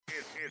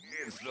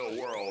It's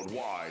the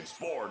Worldwide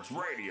Sports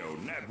Radio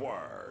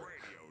Network.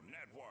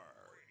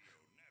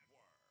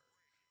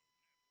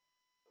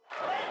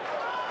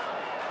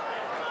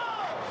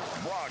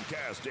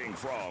 Broadcasting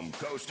from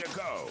coast to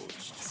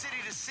coast, city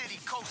to city,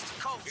 coast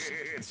to coast.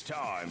 It's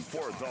time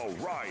for the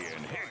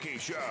Ryan Hickey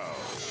Show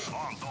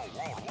on the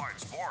Worldwide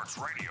Sports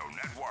Radio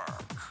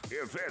Network.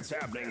 If it's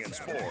happening in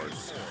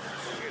sports,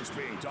 it's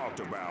being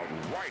talked about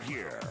right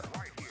here.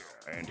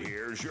 And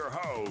here's your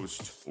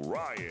host,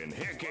 Ryan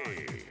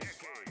Hickey.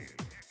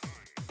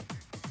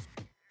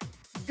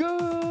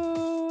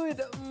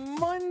 Good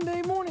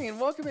Monday morning and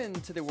welcome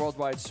into the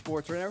Worldwide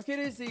Sports Radio Network. It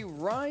is the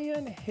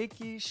Ryan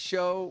Hickey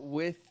Show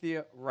with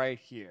you right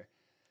here.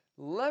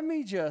 Let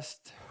me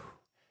just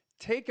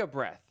take a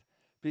breath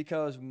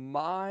because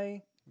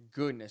my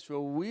goodness, what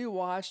we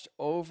watched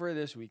over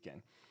this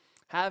weekend,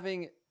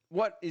 having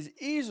what is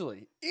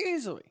easily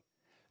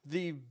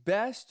the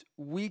best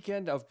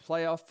weekend of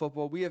playoff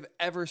football we have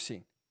ever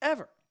seen,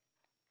 ever.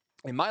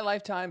 In my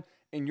lifetime,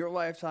 in your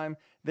lifetime,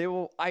 there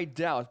will, I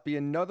doubt, be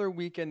another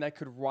weekend that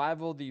could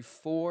rival the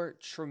four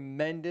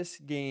tremendous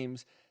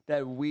games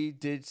that we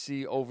did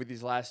see over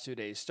these last 2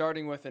 days,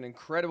 starting with an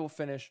incredible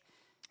finish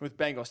with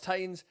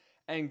Bengals-Titans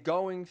and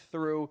going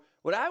through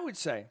what I would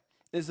say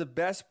is the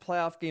best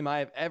playoff game I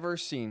have ever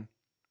seen,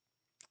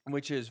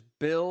 which is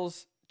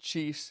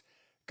Bills-Chiefs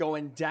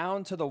going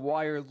down to the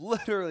wire.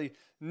 Literally,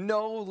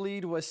 no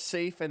lead was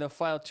safe in the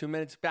final 2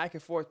 minutes, back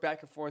and forth,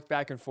 back and forth,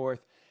 back and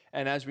forth.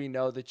 And as we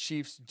know, the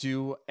Chiefs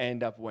do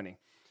end up winning.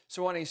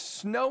 So on a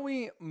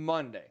snowy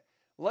Monday,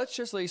 let's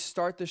just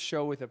start the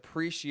show with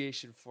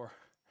appreciation for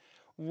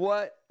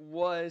what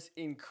was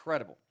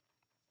incredible.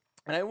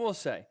 And I will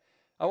say,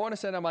 I want to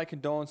send out my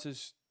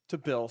condolences to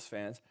Bills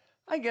fans.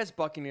 I guess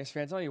Buccaneers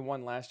fans, only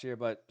won last year,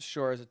 but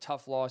sure, it's a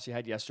tough loss you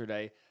had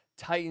yesterday.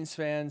 Titans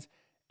fans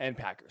and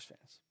Packers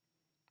fans.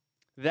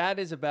 That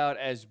is about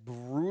as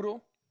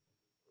brutal,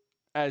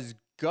 as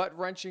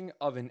gut-wrenching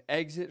of an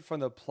exit from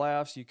the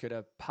playoffs you could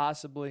have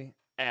possibly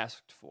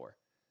asked for.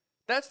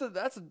 That's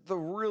the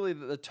really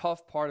the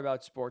tough part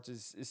about sports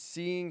is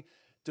seeing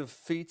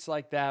defeats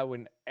like that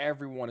when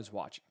everyone is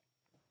watching.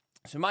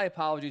 So my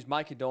apologies,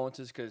 my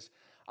condolences, because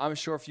I'm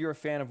sure if you're a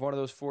fan of one of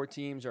those four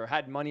teams or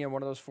had money on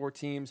one of those four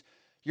teams,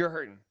 you're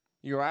hurting.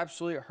 You're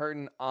absolutely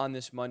hurting on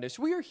this Monday.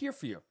 So we are here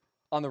for you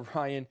on the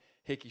Ryan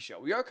Hickey Show.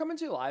 We are coming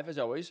to you live, as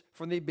always,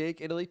 from the Big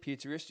Italy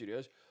Pizzeria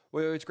Studios,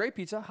 where it's great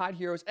pizza, hot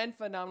heroes, and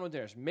phenomenal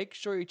dinners. Make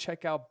sure you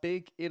check out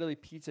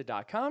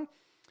BigItalyPizza.com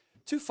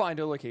to find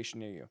a location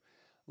near you.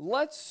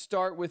 Let's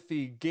start with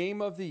the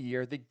game of the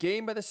year, the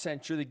game of the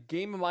century, the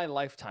game of my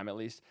lifetime at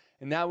least,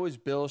 and that was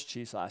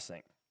Bills-Chiefs last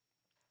night.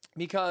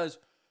 Because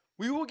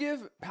we will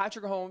give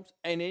Patrick Mahomes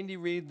and Andy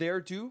Reid their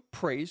due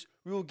praise.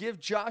 We will give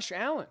Josh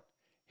Allen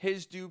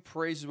his due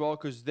praise as well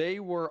because they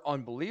were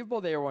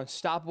unbelievable. They were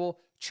unstoppable,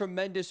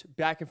 tremendous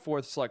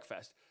back-and-forth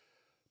slugfest.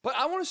 But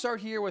I want to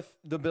start here with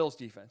the Bills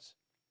defense.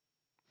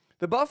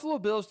 The Buffalo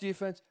Bills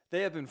defense,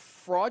 they have been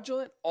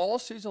fraudulent all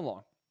season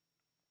long.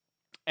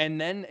 And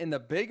then in the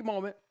big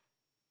moment,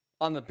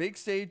 on the big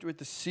stage with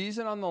the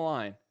season on the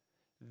line,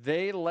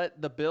 they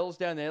let the Bills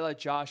down. They let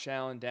Josh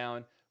Allen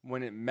down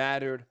when it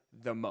mattered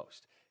the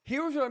most.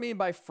 Here's what I mean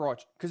by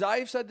fraudulent. Because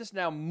I've said this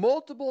now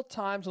multiple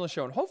times on the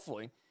show, and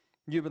hopefully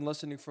you've been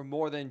listening for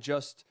more than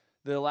just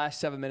the last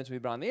 7 minutes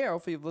we've been on the air.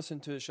 Hopefully you've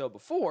listened to the show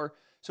before.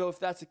 So if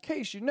that's the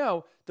case, you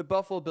know the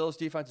Buffalo Bills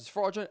defense is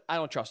fraudulent. I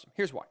don't trust them.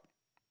 Here's why.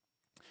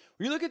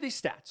 When you look at these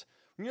stats,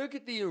 when you look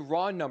at the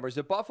raw numbers,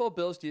 the Buffalo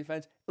Bills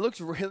defense, it looks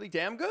really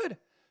damn good.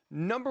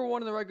 Number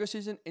one in the regular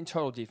season in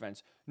total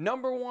defense.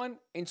 Number one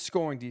in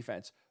scoring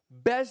defense.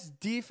 Best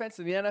defense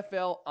in the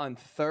NFL on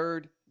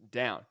third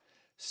down.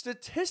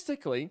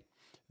 Statistically,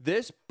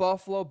 this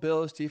Buffalo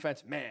Bills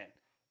defense, man,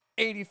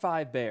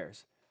 85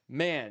 Bears.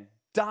 Man,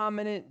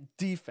 dominant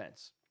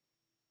defense.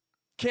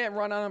 Can't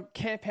run on them,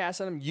 can't pass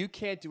on them, you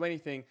can't do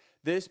anything.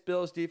 This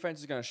Bills defense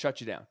is going to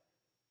shut you down.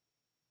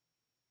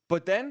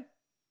 But then,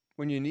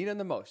 when you need them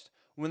the most,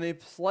 when they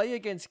play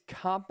against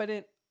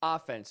competent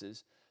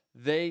offenses,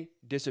 they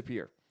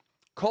disappear.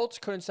 Colts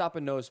couldn't stop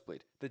a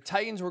nosebleed. The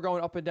Titans were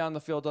going up and down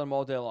the field on them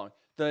all day long.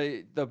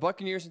 The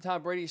Buccaneers and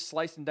Tom Brady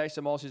sliced and diced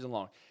them all season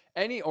long.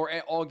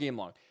 All game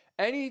long.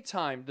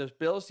 Anytime the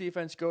Bills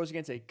defense goes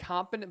against a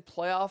competent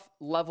playoff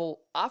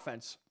level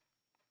offense,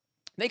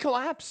 they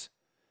collapse.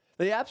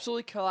 They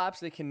absolutely collapse.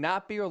 They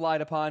cannot be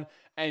relied upon.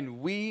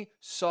 And we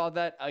saw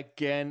that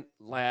again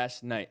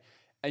last night.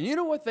 And you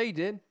know what they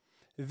did?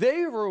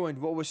 They ruined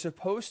what was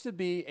supposed to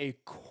be a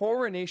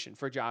coronation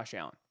for Josh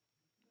Allen.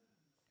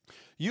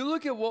 You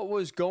look at what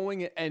was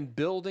going and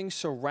building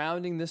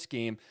surrounding this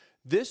game.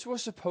 This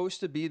was supposed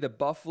to be the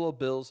Buffalo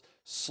Bills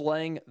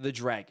slaying the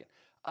dragon.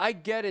 I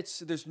get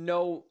there's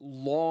no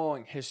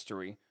long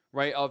history,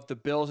 right, of the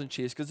Bills and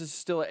Chiefs because this is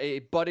still a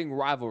budding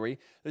rivalry.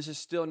 This is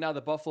still now the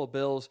Buffalo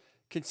Bills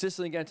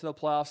consistently getting to the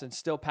playoffs and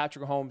still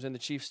Patrick Mahomes and the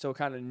Chiefs still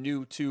kind of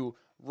new to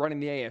running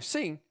the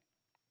AFC.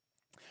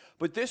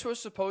 But this was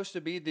supposed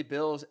to be the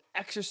Bills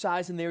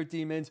exercising their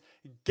demons,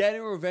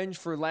 getting revenge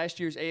for last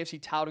year's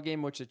AFC title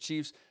game, which the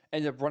Chiefs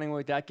ended up running away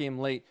with that game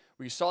late.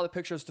 We saw the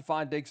picture of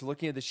Stephon Diggs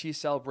looking at the Chiefs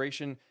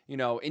celebration,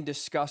 in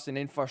disgust and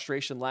in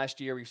frustration last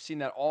year. We've seen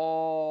that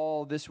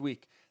all this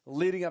week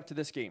leading up to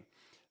this game.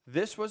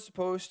 This was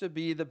supposed to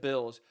be the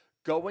Bills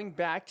going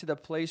back to the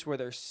place where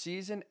their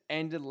season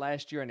ended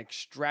last year and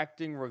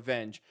extracting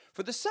revenge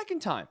for the second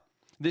time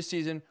this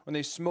season when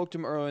they smoked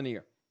them early in the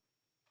year.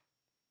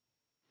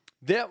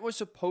 That was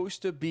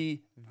supposed to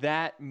be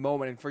that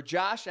moment. And for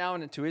Josh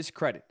Allen, and to his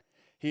credit,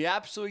 he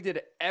absolutely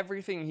did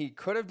everything he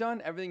could have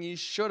done, everything he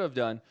should have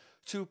done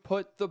to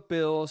put the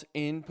Bills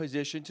in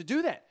position to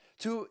do that,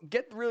 to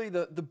get really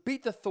the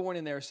beat the thorn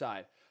in their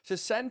side, to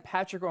send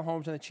Patrick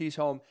Mahomes and the Chiefs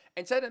home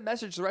and send a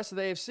message to the rest of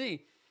the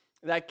AFC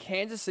that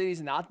Kansas City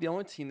is not the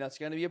only team that's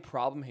going to be a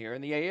problem here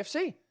in the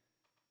AFC.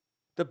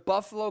 The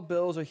Buffalo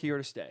Bills are here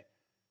to stay.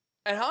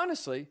 And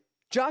honestly,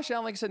 Josh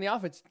Allen, like I said, in the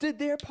offense, did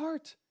their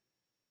part.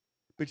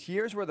 But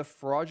here's where the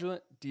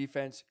fraudulent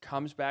defense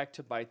comes back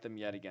to bite them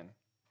yet again.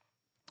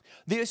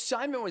 The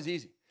assignment was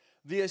easy.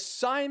 The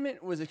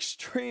assignment was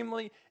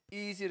extremely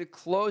easy to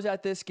close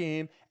out this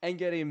game and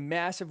get a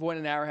massive win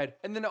in Arrowhead.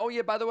 And then,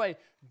 by the way,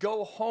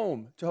 go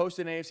home to host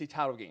an AFC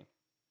title game.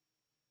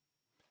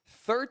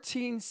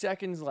 13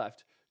 seconds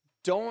left.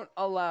 Don't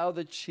allow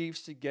the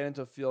Chiefs to get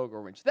into field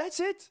goal range. That's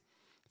it.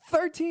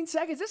 13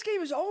 seconds. This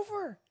game is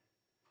over.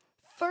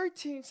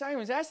 13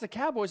 seconds. Asked the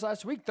Cowboys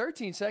last week.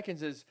 13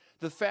 seconds is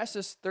the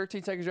fastest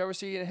 13 seconds you ever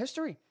see in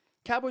history.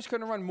 Cowboys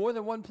couldn't run more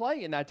than one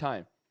play in that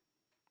time.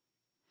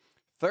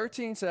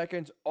 13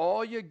 seconds.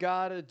 All you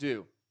got to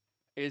do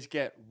is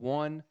get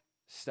one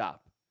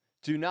stop.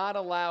 Do not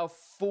allow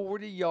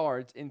 40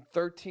 yards in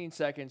 13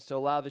 seconds to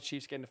allow the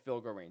Chiefs to get into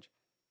field goal range.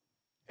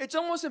 It's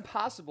almost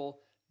impossible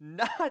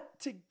not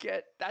to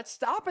get that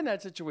stop in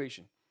that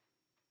situation.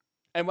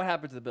 And what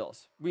happened to the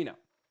Bills? We know.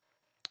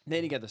 They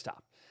didn't get the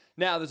stop.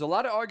 Now, there's a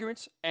lot of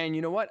arguments, and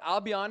you know what?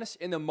 I'll be honest.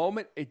 In the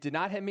moment, it did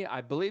not hit me.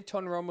 I believe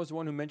Tony Romo was the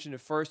one who mentioned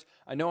it first.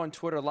 I know on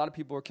Twitter a lot of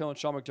people were killing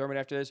Sean McDermott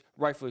after this,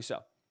 rightfully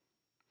so.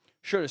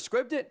 Should have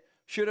scripted it,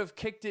 should have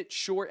kicked it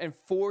short and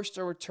forced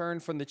a return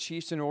from the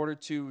Chiefs in order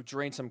to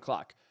drain some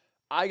clock.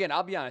 Again,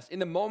 I'll be honest. In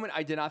the moment,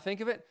 I did not think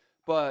of it,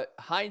 but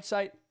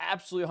hindsight,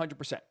 absolutely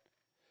 100%.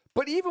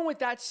 But even with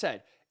that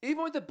said,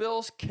 even with the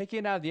Bills kicking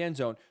it out of the end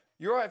zone,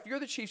 if you're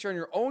the Chiefs, you're on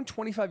your own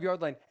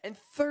 25-yard line and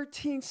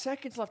 13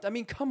 seconds left. I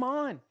mean, come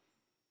on.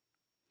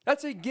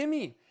 That's a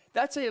gimme.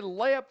 That's a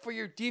layup for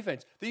your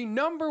defense. The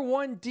number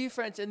one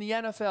defense in the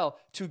NFL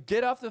to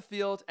get off the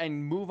field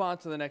and move on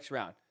to the next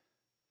round.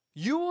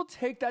 You will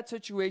take that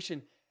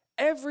situation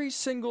every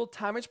single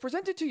time it's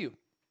presented to you.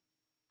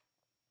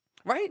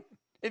 Right?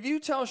 If you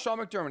tell Sean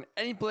McDermott,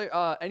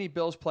 any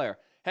Bills player,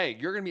 hey,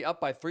 you're going to be up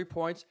by 3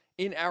 points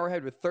in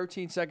Arrowhead with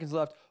 13 seconds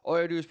left, all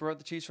you got to do is prevent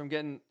the Chiefs from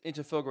getting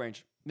into field goal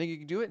range. Think you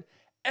can do it?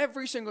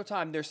 Every single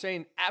time they're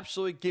saying,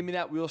 absolutely, give me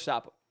that, we'll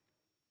stop them.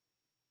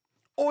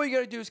 All you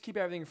got to do is keep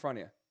everything in front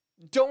of you.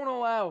 Don't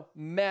allow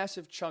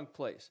massive chunk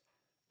plays.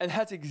 And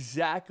that's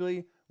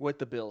exactly what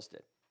the Bills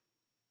did.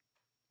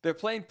 They're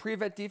playing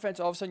prevent defense.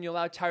 All of a sudden, you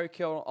allow Tyreek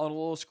Hill on a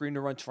little screen to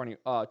run 20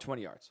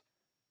 yards.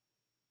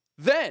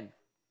 Then,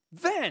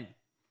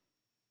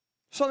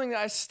 something that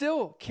I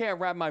still can't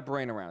wrap my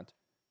brain around.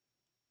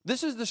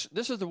 This is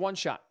the one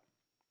shot.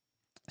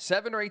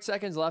 7 or 8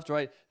 seconds left,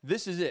 right?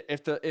 This is it.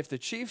 If the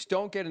Chiefs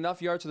don't get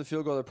enough yards to the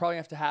field goal, they're probably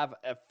going to have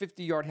a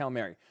 50-yard Hail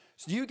Mary.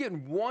 So you get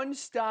one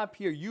stop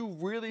here. You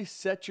really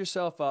set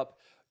yourself up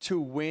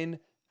to win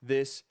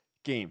this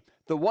game.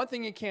 The one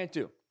thing you can't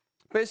do,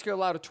 basically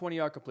allow a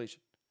 20-yard completion.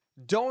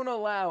 Don't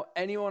allow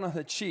anyone on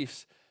the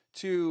Chiefs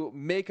to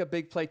make a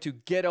big play to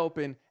get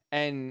open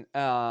and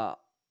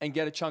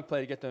get a chunk play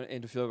to get them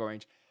into field goal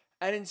range.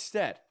 And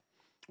instead,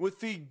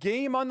 with the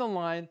game on the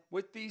line,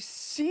 with the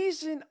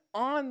season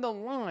on the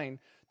line,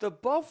 the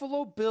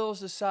Buffalo Bills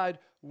decide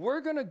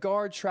we're going to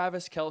guard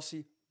Travis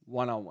Kelce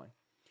one-on-one.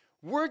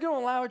 We're going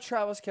to allow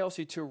Travis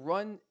Kelce to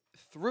run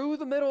through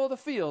the middle of the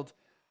field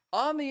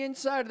on the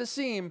inside of the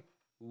seam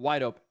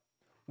wide open.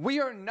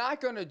 We are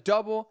not going to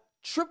double,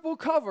 triple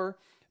cover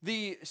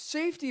the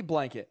safety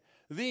blanket,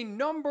 the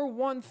number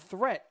one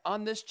threat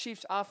on this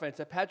Chiefs offense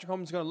that Patrick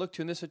Mahomes is going to look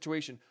to in this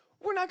situation.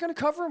 We're not going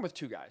to cover him with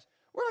 2 guys.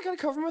 We're not going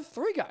to cover him with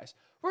 3 guys.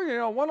 We're going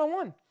to go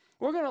one-on-one.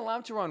 We're going to allow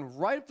him to run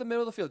right up the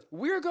middle of the field.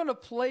 We're going to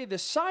play the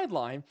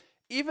sideline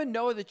even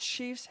though the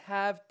Chiefs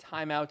have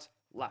timeouts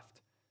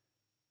left.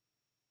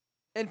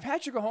 And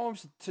Patrick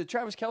Mahomes to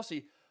Travis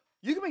Kelce,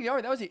 you can make the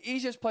argument that was the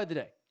easiest play of the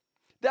day.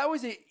 That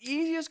was the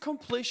easiest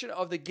completion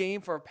of the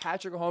game for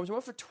Patrick Mahomes. He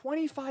went for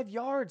 25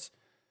 yards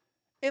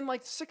in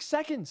like 6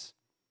 seconds.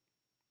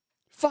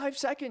 5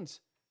 seconds.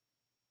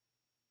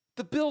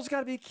 The Bills got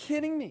to be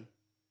kidding me.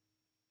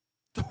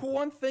 The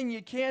one thing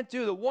you can't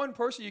do, the one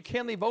person you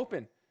can't leave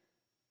open,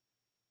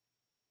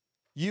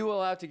 you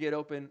allow to get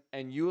open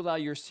and you allow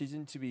your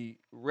season to be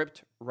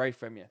ripped right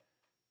from you.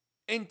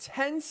 In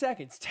 10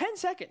 seconds,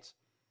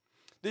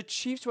 the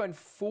Chiefs went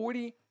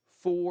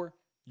 44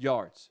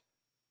 yards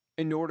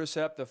in order to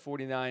set up the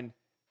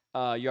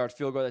 49-yard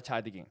field goal that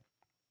tied the game.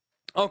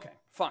 Okay,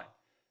 fine.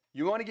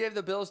 You want to give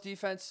the Bills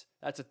defense,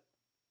 that's a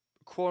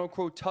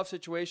quote-unquote tough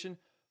situation,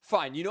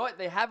 Fine. You know what?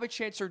 They have a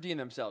chance to redeem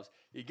themselves.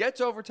 It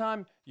gets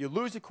overtime. You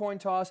lose a coin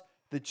toss.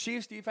 The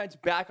Chiefs defense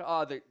back,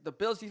 the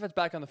Bills defense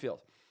back on the field.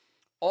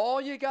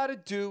 All you got to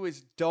do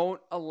is don't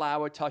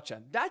allow a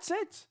touchdown. That's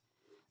it.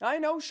 I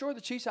know, sure,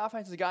 the Chiefs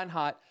offense has gotten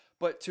hot,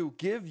 but to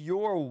give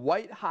your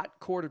white-hot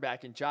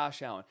quarterback in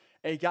Josh Allen,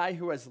 a guy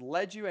who has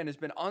led you and has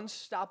been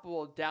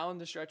unstoppable down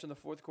the stretch in the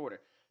fourth quarter,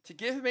 to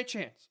give him a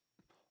chance,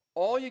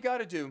 all you got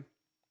to do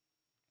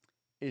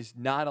is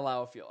not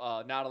allow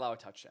a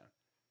touchdown.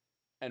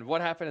 And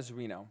what happened, as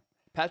we know,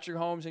 Patrick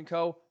Mahomes and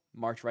co.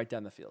 march right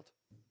down the field.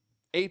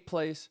 8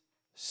 plays,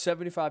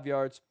 75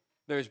 yards.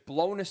 There's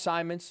blown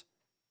assignments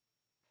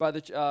by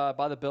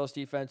the Bills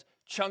defense.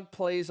 Chunk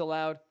plays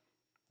allowed,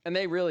 and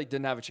they really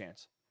didn't have a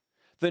chance.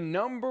 The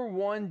number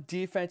one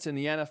defense in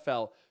the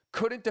NFL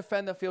couldn't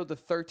defend the field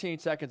with 13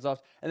 seconds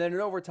left, and then in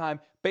overtime,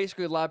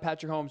 basically allowed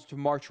Patrick Mahomes to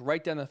march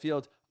right down the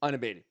field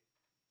unabated.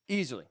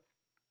 Easily.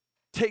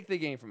 Take the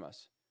game from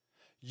us.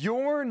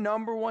 Your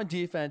number one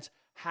defense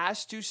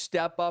has to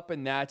step up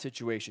in that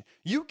situation.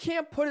 You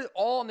can't put it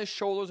all on the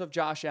shoulders of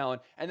Josh Allen,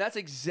 and that's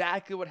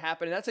exactly what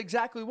happened, and that's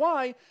exactly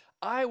why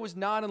I was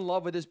not in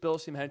love with this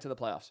Bills team heading to the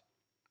playoffs.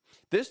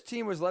 This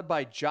team was led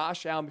by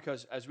Josh Allen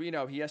because, as we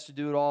know, he has to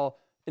do it all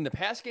in the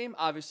pass game,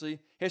 obviously.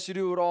 He has to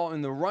do it all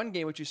in the run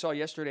game, which you saw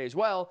yesterday as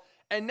well.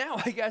 And now,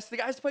 I guess, the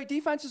guys play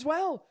defense as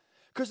well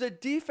because the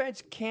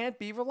defense can't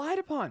be relied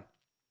upon.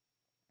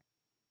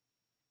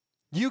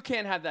 You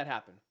can't have that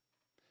happen.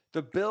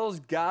 The Bills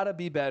got to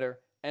be better.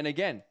 And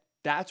again,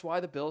 that's why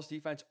the Bills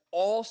defense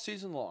all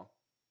season long,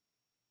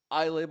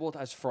 I label it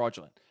as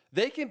fraudulent.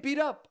 They can beat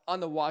up on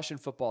the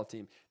Washington football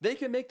team. They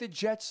can make the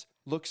Jets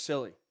look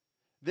silly.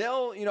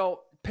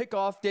 They'll, pick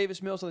off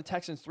Davis Mills and the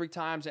Texans 3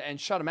 times and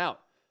shut them out.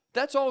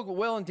 That's all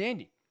well and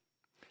dandy.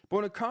 But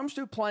when it comes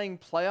to playing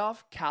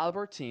playoff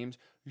caliber teams,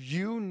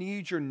 you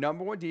need your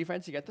number one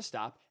defense to get the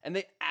stop, and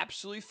they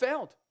absolutely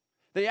failed.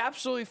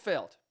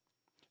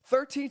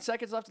 13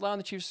 seconds left, allowing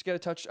the Chiefs to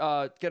get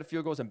a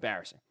field goal is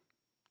embarrassing.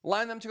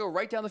 Allowing them to go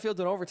right down the field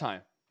in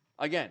overtime,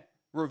 again,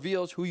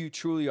 reveals who you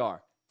truly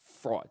are.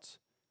 Frauds.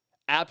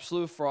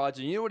 Absolute frauds.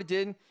 And you know what it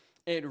did?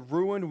 It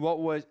ruined what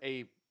was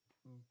a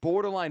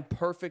borderline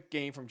perfect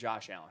game from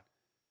Josh Allen.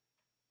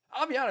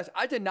 I'll be honest,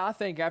 I did not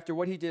think after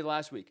what he did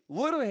last week,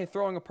 literally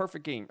throwing a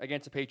perfect game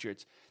against the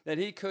Patriots, that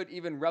he could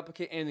even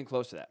replicate anything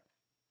close to that.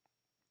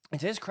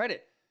 And to his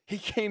credit, he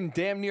came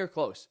damn near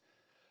close.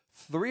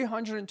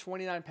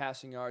 329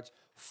 passing yards,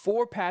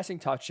 4 passing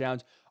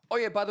touchdowns. Oh,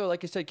 yeah, by the way,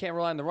 like I said, can't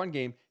rely on the run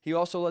game. He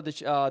also led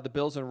the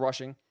Bills in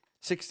rushing,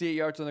 68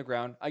 yards on the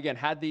ground. Again,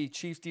 had the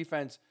Chiefs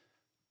defense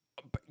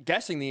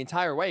guessing the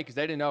entire way because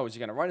they didn't know, is he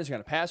going to run, is he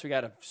going to pass? We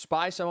got to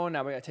spy someone.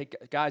 Now we got to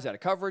take guys out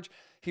of coverage.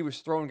 He was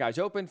throwing guys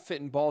open,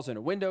 fitting balls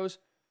into windows,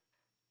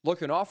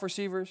 looking off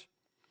receivers.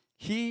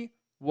 He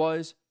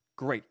was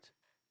great.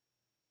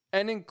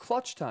 And in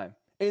clutch time,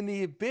 in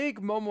the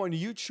big moment when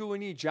you truly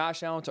need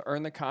Josh Allen to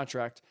earn the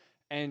contract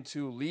and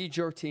to lead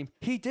your team,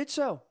 he did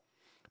so.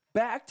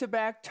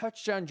 Back-to-back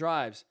touchdown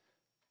drives,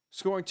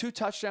 scoring 2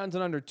 touchdowns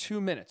in under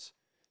 2 minutes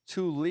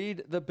to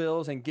lead the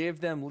Bills and give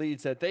them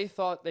leads that they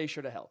thought they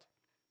should have held.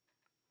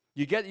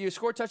 You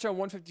score a touchdown,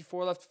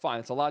 154 left, fine.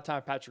 It's a lot of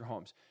time for Patrick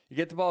Mahomes. You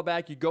get the ball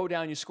back, you go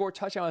down, you score a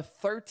touchdown with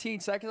 13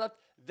 seconds left.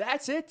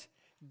 That's it.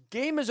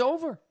 Game is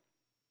over.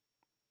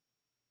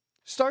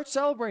 Start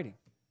celebrating.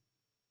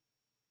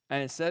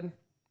 And instead,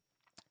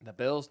 the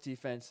Bills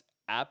defense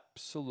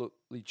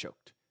absolutely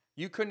choked.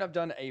 You couldn't have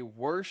done a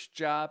worse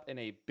job in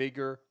a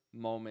bigger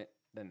moment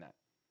than that.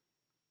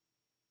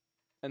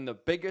 And the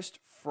biggest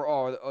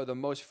or the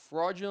most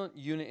fraudulent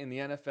unit in the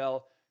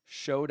NFL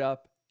showed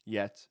up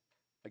yet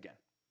again.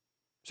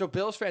 So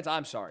Bills fans,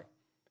 I'm sorry.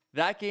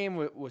 That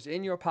game was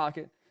in your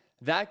pocket.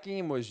 That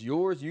game was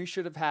yours. You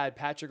should have had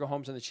Patrick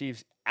Mahomes and the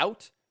Chiefs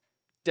out,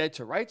 dead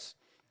to rights.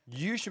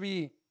 You should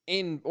be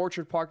in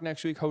Orchard Park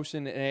next week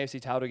hosting an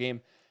AFC title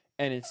game,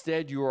 and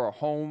instead you are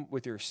home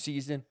with your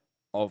season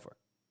over.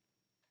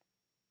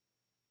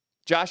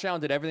 Josh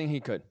Allen did everything he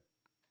could.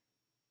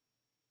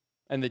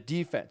 And the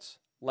defense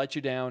let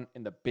you down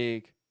in the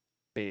big,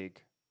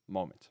 big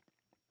moment.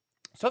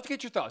 So I have to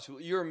get your thoughts.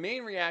 Your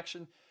main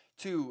reaction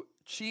to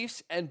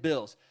Chiefs and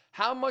Bills.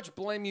 How much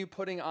blame are you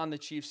putting on the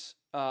Chiefs,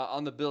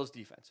 on the Bills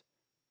defense?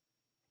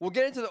 We'll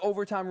get into the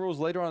overtime rules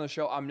later on in the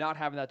show. I'm not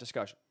having that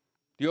discussion.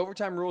 The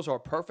overtime rules are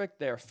perfect.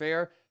 They are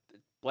fair.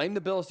 Blame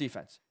the Bills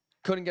defense.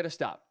 Couldn't get a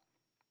stop.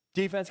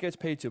 Defense gets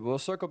paid too. But we'll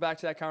circle back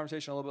to that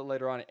conversation a little bit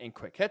later on in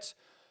quick hits.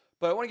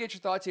 But I want to get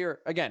your thoughts here.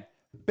 Again,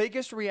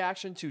 biggest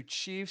reaction to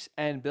Chiefs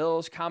and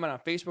Bills. Comment on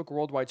Facebook,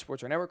 Worldwide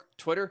Sports Network.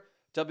 Twitter,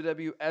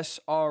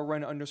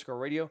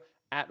 WWSRN_radio.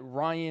 At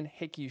Ryan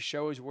Hickey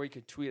Show is where you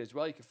can tweet as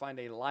well. You can find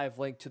a live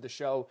link to the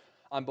show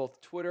on both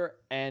Twitter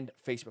and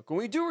Facebook. When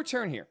we do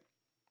return here,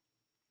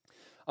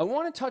 I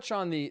want to touch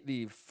on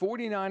the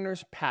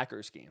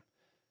 49ers-Packers game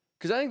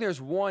because I think there's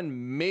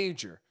one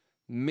major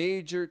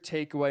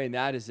takeaway, and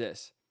that is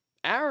this.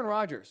 Aaron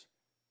Rodgers,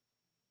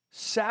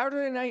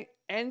 Saturday night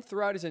and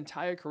throughout his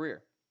entire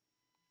career,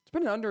 it's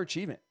been an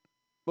underachievement.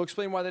 We'll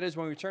explain why that is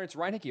when we return. It's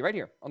Ryan Hickey right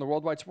here on the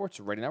Worldwide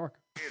Sports Radio Network.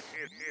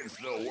 It's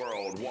the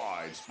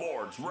Worldwide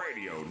Sports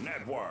Radio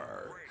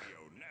Network.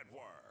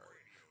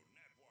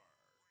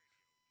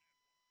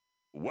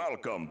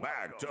 Welcome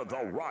back to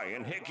the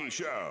Ryan Hickey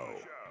Show,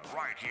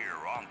 right here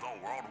on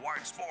the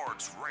Worldwide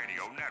Sports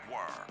Radio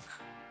Network.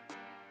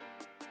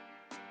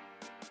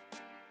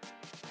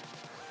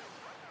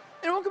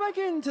 And welcome back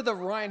into the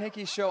Ryan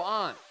Hickey Show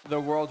on the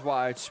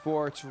Worldwide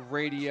Sports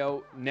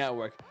Radio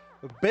Network.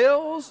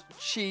 Bills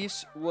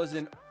Chiefs was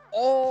an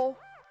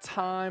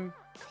all-time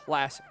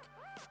classic.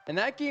 And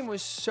that game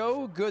was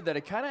so good that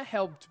it kind of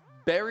helped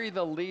bury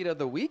the lead of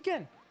the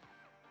weekend.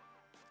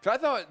 So I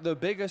thought the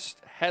biggest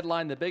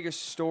headline, the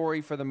biggest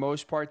story for the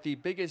most part, the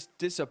biggest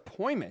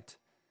disappointment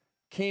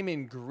came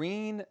in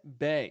Green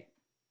Bay.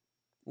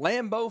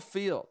 Lambeau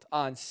Field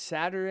on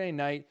Saturday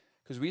night,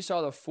 because we saw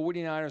the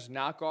 49ers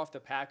knock off the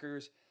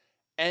Packers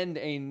and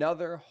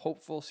another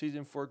hopeful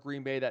season for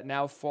Green Bay that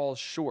now falls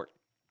short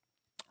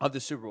of the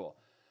Super Bowl.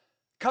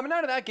 Coming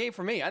out of that game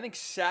for me, I think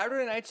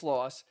Saturday night's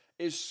loss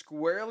is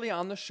squarely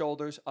on the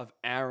shoulders of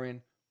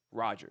Aaron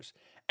Rodgers.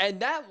 And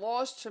that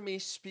loss to me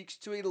speaks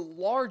to a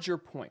larger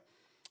point.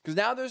 Because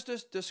now there's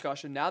this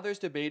discussion, now there's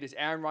debate, is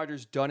Aaron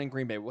Rodgers done in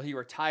Green Bay? Will he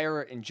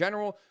retire in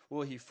general?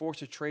 Will he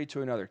force a trade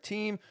to another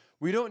team?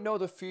 We don't know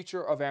the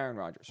future of Aaron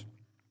Rodgers.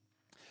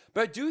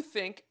 But I do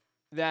think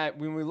that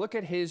when we look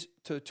at his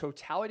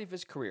totality of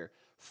his career,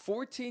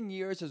 14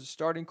 years as a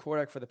starting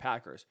quarterback for the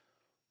Packers,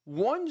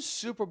 one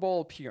Super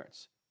Bowl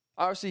appearance.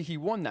 Obviously, he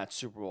won that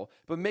Super Bowl,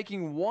 but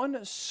making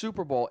one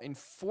Super Bowl in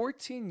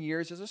 14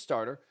 years as a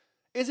starter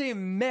is a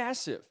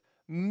massive,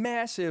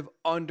 massive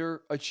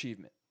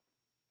underachievement.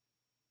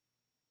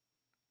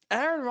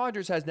 Aaron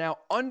Rodgers has now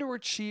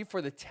underachieved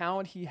for the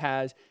talent he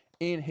has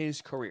in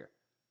his career.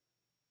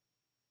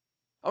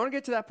 I want to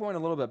get to that point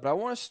in a little bit, but I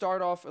want to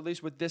start off at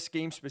least with this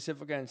game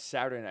specifically on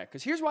Saturday night,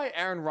 because here's why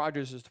Aaron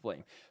Rodgers is to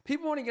blame.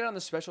 People want to get on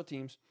the special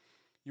teams.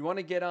 You want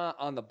to get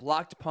on the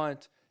blocked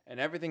punt and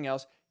everything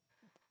else.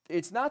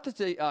 It's not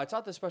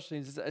the special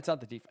teams. It's not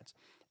the defense.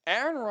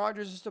 Aaron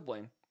Rodgers is to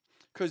blame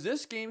because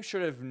this game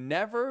should have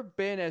never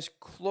been as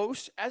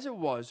close as it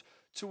was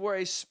to where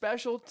a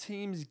special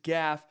teams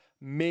gaffe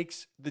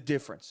makes the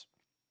difference.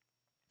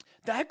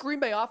 That Green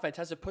Bay offense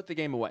has to put the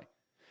game away.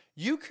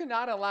 You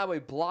cannot allow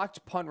a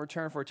blocked punt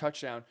return for a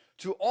touchdown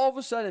to all of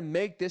a sudden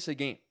make this a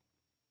game.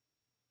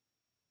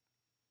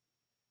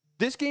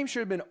 This game should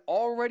have been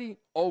already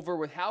over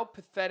with how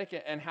pathetic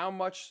and how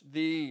much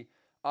the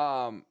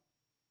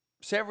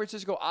San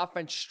Francisco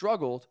offense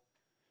struggled.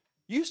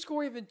 You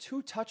score even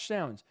 2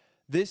 touchdowns,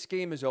 this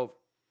game is over.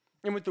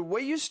 And with the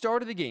way you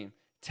started the game,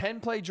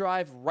 10-play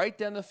drive right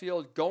down the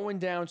field, going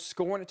down,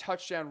 scoring a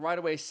touchdown right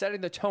away, setting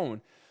the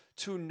tone,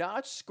 to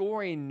not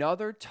score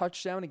another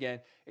touchdown again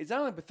is not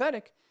only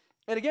pathetic,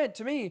 and again,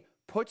 to me,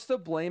 puts the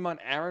blame on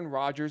Aaron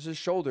Rodgers'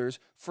 shoulders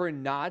for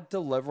not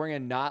delivering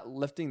and not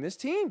lifting this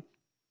team.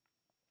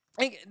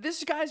 And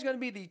this guy's going to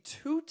be the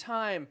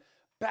 2-time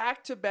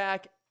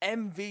back-to-back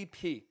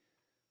MVP.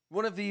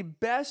 One of the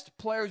best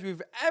players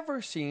we've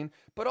ever seen,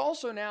 but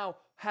also now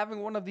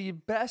having one of the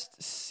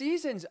best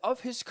seasons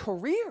of his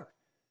career.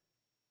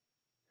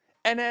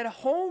 And at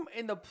home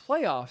in the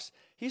playoffs,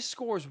 he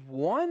scores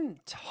 1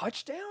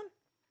 touchdown?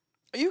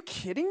 Are you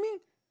kidding me?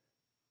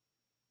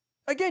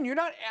 Again, you're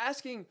not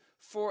asking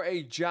for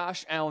a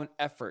Josh Allen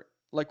effort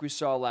like we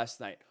saw last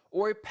night,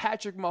 or a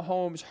Patrick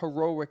Mahomes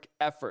heroic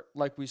effort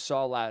like we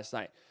saw last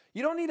night.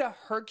 You don't need a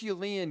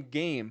Herculean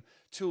game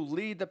to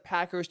lead the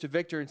Packers to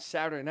victory on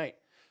Saturday night.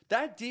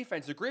 That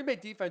defense, the Green Bay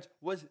defense,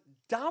 was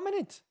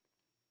dominant.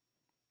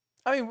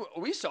 I mean,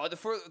 we saw that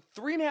for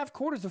 3.5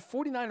 quarters, the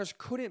 49ers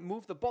couldn't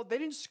move the ball. They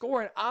didn't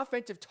score an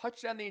offensive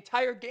touchdown the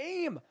entire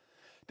game.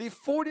 The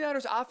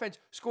 49ers offense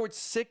scored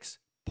 6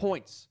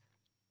 points.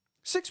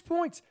 6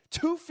 points,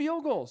 2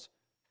 field goals.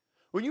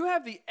 When you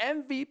have the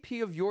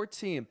MVP of your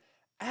team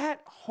at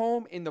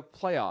home in the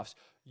playoffs,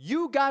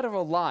 you got to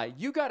rely,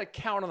 you got to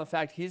count on the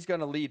fact he's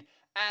going to lead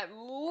at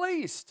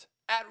least,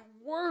 at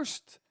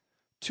worst,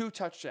 2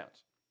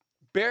 touchdowns.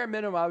 Bare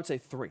minimum, I would say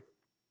 3.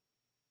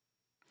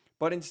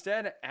 But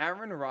instead,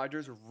 Aaron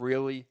Rodgers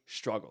really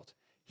struggled.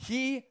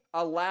 He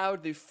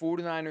allowed the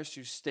 49ers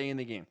to stay in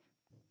the game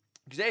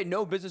because they had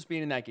no business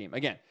being in that game.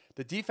 Again,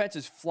 the defense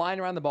is flying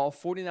around the ball.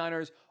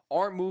 49ers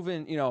aren't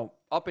moving,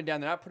 up and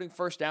down. They're not putting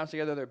first downs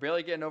together. They're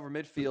barely getting over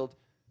midfield.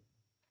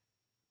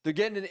 They're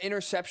getting an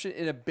interception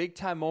in a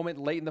big-time moment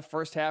late in the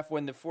first half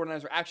when the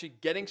 49ers were actually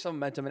getting some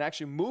momentum and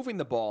actually moving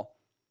the ball.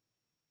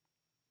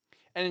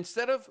 And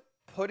instead of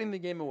putting the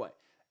game away,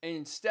 and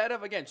instead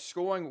of, again,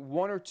 scoring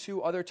 1 or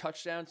 2 other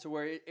touchdowns to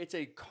where it's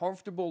a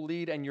comfortable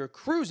lead and you're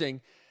cruising,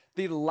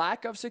 the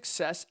lack of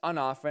success on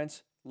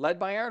offense, led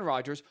by Aaron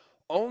Rodgers,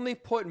 only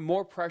put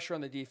more pressure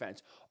on the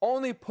defense,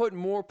 only put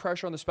more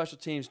pressure on the special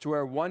teams to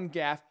where one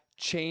gaffe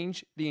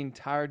changed the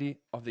entirety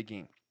of the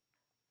game.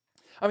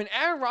 I mean,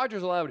 Aaron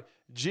Rodgers allowed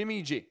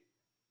Jimmy G,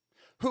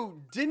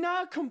 who did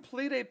not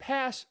complete a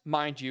pass,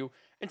 mind you,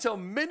 until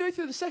midway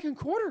through the second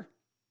quarter.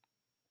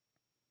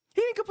 He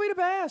didn't complete a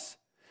pass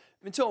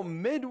until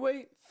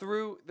midway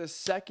through the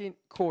second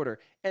quarter.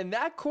 And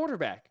that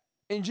quarterback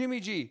in Jimmy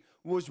G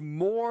was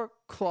more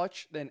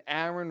clutch than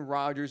Aaron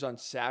Rodgers on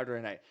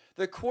Saturday night.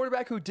 The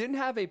quarterback who didn't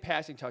have a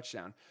passing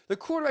touchdown, the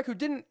quarterback who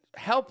didn't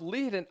help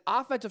lead an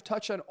offensive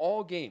touchdown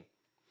all game,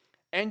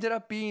 ended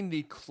up being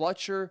the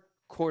clutcher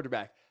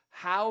quarterback.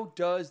 How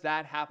does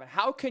that happen?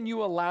 How can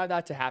you allow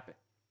that to happen?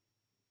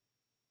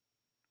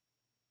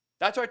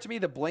 That's why, to me,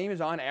 the blame is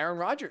on Aaron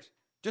Rodgers.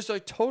 Just a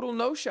total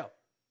no-show.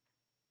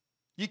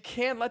 You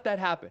can't let that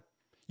happen.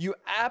 You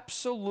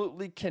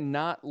absolutely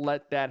cannot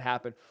let that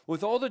happen.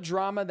 With all the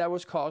drama that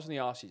was caused in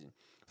the offseason,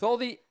 with all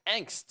the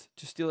angst,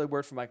 to steal a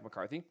word from Mike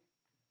McCarthy,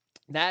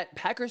 that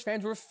Packers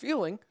fans were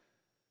feeling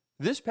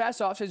this past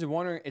offseason,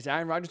 wondering, is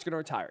Aaron Rodgers going to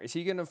retire? Is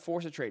he going to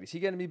force a trade? Is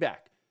he going to be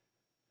back?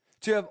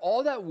 To have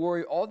all that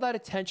worry, all that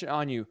attention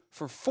on you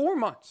for 4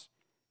 months,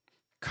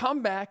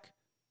 come back,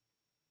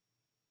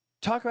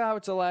 talk about how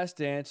it's the last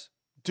dance,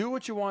 do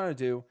what you want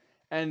to do,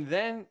 and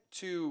then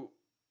to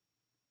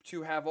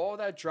have all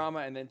that drama,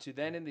 and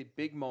then in the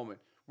big moment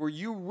where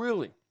you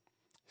really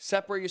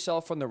separate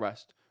yourself from the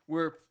rest,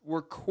 where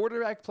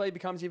quarterback play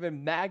becomes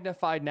even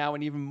magnified now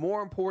and even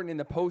more important in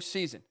the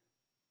postseason,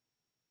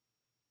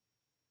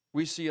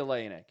 we see you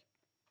lay an egg.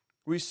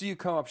 We see you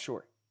come up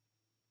short.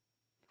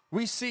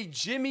 We see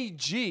Jimmy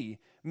G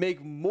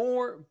make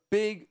more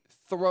big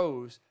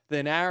throws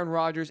than Aaron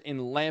Rodgers in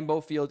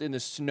Lambeau Field in the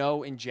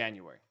snow in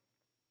January.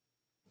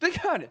 Think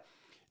about it.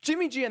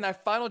 Jimmy G in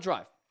that final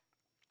drive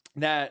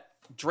that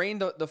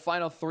drained the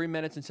final 3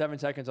 minutes and 7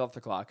 seconds off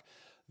the clock,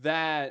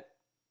 that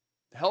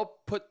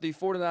helped put the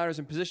 49ers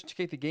in position to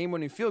kick the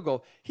game-winning field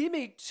goal, he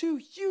made 2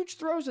 huge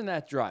throws in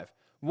that drive.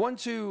 One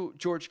to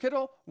George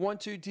Kittle, one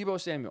to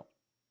Deebo Samuel.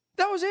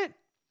 That was it.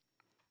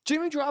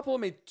 Jimmy Garoppolo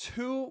made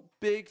 2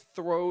 big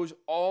throws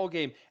all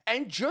game.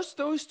 And just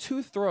those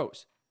 2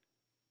 throws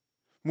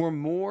were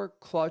more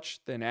clutch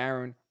than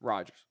Aaron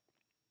Rodgers.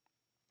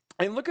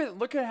 And look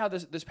at how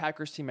this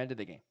Packers team ended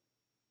the game.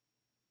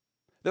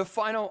 The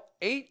final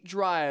 8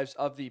 drives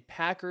of the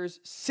Packers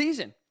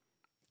season,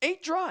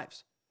 8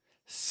 drives,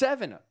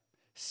 7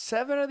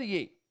 of the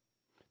 8,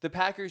 the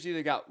Packers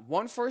either got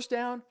 1 first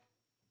down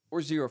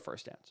or 0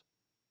 first downs.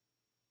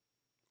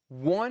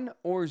 1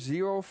 or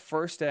 0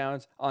 first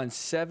downs on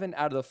 7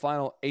 out of the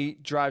final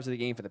 8 drives of the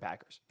game for the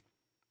Packers.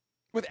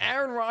 With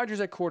Aaron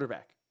Rodgers at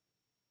quarterback.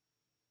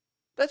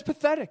 That's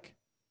pathetic.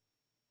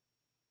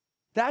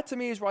 That, to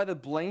me, is why the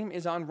blame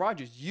is on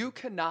Rodgers. You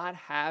cannot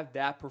have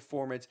that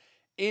performance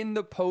in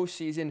the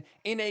postseason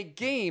in a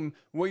game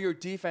where your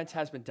defense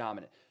has been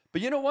dominant.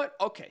 But you know what?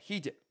 Okay, he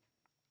did.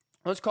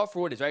 Let's call it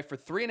for what it is, right? For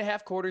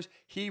 3.5 quarters,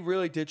 he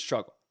really did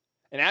struggle.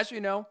 And as we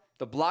know,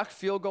 the blocked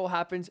field goal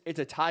happens. It's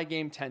a tie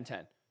game,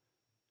 10-10.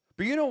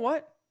 But you know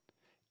what?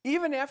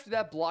 Even after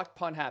that blocked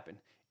punt happened,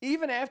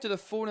 even after the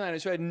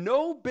 49ers, who had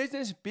no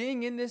business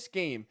being in this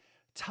game,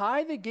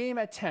 tie the game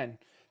at 10,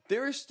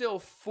 there is still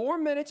 4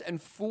 minutes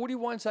and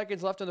 41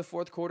 seconds left in the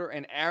fourth quarter,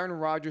 and Aaron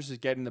Rodgers is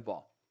getting the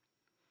ball.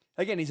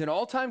 Again, he's an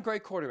all-time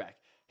great quarterback.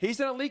 He's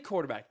an elite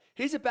quarterback.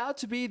 He's about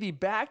to be the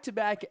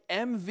back-to-back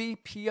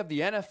MVP of the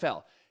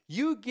NFL.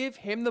 You give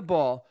him the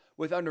ball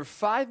with under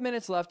 5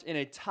 minutes left in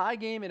a tie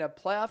game, in a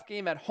playoff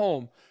game at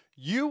home,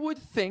 you would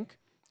think,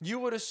 you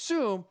would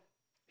assume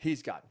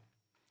he's got it.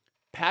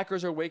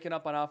 Packers are waking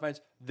up on offense.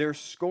 They're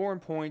scoring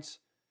points.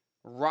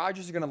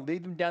 Rodgers is going to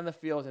lead them down the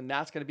field, and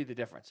that's going to be the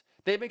difference.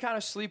 They've been kind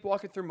of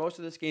sleepwalking through most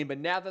of this game, but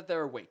now that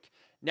they're awake,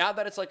 now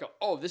that it's like,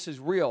 oh, this is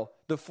real,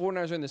 the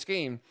 49ers are in this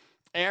game,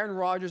 Aaron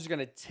Rodgers is going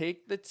to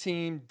take the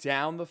team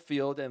down the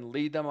field and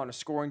lead them on a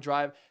scoring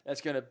drive that's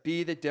going to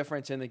be the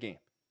difference in the game.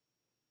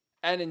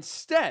 And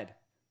instead,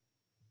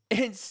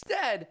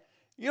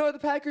 you know what the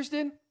Packers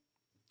did?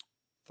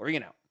 3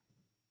 and out.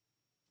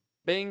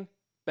 Bing,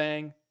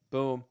 bang,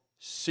 boom.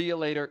 See you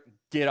later.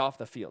 Get off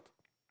the field.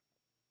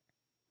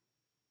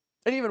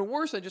 And even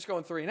worse than just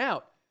going 3 and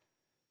out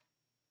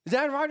is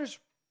Aaron Rodgers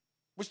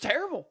was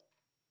terrible.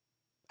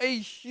 A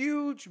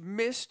huge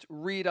missed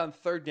read on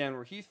 3rd down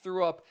where he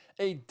threw up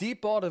a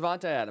deep ball to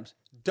Davante Adams,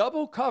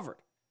 double covered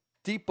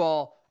deep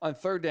ball on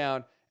 3rd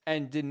down,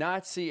 and did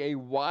not see a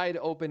wide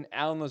open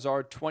Allen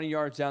Lazard 20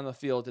 yards down the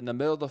field in the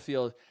middle of the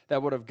field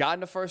that would have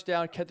gotten a first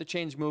down, kept the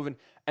chains moving,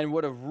 and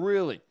would have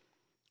really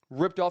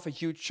ripped off a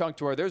huge chunk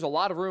to where there's a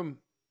lot of room,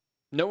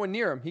 no one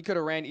near him. He could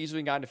have ran easily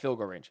and gotten to field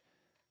goal range.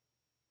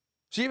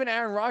 So even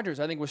Aaron Rodgers,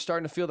 I think, was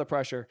starting to feel the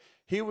pressure.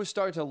 He was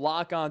starting to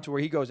lock on to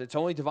where he goes, it's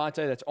only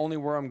Davante, that's only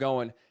where I'm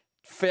going.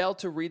 Failed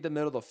to read the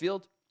middle of the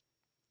field.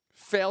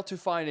 Failed to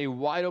find a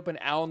wide open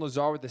Allen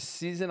Lazard with the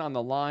season on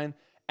the line.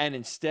 And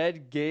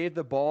instead gave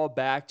the ball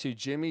back to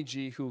Jimmy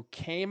G, who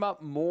came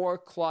up more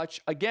clutch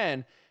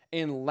again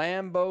in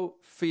Lambeau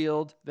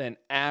Field than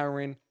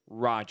Aaron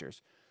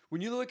Rodgers.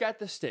 When you look at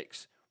the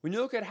stakes, when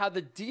you look at how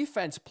the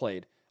defense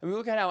played, and we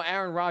look at how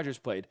Aaron Rodgers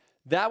played,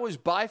 that was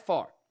by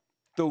far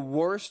the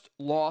worst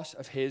loss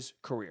of his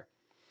career.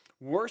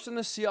 Worse than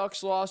the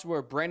Seahawks loss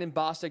where Brandon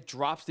Bostic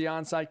drops the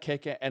onside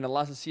kick and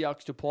allows the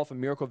Seahawks to pull off a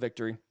miracle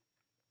victory.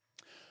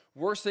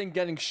 Worse than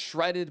getting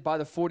shredded by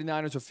the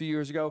 49ers a few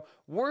years ago.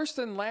 Worse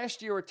than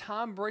last year where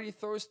Tom Brady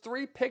throws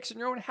 3 picks in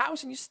your own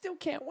house and you still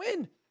can't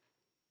win.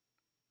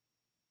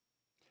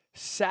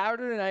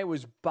 Saturday night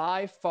was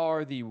by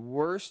far the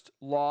worst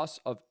loss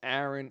of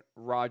Aaron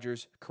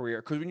Rodgers'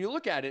 career. Because when you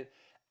look at it,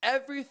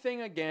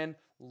 everything again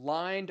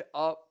lined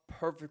up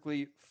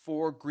perfectly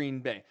for Green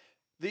Bay.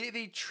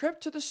 The trip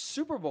to the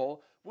Super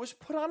Bowl was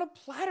put on a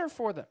platter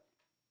for them.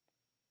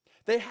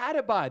 They had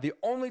a bye, the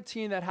only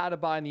team that had a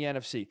bye in the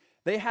NFC.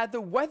 They had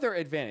the weather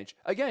advantage.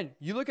 Again,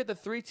 you look at the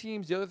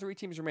other 3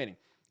 teams remaining.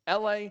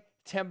 LA,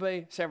 Tampa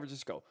Bay, San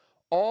Francisco.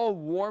 All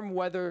warm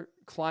weather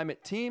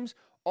climate teams.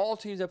 All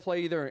teams that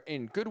play either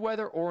in good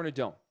weather or in a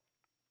dome.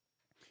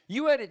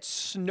 You had it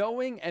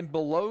snowing and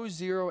below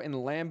zero in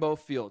Lambeau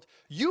Field.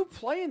 You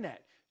play in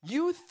that.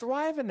 You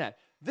thrive in that.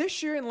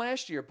 This year and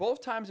last year,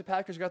 both times the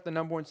Packers got the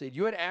number 1 seed,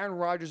 you had Aaron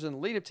Rodgers in the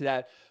lead up to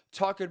that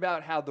talking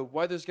about how the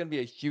weather's going to be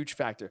a huge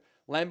factor.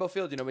 Lambeau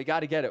Field, we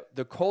got to get it.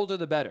 The colder,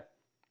 the better.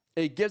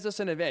 It gives us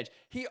an advantage.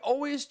 He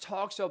always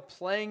talks about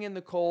playing in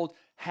the cold,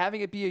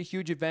 having it be a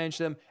huge advantage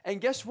to them.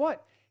 And guess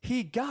what?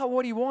 He got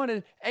what he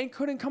wanted and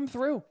couldn't come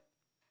through.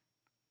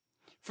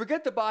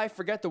 Forget the bye,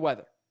 forget the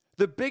weather.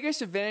 The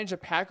biggest advantage the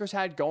Packers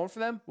had going for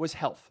them was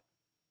health.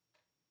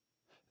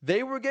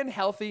 They were getting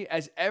healthy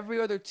as every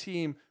other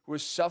team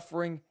was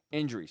suffering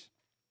injuries.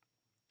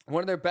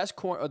 One of their best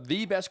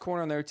the best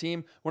corner on their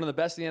team, one of the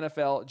best in the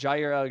NFL,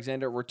 Jair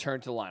Alexander,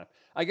 returned to the lineup.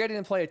 I get he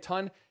didn't play a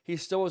ton. He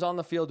still was on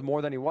the field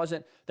more than he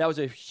wasn't. That was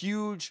a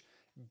huge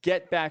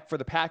get back for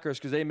the Packers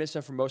because they missed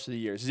him for most of the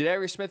year.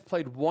 Zadarius Smith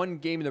played 1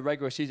 game in the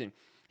regular season.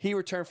 He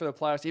returned for the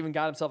playoffs, even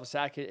got himself a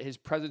sack. His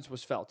presence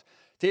was felt.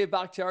 David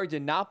Bakhtiari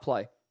did not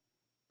play.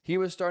 He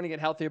was starting to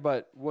get healthier,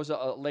 but was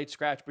a late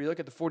scratch. But you look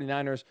at the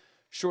 49ers,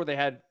 sure, they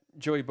had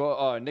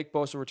Nick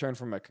Bosa return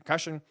from a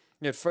concussion.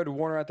 You had Fred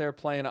Warner out there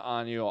playing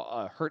on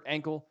a hurt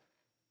ankle.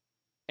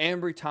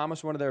 Ambry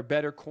Thomas, one of their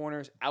better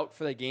corners, out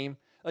for the game.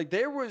 Like,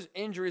 there was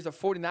injuries the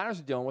 49ers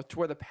were dealing with to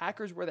where the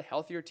Packers were the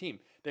healthier team.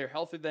 They're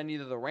healthier than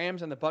either the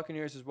Rams and the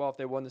Buccaneers as well if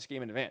they won this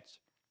game in advance.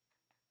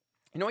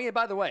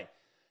 By the way,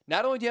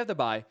 not only do you have the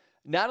bye,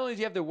 not only do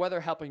you have the weather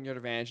helping your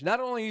advantage, not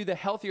only are you the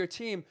healthier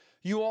team,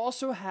 you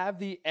also have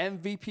the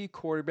MVP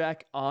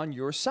quarterback on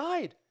your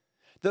side.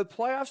 The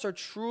playoffs are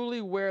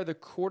truly where the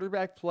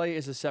quarterback play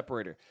is a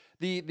separator.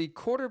 The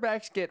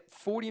quarterbacks get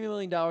 $40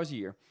 million a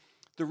year.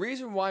 The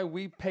reason why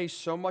we pay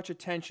so much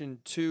attention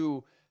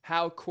to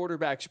how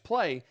quarterbacks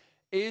play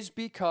is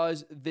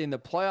because in the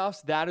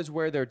playoffs, that is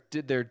where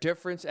their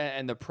difference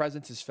and the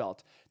presence is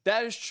felt.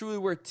 That is truly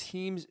where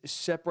teams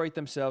separate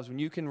themselves when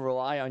you can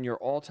rely on your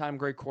all-time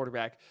great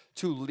quarterback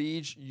to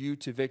lead you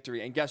to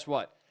victory. And guess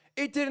what?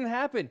 It didn't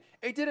happen.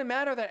 It didn't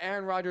matter that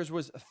Aaron Rodgers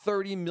was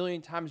 30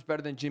 million times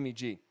better than Jimmy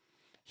G.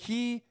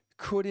 He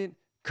couldn't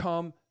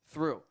come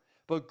through.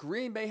 But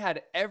Green Bay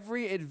had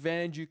every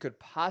advantage you could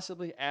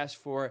possibly ask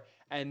for,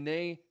 and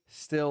they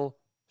still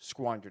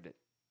squandered it.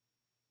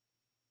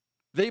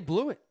 They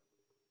blew it.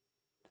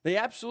 They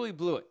absolutely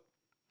blew it.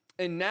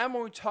 And now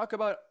when we talk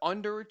about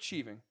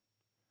underachieving,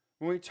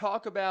 when we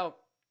talk about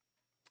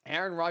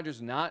Aaron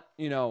Rodgers not,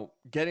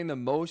 getting the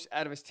most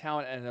out of his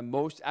talent and the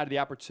most out of the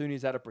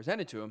opportunities that are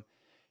presented to him,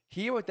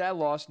 he, with that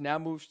loss, now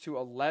moves to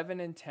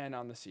 11-10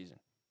 on the season.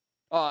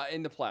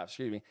 In the playoffs,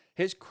 excuse me.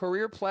 His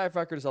career playoff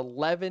record is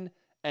 11-10.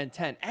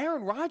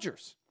 Aaron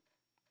Rodgers,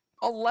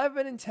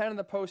 11-10 in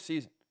the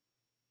postseason.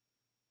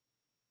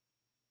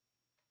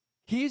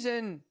 He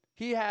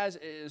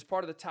is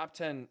part of the top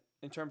 10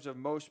 in terms of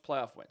most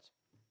playoff wins.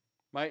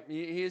 Right?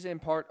 He is in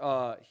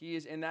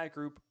that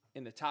group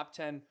in the top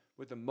 10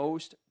 with the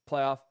most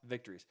playoff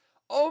victories.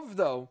 Of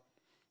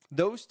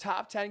those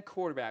top 10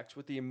 quarterbacks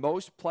with the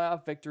most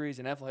playoff victories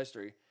in NFL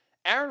history,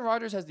 Aaron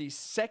Rodgers has the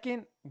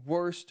second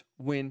worst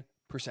win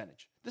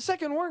percentage. The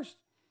second worst.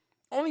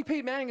 Only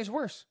Peyton Manning is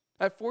worse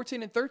at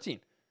 14-13.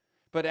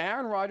 But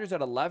Aaron Rodgers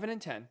at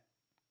 11-10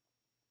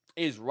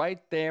 is right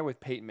there with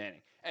Peyton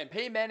Manning. And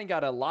Peyton Manning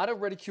got a lot of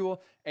ridicule,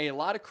 a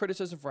lot of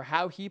criticism for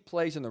how he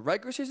plays in the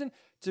regular season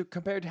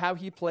compared to how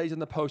he plays in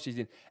the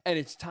postseason. And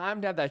it's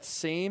time to have that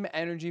same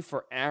energy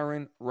for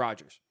Aaron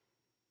Rodgers.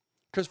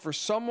 Because for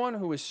someone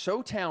who is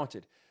so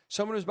talented,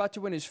 someone who's about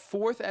to win his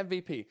 4th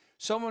MVP,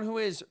 someone who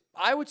is,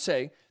 I would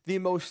say, the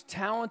most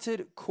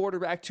talented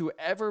quarterback to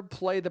ever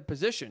play the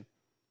position,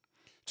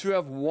 to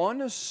have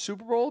won a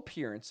Super Bowl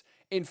appearance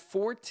in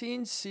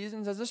 14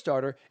 seasons as a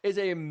starter is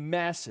a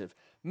massive,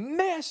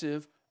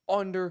 massive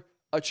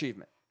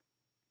underachievement.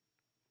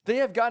 They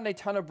have gotten a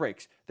ton of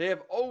breaks. They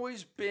have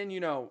always been,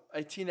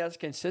 a team that's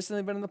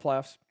consistently been in the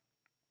playoffs.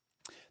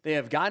 They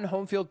have gotten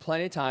home field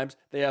plenty of times.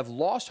 They have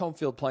lost home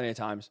field plenty of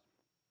times.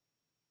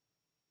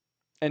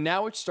 And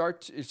now it's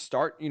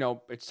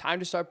time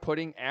to start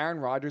putting Aaron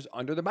Rodgers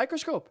under the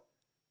microscope.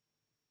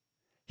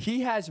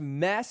 He has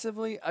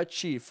massively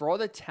achieved, for all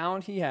the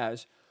talent he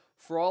has,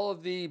 for all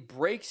of the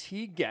breaks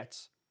he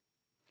gets,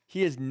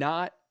 he has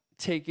not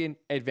taken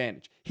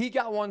advantage. He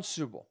got one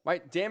Super Bowl,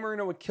 right? Dan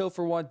Marino would kill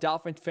for one.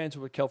 Dolphins fans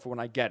would kill for one.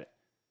 I get it.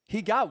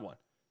 He got one.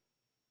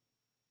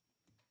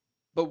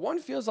 But one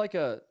feels like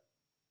a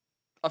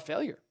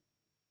failure.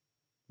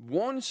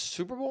 One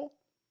Super Bowl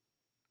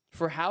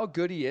for how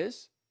good he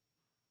is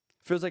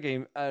feels like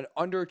an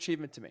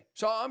underachievement to me.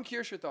 So I'm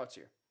curious your thoughts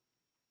here.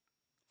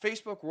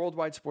 Facebook,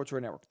 Worldwide Sports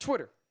Radio Network.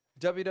 Twitter,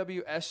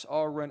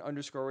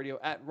 WWSRN_radio,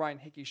 at Ryan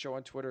Hickey Show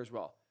on Twitter as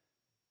well.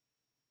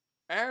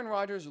 Aaron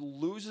Rodgers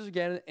loses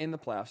again in the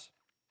playoffs.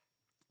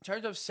 In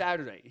terms of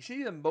Saturday, is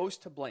he the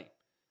most to blame?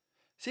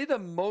 Is he the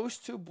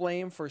most to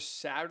blame for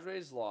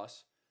Saturday's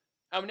loss?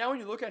 I mean, now when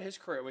you look at his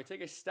career, when you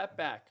take a step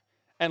back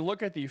and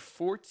look at the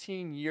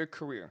 14-year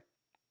career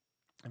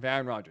of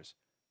Aaron Rodgers,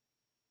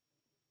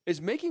 is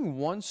making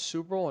one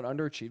Super Bowl an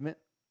underachievement?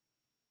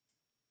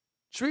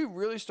 Should we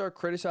really start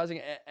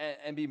criticizing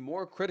and be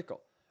more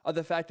critical of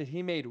the fact that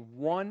he made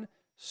one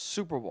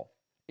Super Bowl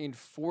in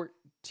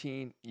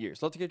 14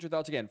 years? Love to get your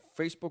thoughts again.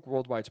 Facebook,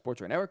 Worldwide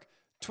Sports Radio Network.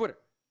 Twitter,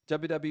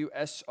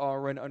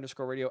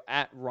 WWSRN_radio,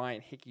 at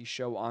Ryan Hickey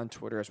Show on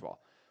Twitter as well.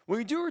 When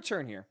we do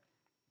return here,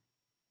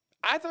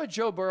 I thought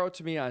Joe Burrow,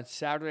 to me, on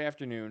Saturday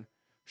afternoon,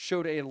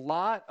 showed a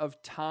lot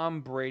of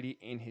Tom Brady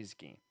in his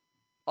game.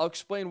 I'll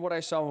explain what I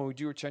saw when we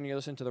do return. You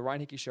listen to the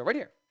Ryan Hickey Show right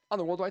here on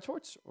the Worldwide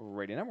Sports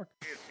Radio Network.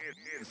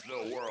 It's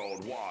the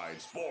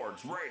Worldwide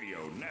Sports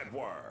Radio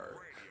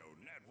Network.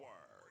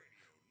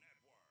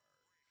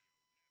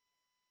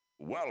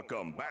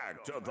 Welcome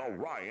back to the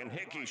Ryan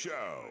Hickey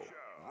Show,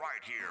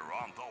 right here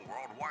on the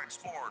Worldwide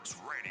Sports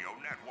Radio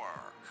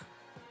Network.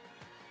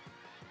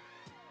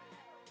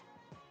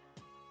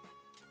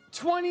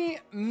 20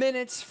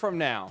 minutes from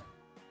now,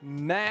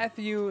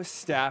 Matthew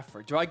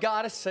Stafford. Do I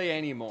gotta say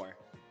any more?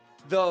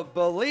 The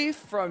belief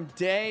from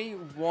day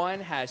one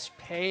has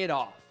paid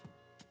off.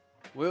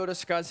 We'll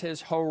discuss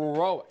his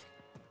heroic,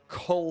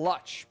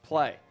 clutch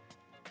play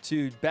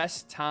to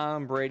best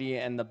Tom Brady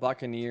and the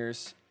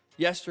Buccaneers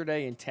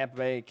yesterday in Tampa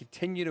Bay and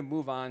continue to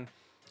move on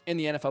in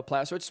the NFL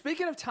playoffs. So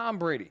speaking of Tom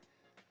Brady,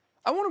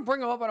 I want to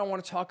bring him up and I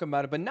want to talk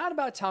about it, but not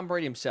about Tom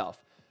Brady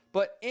himself,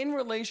 but in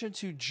relation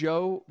to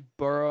Joe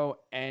Burrow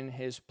and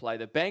his play.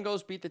 The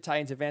Bengals beat the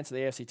Titans, advanced to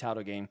the AFC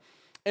title game.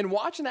 And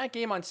watching that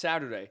game on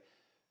Saturday,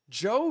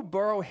 Joe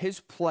Burrow, his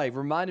play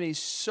reminded me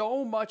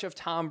so much of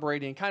Tom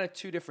Brady in kind of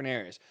two different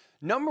areas.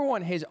 Number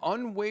one, his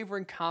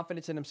unwavering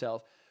confidence in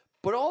himself,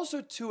 but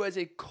also, two, as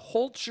a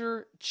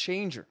culture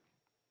changer.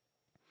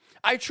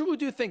 I truly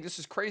do think, this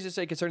is crazy to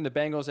say concerning the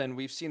Bengals, and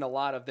we've seen a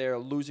lot of their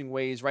losing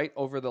ways, right,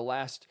 over the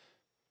last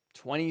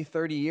 20,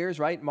 30 years,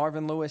 right?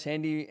 Marvin Lewis,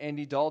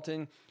 Andy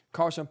Dalton,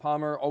 Carson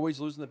Palmer, always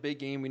losing the big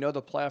game. We know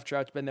the playoff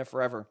drought's been there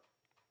forever.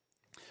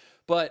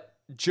 But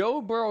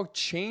Joe Burrow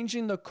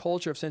changing the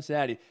culture of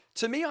Cincinnati,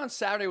 to me on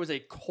Saturday, was a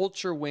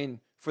culture win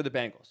for the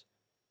Bengals.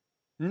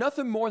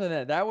 Nothing more than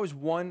that. That was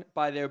won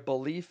by their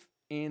belief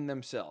in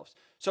themselves.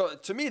 So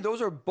to me,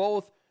 those are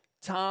both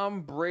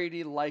Tom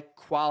Brady-like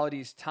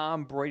qualities,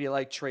 Tom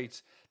Brady-like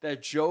traits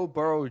that Joe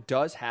Burrow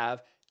does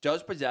have,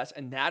 does possess,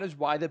 and that is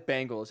why the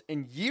Bengals,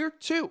 in year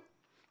 2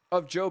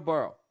 of Joe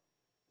Burrow,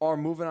 are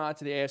moving on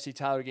to the AFC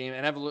title game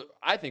and have,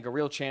 I think, a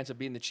real chance of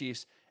beating the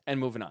Chiefs and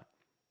moving on.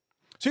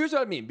 So here's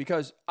what I mean,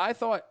 because I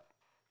thought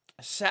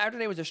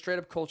Saturday was a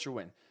straight-up culture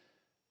win.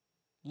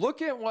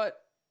 Look at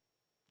what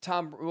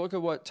Tom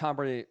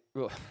Brady.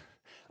 Let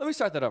me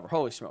start that over.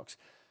 Holy smokes!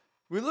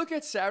 We look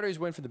at Saturday's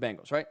win for the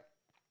Bengals, right?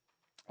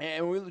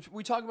 And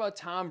we talk about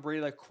Tom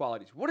Brady-like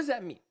qualities. What does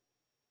that mean?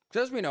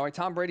 Because as we know, right,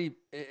 Tom Brady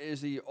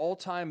is the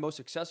all-time most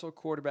successful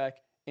quarterback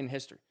in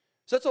history.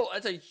 So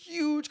that's a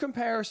huge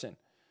comparison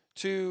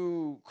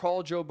to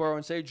call Joe Burrow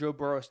and say Joe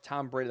Burrow has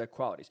Tom Brady-like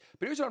qualities.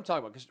 But here's what I'm talking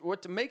about. Because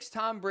what makes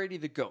Tom Brady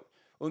the GOAT,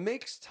 what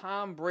makes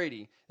Tom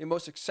Brady the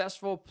most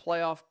successful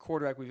playoff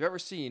quarterback we've ever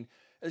seen,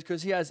 is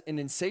because he has an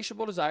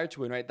insatiable desire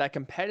to win, right? That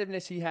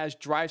competitiveness he has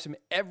drives him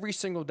every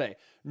single day.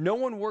 No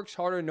one works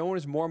harder. No one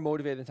is more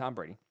motivated than Tom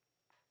Brady.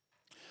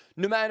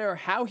 No matter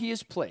how he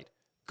has played,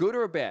 good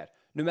or bad,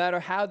 no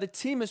matter how the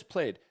team has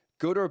played,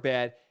 good or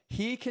bad,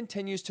 he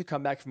continues to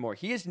come back for more.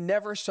 He is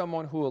never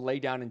someone who will lay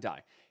down and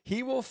die.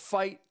 He will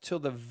fight till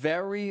the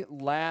very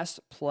last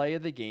play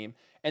of the game,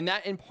 and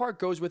that in part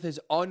goes with his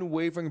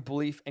unwavering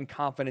belief and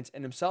confidence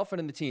in himself and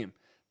in the team.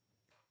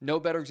 No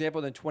better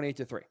example than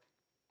 28-3.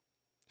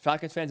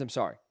 Falcons fans, I'm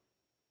sorry.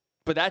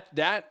 But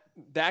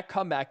that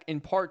comeback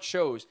in part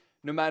shows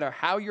no matter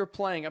how you're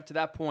playing up to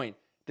that point,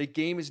 the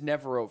game is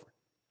never over.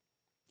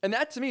 And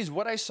that to me is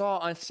what I saw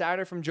on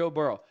Saturday from Joe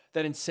Burrow.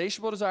 That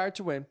insatiable desire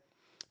to win,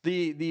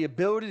 the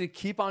ability to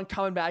keep on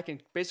coming back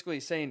and basically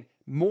saying,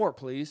 more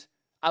please,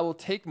 I will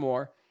take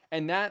more.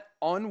 And that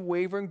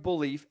unwavering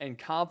belief and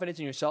confidence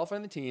in yourself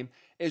and the team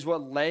is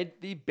what led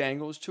the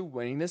Bengals to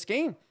winning this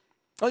game.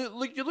 You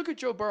look at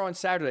Joe Burrow on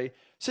Saturday,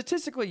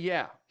 statistically,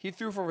 yeah, he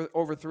threw for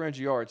over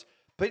 300 yards,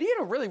 but he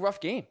had a really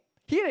rough game.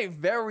 He had a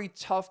very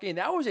tough game.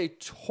 That was a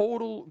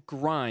total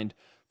grind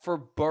for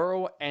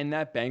Burrow and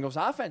that Bengals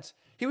offense.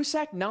 He was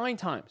sacked 9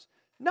 times.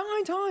 9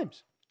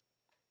 times.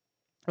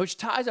 Which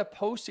ties a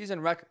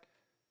postseason record.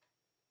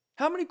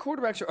 How many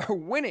quarterbacks are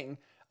winning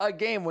a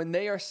game when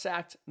they are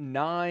sacked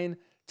 9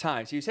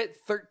 times? He was hit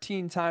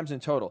 13 times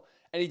in total,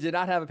 and he did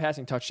not have a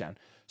passing touchdown.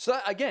 So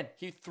again,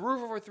 he threw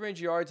for over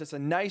 300 yards. That's a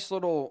nice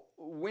little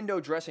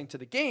window dressing to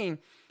the game,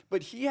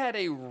 but he had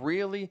a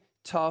really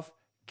tough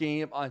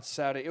game on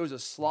Saturday. It was a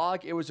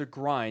slog. It was a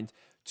grind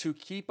to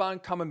keep on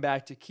coming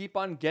back, to keep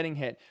on getting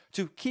hit,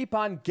 to keep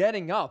on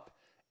getting up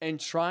and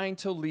trying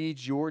to lead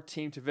your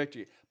team to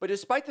victory. But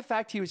despite the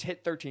fact he was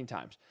hit 13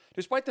 times,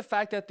 despite the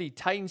fact that the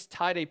Titans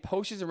tied a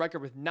postseason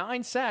record with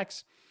 9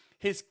 sacks,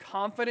 his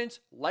confidence,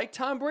 like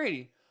Tom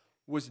Brady,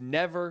 was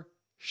never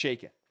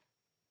shaken.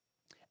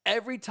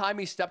 Every time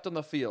he stepped on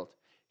the field,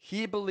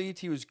 he believed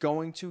he was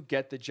going to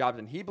get the job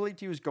done. He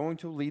believed he was going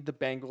to lead the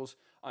Bengals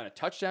on a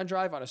touchdown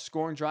drive, on a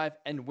scoring drive,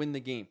 and win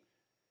the game.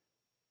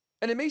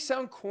 And it may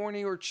sound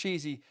corny or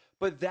cheesy,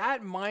 but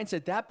that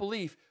mindset, that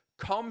belief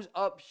comes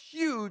up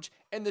huge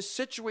in the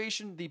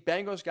situation the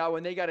Bengals got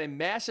when they got a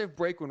massive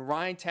break when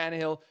Ryan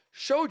Tannehill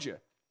showed you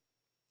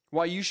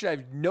why you should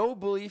have no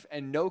belief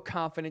and no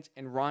confidence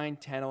in Ryan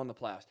Tannehill in the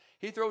playoffs.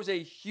 He throws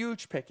a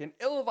huge pick, an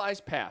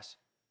ill-advised pass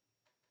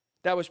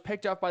that was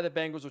picked up by the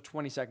Bengals with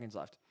 20 seconds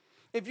left.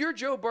 If you're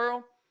Joe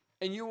Burrow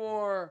and you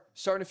are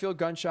starting to feel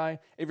gun-shy,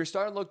 if you're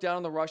starting to look down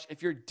on the rush,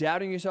 if you're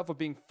doubting yourself or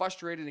being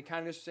frustrated and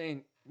kind of just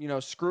saying,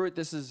 screw it,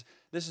 this is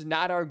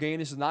not our game,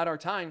 this is not our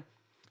time,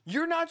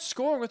 you're not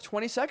scoring with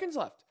 20 seconds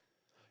left.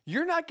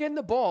 You're not getting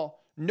the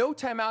ball, no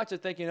timeouts,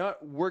 and thinking,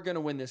 we're going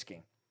to win this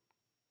game.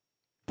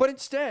 But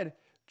instead,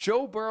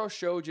 Joe Burrow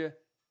showed you,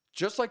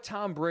 just like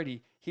Tom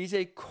Brady, he's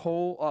a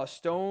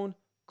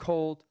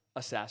stone-cold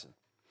assassin.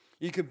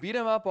 You can beat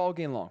him up all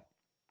game long.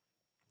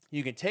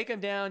 You can take him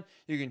down.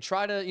 You can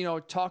try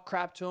to, talk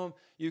crap to him.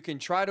 You can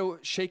try to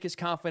shake his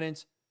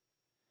confidence.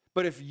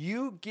 But if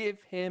you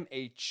give him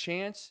a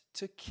chance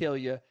to kill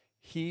you,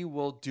 he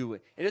will do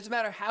it. It doesn't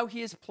matter how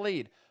he has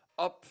played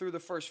up through the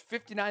first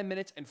 59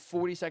 minutes and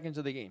 40 seconds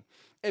of the game.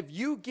 If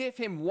you give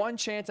him one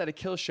chance at a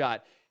kill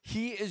shot,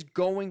 he is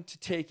going to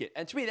take it.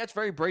 And to me, that's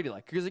very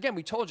Brady-like. Because again,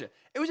 we told you,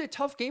 it was a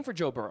tough game for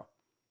Joe Burrow.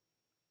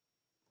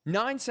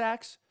 9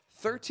 sacks,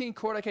 13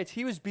 quarterback hits.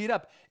 He was beat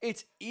up.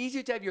 It's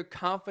easy to have your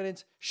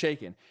confidence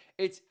shaken.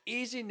 It's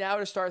easy now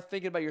to start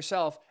thinking about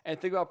yourself and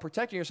think about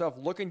protecting yourself,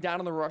 looking down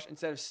on the rush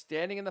instead of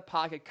standing in the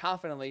pocket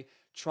confidently,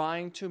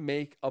 trying to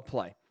make a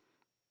play.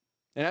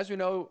 And as we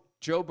know,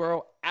 Joe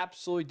Burrow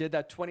absolutely did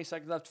that. 20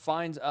 seconds left,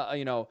 finds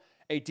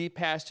a deep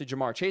pass to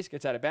Jamar Chase,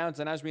 gets out of bounds.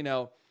 And as we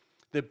know,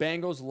 the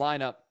Bengals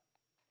line up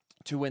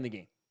to win the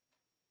game.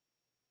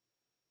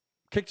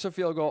 Kicks a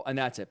field goal, and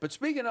that's it. But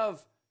speaking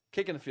of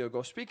kicking the field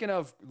goal, speaking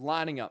of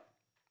lining up,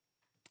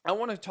 I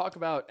want to talk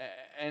about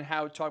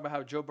how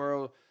Joe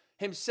Burrow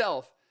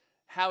himself,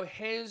 how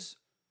his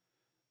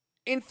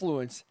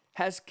influence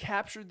has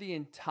captured the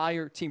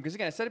entire team. Because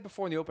again, I said it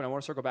before in the open, I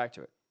want to circle back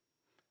to it.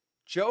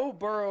 Joe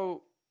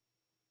Burrow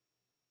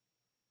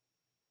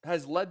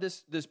has led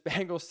this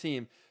Bengals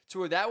team to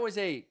where that was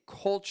a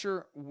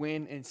culture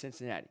win in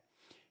Cincinnati.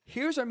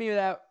 Here's what I mean by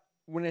that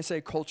when I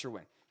say culture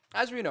win.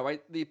 As we know,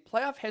 right, the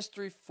playoff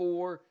history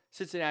for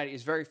Cincinnati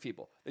is very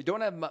feeble. They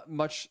don't have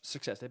much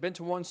success. They've been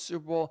to one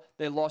Super Bowl.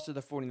 They lost to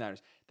the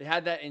 49ers. They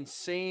had that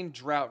insane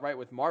drought, right,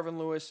 with Marvin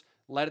Lewis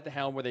led at the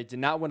helm where they did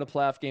not win a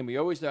playoff game. We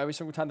always know every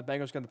single time the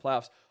Bengals go in the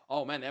playoffs,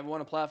 oh, man, they haven't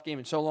won a playoff game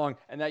in so long,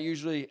 and that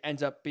usually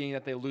ends up being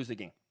that they lose the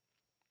game.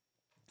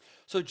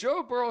 So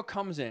Joe Burrow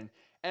comes in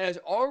and has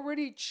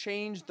already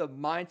changed the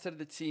mindset of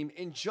the team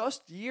in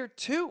just year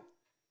 2.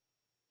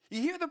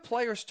 You hear the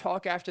players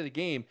talk after the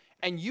game,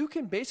 and you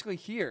can basically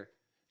hear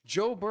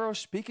Joe Burrow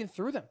speaking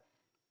through them.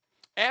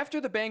 After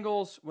the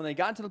Bengals, when they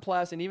got into the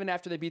playoffs, and even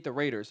after they beat the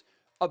Raiders,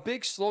 a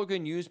big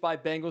slogan used by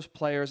Bengals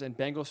players and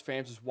Bengals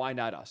fans was, "Why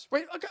not us?"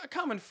 Right? A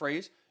common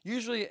phrase,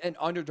 usually an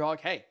underdog.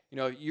 Hey,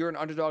 you're an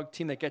underdog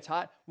team that gets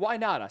hot. Why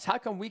not us? How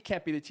come we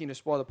can't be the team to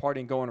spoil the party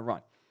and go on a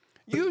run?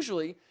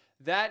 Usually,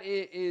 that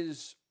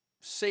is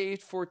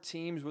saved for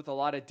teams with a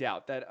lot of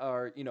doubt that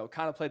are,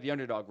 kind of play the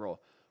underdog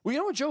role. Well, you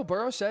know what Joe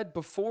Burrow said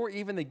before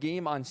even the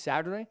game on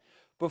Saturday?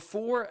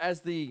 Before,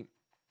 as the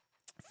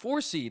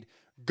 4 seed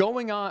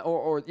going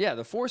on,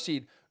 the 4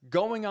 seed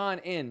going on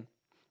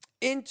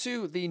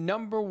into the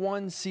number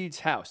 1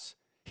 seed's house.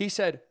 He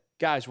said,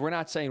 guys, we're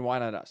not saying why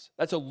not us.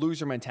 That's a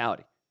loser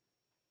mentality.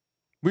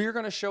 We are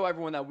going to show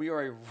everyone that we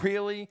are a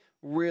really,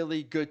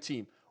 really good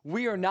team.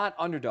 We are not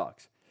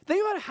underdogs.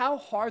 Think about how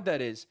hard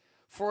that is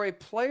for a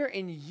player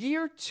in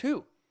year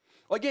 2.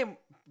 Again,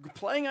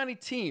 playing on a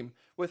team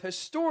with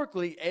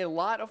historically a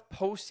lot of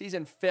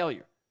postseason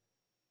failure.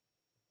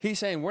 He's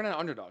saying, we're not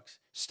underdogs.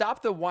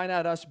 Stop the why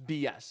not us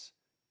BS.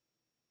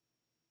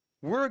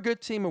 We're a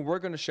good team and we're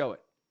going to show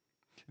it.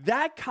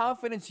 That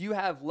confidence you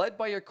have led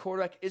by your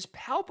quarterback is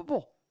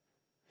palpable.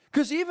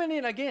 Because even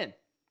in the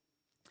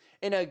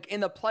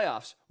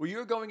playoffs, where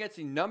you're going against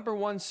the number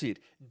 1 seed,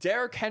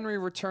 Derrick Henry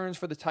returns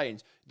for the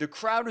Titans. The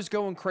crowd is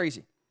going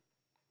crazy.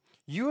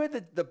 You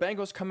had the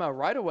Bengals come out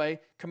right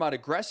away, come out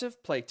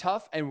aggressive, play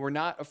tough, and we're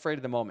not afraid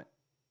of the moment.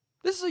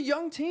 This is a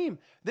young team.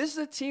 This is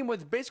a team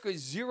with basically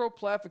 0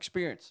 playoff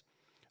experience.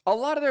 A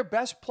lot of their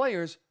best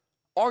players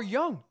are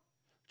young.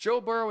 Joe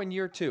Burrow in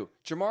year 2.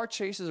 Jamar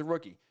Chase is a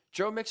rookie.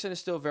 Joe Mixon is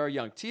still very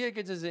young. T.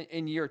 Higgins is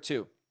in year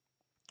 2.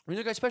 When you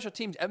look at special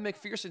teams, Evan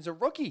McPherson's a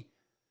rookie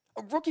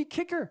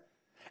kicker.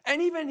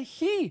 And even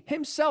he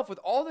himself, with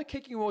all the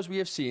kicking woes we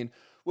have seen,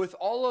 with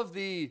all of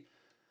the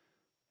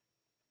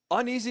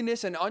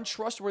uneasiness and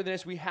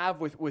untrustworthiness we have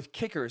with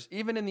kickers,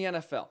 even in the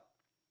NFL.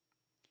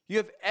 You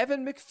have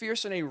Evan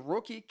McPherson, a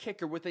rookie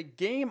kicker with a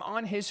game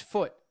on his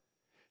foot,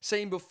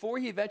 saying before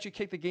he eventually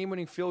kicked the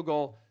game-winning field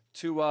goal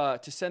to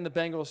send the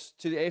Bengals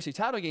to the AFC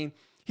title game,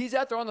 he's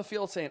out there on the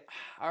field saying,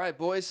 all right,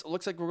 boys,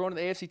 looks like we're going to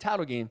the AFC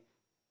title game.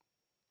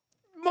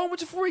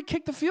 Moments before he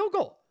kicked the field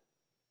goal.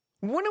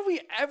 When have we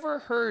ever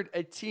heard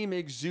a team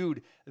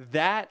exude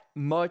that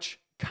much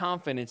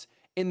confidence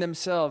in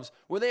themselves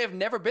where they have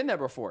never been there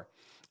before?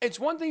 It's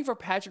one thing for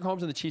Patrick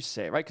Mahomes and the Chiefs to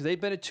say, right? Because they've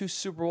been to 2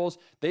 Super Bowls.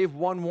 They've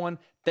won one.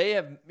 They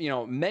have,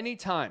 many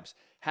times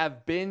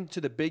have been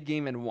to the big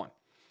game and won.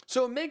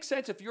 So it makes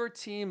sense if you're a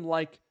team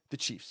like the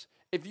Chiefs,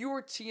 if you were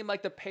a team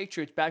like the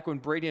Patriots back when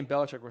Brady and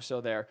Belichick were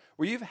still there,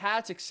 where you've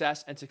had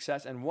success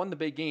and won the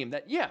big game,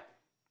 that, yeah,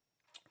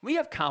 we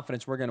have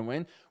confidence we're going to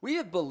win. We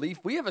have belief.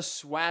 We have a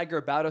swagger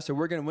about us that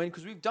we're going to win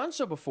because we've done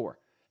so before.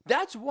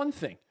 That's one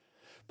thing.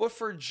 But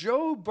for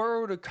Joe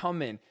Burrow to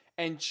come in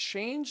and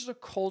change the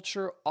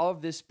culture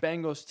of this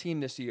Bengals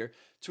team this year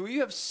to where you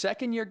have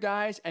second-year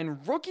guys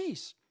and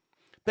rookies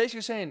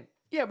basically saying,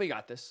 yeah, we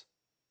got this.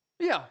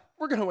 Yeah,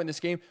 we're going to win this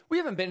game. We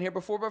haven't been here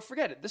before, but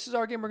forget it. This is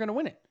our game. We're going to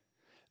win it.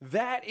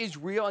 That is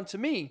real. And to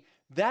me,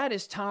 that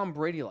is Tom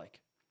Brady-like.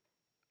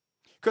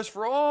 Because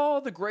for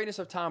all the greatness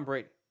of Tom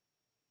Brady,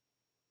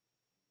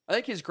 I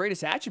think his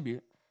greatest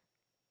attribute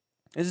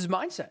is his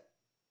mindset,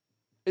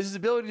 is his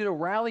ability to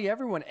rally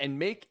everyone and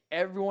make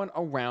everyone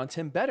around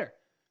him better.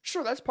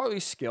 Sure, that's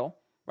partly skill,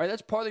 right?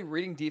 That's partly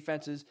reading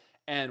defenses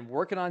and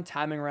working on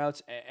timing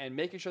routes and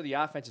making sure the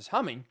offense is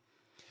humming.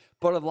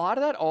 But a lot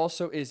of that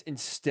also is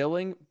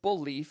instilling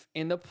belief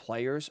in the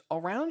players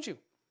around you.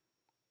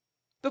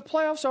 The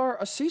playoffs are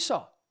a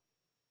seesaw,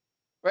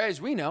 right?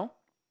 As we know,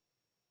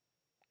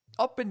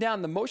 up and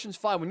down, the motions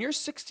fly. When you're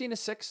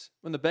 16-6,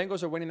 when the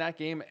Bengals are winning that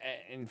game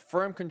in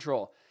firm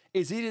control,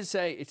 it's easy to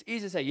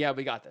say, yeah,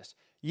 we got this.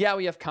 Yeah,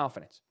 we have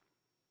confidence.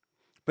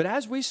 But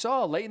as we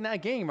saw late in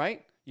that game,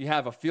 right? You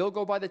have a field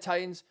goal by the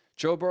Titans.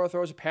 Joe Burrow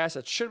throws a pass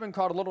that should have been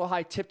caught a little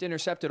high, tipped,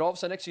 intercepted. All of a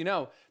sudden, next thing you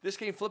know, this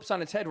game flips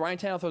on its head. Ryan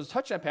Tannehill throws a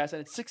touchdown pass,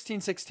 and it's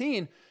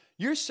 16-16.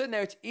 You're sitting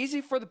there. It's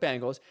easy for the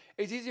Bengals.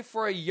 It's easy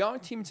for a young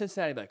team in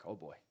Cincinnati to be like, oh,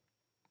 boy.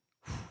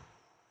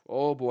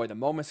 Oh, boy, the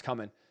moment's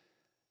coming.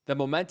 The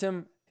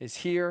momentum is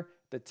here.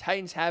 The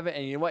Titans have it,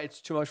 and you know what?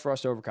 It's too much for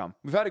us to overcome.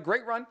 We've had a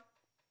great run.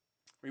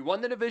 We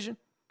won the division.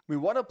 We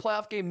won a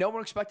playoff game. No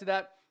one expected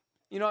that.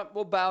 You know what?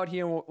 We'll bow it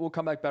here, and we'll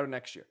come back better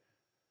next year.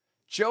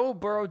 Joe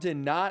Burrow did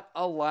not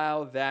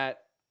allow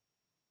that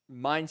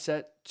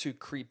mindset to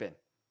creep in.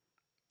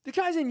 The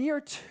guy's in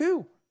year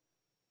 2.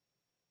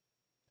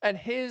 And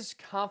his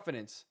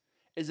confidence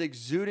is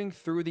exuding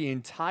through the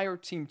entire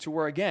team to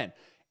where, again,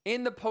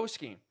 in the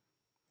postgame,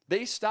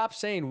 they stop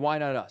saying, why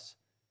not us?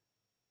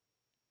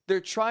 They're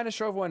trying to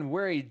show everyone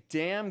we're a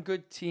damn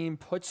good team.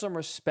 Put some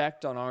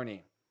respect on our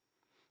name.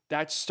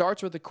 That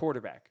starts with the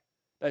quarterback.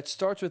 That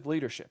starts with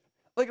leadership.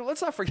 Like,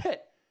 let's not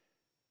forget,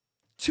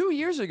 2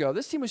 years ago,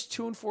 this team was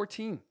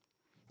 2-14.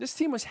 This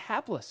team was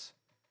hapless.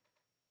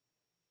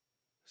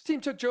 This team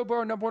took Joe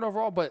Burrow number 1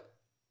 overall, but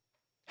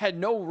had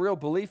no real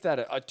belief that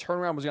a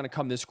turnaround was going to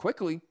come this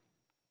quickly.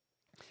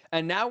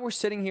 And now we're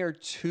sitting here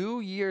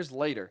 2 years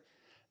later.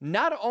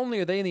 Not only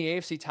are they in the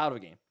AFC title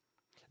game,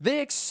 they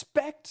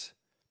expect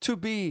to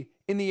be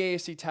in the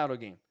AFC title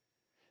game.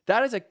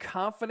 That is a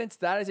confidence,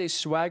 that is a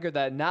swagger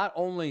that not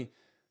only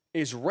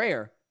is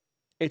rare,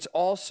 it's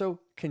also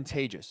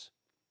contagious.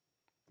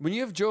 When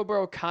you have Joe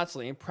Burrow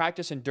constantly in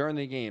practice and during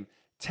the game,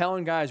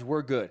 telling guys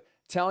we're good,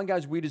 telling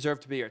guys we deserve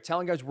to be here,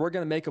 telling guys we're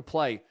going to make a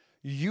play,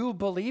 you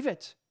believe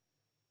it.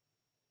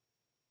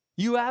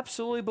 You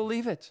absolutely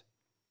believe it.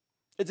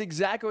 It's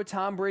exactly what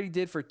Tom Brady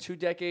did for 2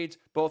 decades,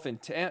 both in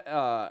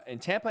Tampa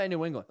and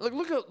New England.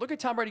 Look at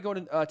Tom Brady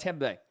going to Tampa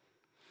Bay.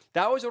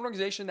 That was an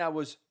organization that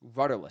was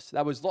rudderless,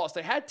 that was lost.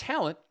 They had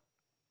talent,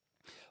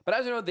 but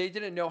as you know, they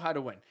didn't know how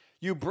to win.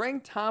 You bring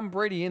Tom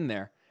Brady in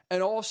there,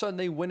 and all of a sudden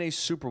they win a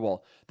Super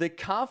Bowl. The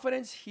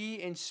confidence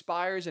he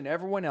inspires in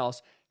everyone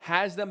else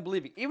has them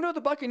believing. Even though the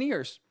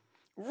Buccaneers,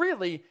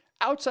 really,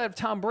 outside of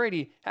Tom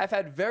Brady, have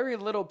had very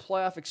little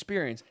playoff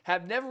experience,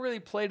 have never really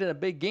played in a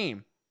big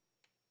game,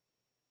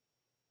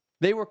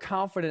 they were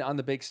confident on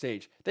the big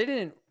stage. They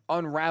didn't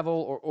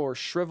unravel or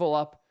shrivel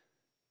up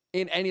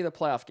in any of the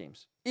playoff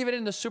games, even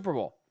in the Super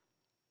Bowl.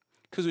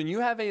 Because when you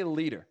have a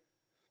leader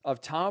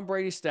of Tom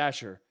Brady's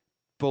stature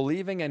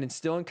believing and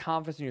instilling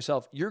confidence in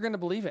yourself, you're going to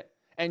believe it.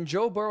 And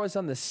Joe Burrow has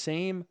done the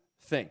same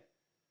thing.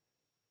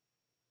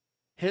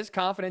 His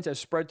confidence has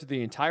spread to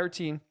the entire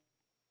team.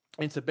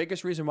 And it's the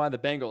biggest reason why the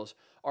Bengals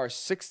are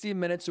 60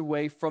 minutes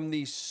away from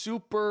the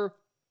Super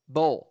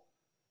Bowl.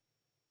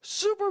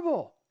 Super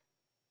Bowl.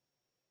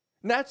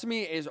 And that to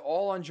me is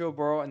all on Joe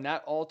Burrow. And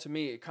that all to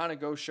me, it kind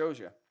of shows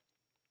you.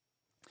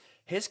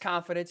 His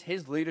confidence,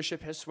 his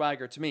leadership, his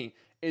swagger to me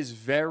is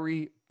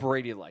very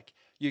Brady-like.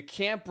 You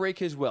can't break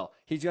his will.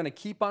 He's going to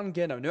keep on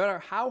getting him. No matter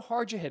how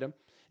hard you hit him,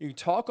 you can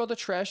talk all the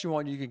trash you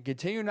want. You can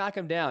continue to knock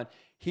him down.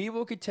 he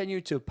will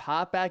continue to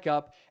pop back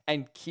up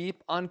and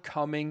keep on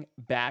coming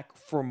back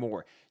for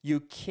more. You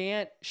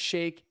can't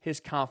shake his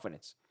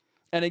confidence.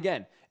 And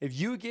again, if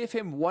you give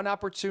him one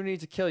opportunity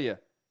to kill you,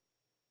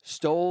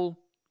 stone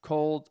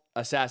cold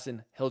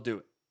assassin, he'll do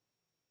it.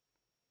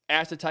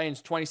 Ask the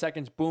Titans 20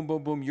 seconds, boom,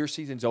 boom, boom, your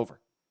season's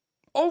over.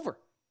 Over.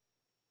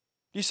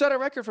 You set a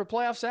record for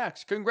playoff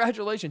sacks.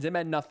 Congratulations. It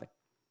meant nothing.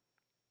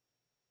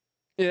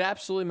 It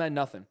absolutely meant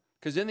nothing.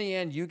 Because in the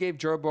end, you gave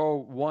Joe Burrow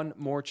one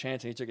more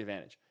chance and he took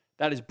advantage.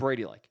 That is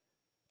Brady-like.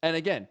 And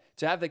again,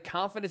 to have the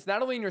confidence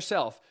not only in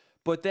yourself,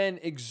 but then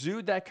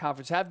exude that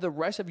confidence, have the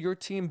rest of your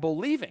team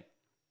believing,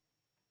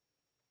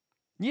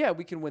 yeah,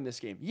 we can win this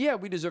game. Yeah,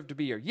 we deserve to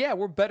be here. Yeah,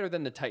 we're better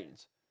than the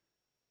Titans.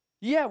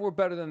 Yeah, we're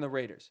better than the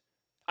Raiders.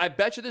 I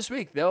bet you this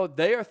week,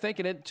 they are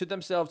thinking it to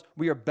themselves,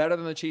 we are better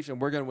than the Chiefs and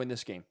we're going to win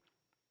this game.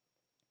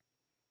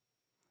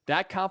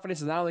 That confidence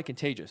is not only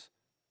contagious,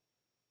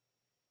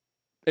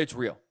 it's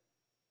real.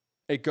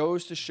 It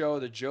goes to show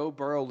the Joe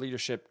Burrow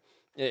leadership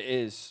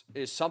is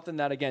something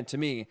that, again, to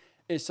me,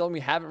 is something we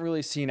haven't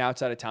really seen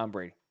outside of Tom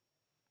Brady.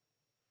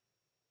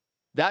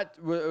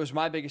 That was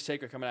my biggest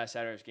takeaway coming out of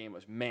Saturday's game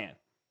was, man,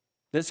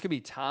 this could be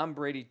Tom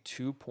Brady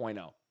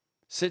 2.0.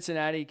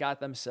 Cincinnati got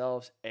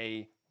themselves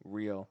a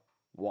real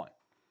one.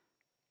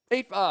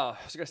 I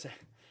was going to say,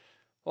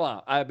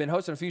 well, I've been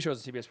hosting a few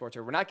shows on CBS Sports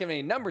here. We're not giving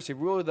any numbers here.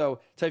 Really,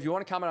 though, so if you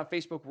want to comment on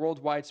Facebook,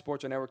 Worldwide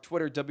Sports Network,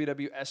 Twitter,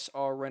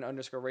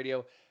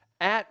 WWSRN_radio,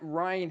 at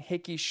Ryan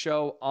Hickey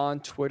Show on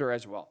Twitter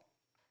as well.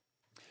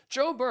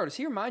 Joe Burrow, does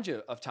he remind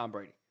you of Tom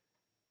Brady?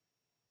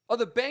 Are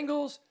the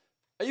Bengals,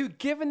 are you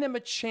giving them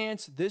a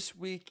chance this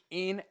week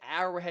in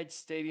Arrowhead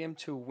Stadium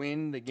to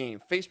win the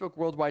game? Facebook,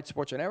 Worldwide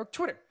Sports Network,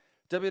 Twitter,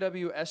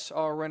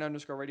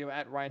 WWSRN_radio,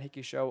 at Ryan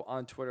Hickey Show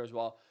on Twitter as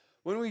well.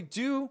 When we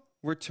do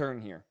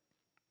return here,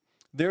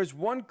 there's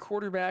one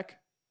quarterback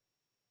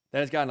that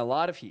has gotten a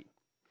lot of heat,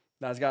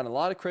 that has gotten a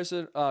lot of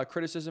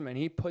criticism, and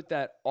he put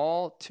that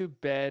all to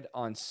bed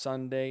on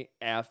Sunday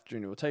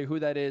afternoon. We'll tell you who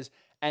that is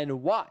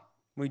and why.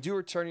 When we do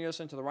return, you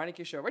listen to the Ryan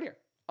Hickey Show right here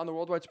on the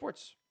Worldwide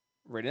Sports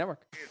Radio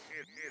Network.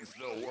 It's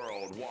the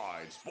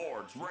Worldwide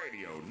Sports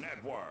Radio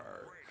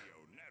Network.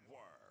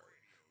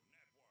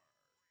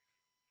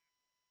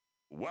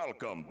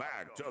 Welcome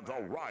back to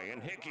the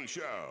Ryan Hickey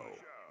Show,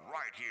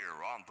 right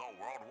here on the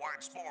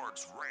Worldwide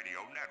Sports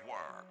Radio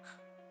Network.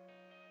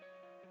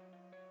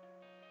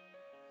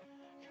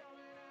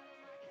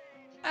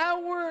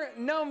 Hour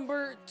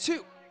number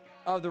 2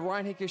 of the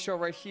Ryan Hickey Show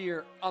right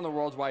here on the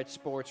Worldwide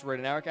Sports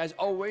Radio Network. As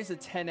always, the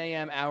 10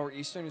 a.m. hour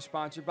Eastern is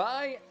sponsored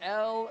by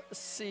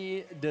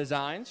LC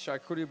Designs.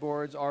 Charcuterie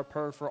boards are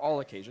perfect for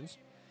all occasions.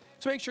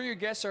 So make sure your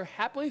guests are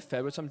happily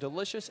fed with some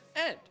delicious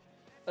and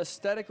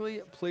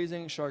aesthetically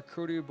pleasing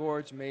charcuterie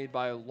boards made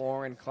by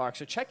Lauren Clark.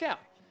 So check out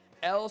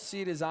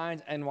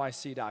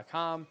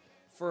lcdesignsnyc.com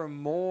for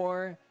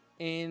more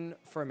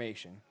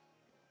information.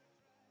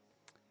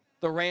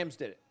 The Rams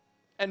did it.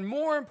 And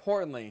more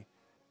importantly,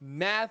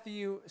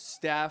 Matthew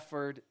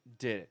Stafford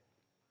did it.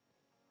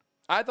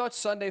 I thought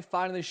Sunday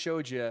finally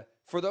showed you,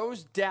 for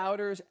those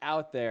doubters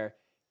out there,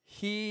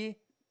 he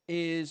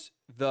is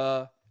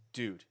the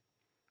dude.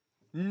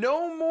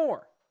 No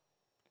more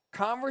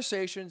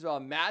conversations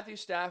about Matthew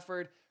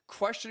Stafford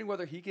questioning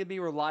whether he can be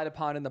relied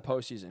upon in the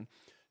postseason.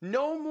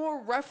 No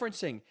more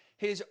referencing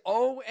his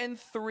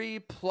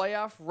 0-3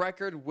 playoff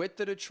record with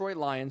the Detroit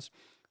Lions.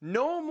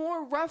 No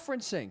more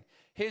referencing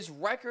his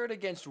record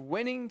against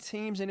winning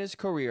teams in his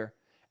career.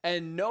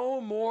 And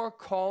no more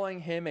calling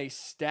him a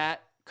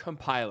stat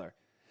compiler.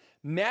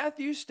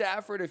 Matthew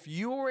Stafford, if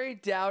you were a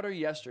doubter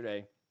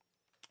yesterday,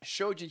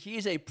 showed you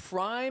he's a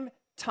prime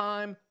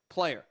time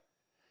player.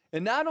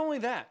 And not only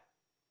that,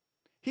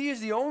 he is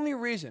the only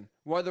reason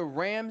why the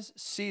Rams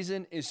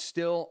season is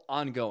still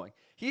ongoing.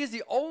 He is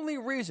the only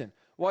reason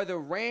why the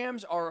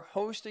Rams are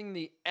hosting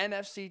the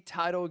NFC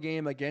title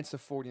game against the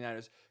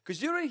 49ers. Because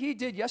you know what he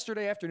did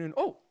yesterday afternoon?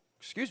 Oh,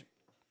 excuse me.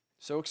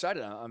 So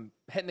excited. I'm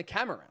hitting the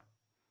camera around.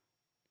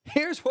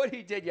 Here's what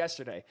he did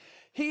yesterday.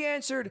 He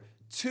answered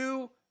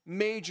 2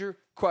 major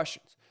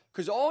questions.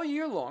 Because all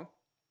year long,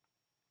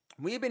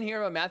 we've been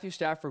hearing about Matthew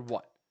Stafford,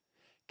 what?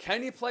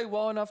 Can he play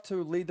well enough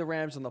to lead the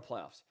Rams in the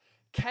playoffs?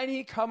 Can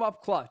he come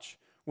up clutch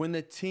when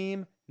the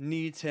team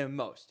needs him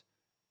most?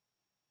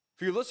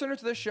 If you're listening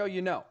to this show,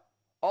 you know.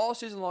 All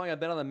season long, I've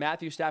been on the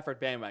Matthew Stafford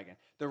bandwagon.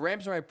 The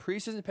Rams are my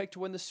preseason pick to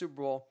win the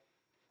Super Bowl.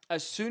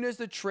 As soon as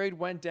the trade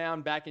went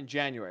down back in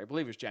January, I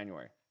believe it was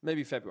January,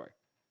 maybe February,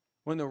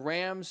 when the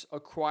Rams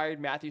acquired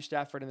Matthew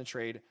Stafford in the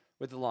trade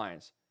with the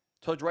Lions.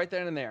 Told you right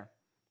then and there,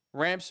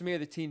 Rams to me are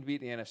the team to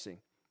beat in the NFC.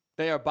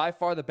 They are by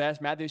far the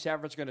best. Matthew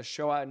Stafford's going to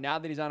show out now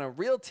that he's on a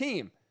real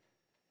team.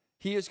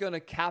 He is going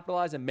to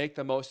capitalize and make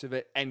the most of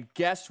it. And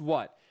guess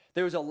what?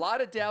 There was a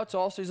lot of doubts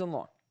all season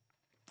long.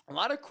 A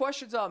lot of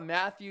questions on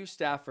Matthew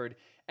Stafford.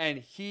 And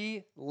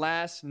he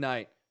last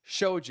night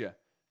showed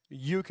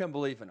you can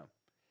believe in him.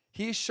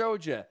 He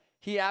showed you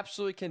he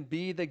absolutely can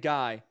be the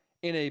guy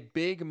in a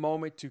big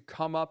moment to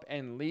come up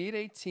and lead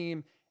a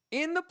team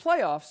in the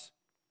playoffs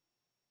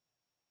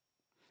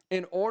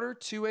in order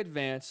to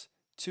advance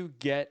to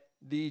get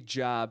the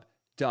job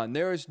done.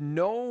 There is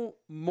no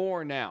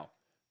more now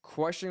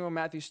questioning on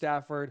Matthew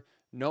Stafford.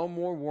 No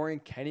more worrying,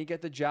 can he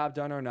get the job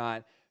done or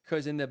not?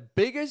 Because in the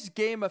biggest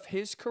game of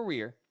his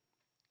career,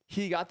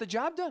 he got the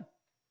job done.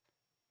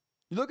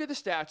 You look at the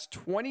stats,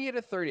 28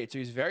 of 38, so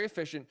he's very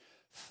efficient.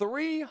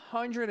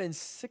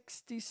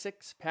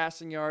 366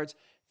 passing yards,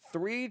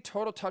 3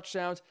 total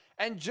touchdowns,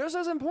 and just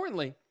as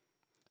importantly,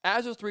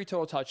 as those 3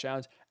 total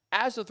touchdowns,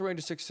 as the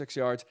 366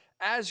 yards,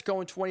 as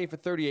going 20 for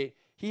 38,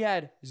 he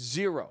had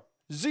zero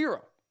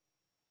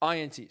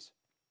INTs.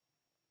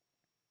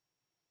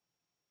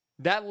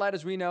 That led,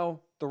 as we know,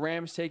 the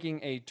Rams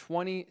taking a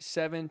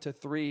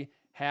 27-3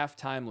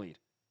 halftime lead.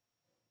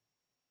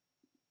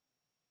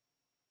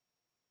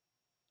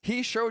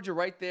 He showed you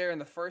right there in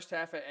the first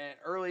half and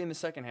early in the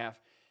second half,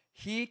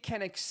 he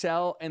can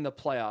excel in the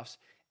playoffs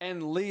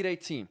and lead a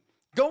team.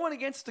 Going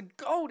against the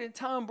GOAT in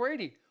Tom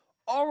Brady.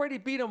 Already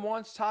beat him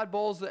once. Todd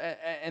Bowles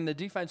and the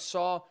defense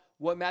saw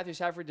what Matthew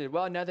Stafford did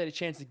well. Now they had a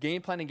chance to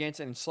game plan against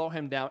it and slow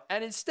him down.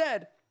 And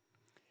instead,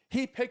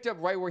 he picked up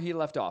right where he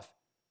left off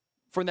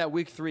from that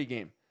Week 3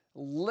 game.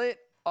 Lit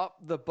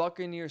up the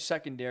Buccaneers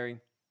secondary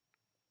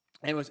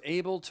and was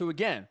able to,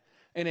 again,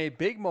 in a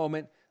big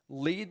moment,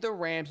 lead the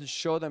Rams and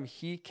show them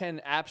he can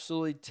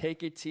absolutely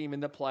take a team in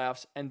the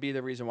playoffs and be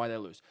the reason why they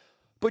lose.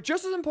 But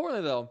just as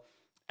importantly, though,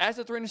 as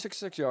the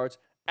 366 yards,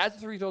 as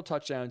the 3 total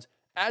touchdowns,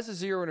 as the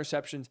 0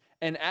 interceptions,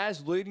 and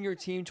as leading your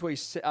team to a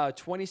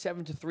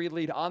 27-3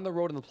 lead on the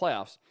road in the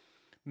playoffs,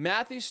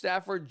 Matthew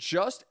Stafford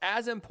just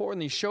as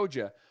importantly showed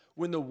you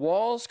when the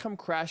walls come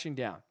crashing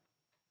down,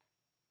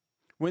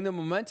 when the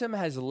momentum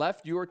has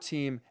left your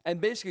team,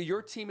 and basically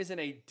your team is in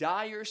a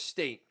dire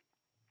state,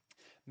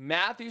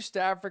 Matthew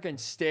Stafford can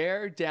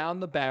stare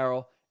down the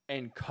barrel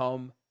and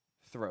come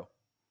through.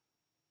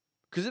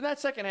 Because in that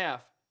second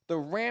half, the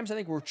Rams, I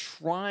think, were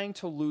trying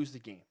to lose the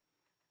game.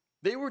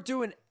 They were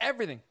doing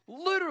everything,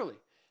 literally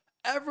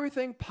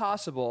everything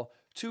possible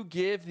to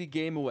give the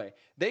game away.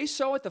 They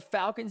saw what the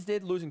Falcons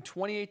did, losing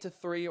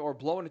 28-3 or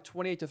blowing a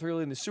 28-3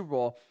 lead in the Super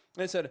Bowl,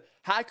 and they said,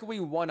 how can we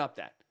one-up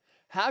that?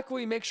 How can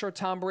we make sure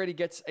Tom Brady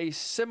gets a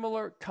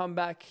similar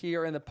comeback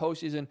here in the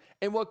postseason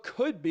in what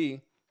could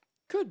be,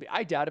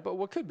 I doubt it, but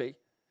what could be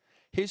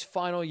his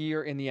final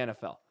year in the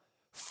NFL?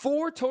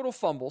 4 total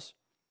fumbles,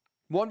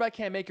 one by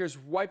Cam Akers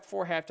right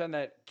before halftime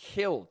that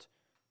killed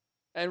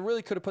and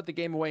really could have put the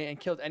game away and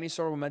killed any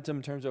sort of momentum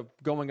in terms of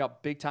going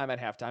up big time at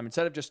halftime.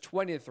 Instead of just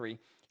 20-3,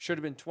 should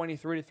have been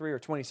 23-3 or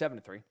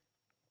 27-3.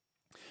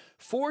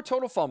 4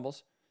 total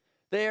fumbles.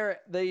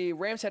 The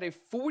Rams had a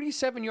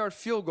 47-yard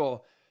field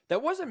goal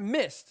that wasn't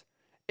missed.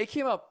 It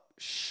came up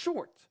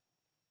short.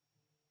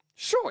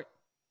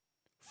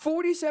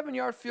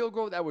 47-yard field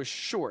goal that was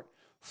short.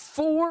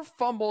 4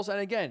 fumbles, and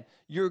again,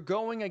 you're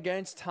going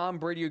against Tom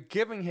Brady. You're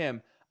giving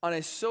him on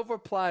a silver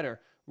platter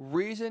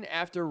reason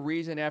after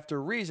reason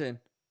after reason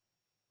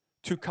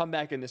to come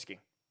back in this game.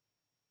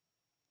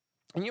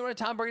 And you know what,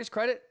 Tom Brady's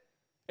credit?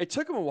 It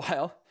took him a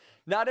while.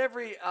 Not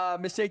every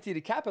mistake did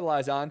he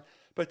capitalize on,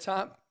 but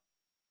Tom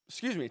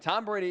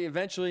Brady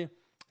eventually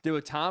did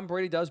what Tom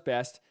Brady does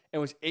best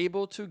and was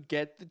able to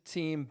get the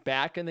team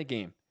back in the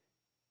game.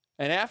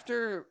 And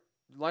after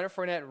Leonard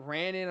Fournette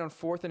ran in on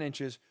 4th and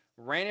inches,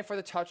 ran in for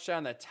the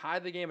touchdown that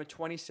tied the game at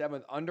 27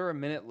 with under a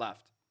minute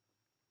left,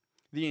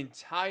 the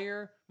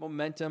entire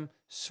momentum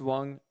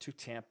swung to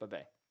Tampa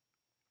Bay.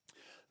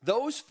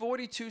 Those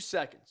 42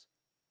 seconds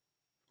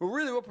were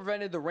really what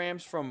prevented the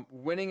Rams from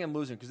winning and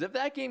losing. Because if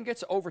that game gets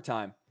to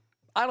overtime,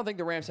 I don't think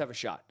the Rams have a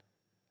shot.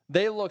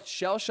 They looked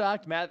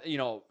shell-shocked.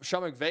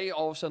 Sean McVay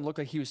all of a sudden looked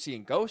like he was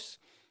seeing ghosts.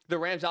 The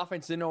Rams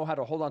offense didn't know how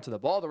to hold on to the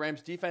ball. The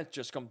Rams defense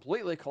just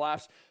completely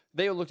collapsed.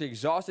 They looked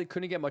exhausted,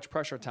 couldn't get much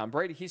pressure on Tom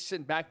Brady. He's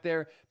sitting back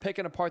there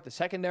picking apart the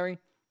secondary.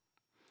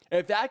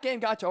 If that game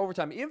got to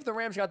overtime, even if the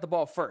Rams got the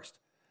ball first,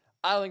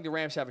 I don't think the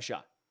Rams have a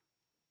shot.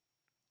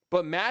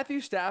 But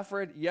Matthew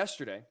Stafford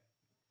yesterday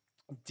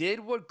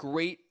did what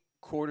great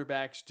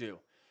quarterbacks do.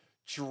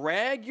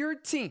 Drag your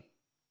team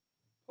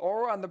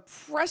or on the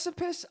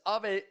precipice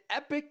of an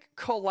epic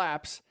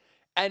collapse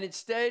and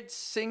instead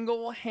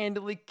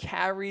single-handedly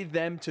carry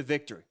them to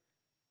victory.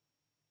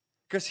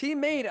 Because he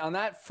made on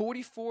that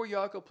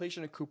 44-yard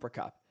completion of Cooper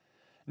Kupp.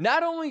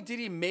 Not only did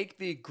he make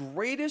the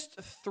greatest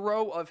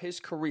throw of his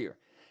career,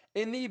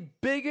 in the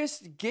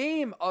biggest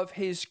game of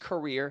his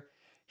career,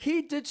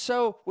 he did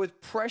so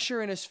with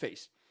pressure in his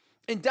face.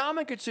 And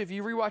Dominic, if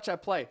you rewatch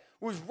that play,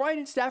 was right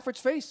in Stafford's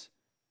face.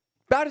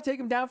 About to take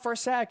him down for a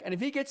sack. And if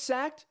he gets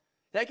sacked,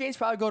 that game's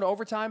probably going to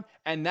overtime.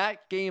 And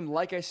that game,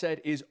 like I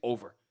said, is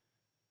over.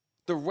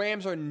 The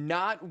Rams are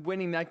not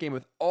winning that game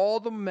with all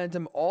the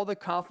momentum, all the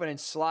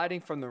confidence sliding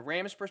from the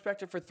Rams'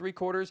 perspective for 3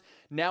 quarters,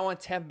 now on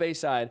Tampa Bay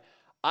side.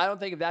 I don't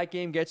think if that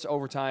game gets to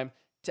overtime,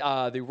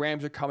 the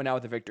Rams are coming out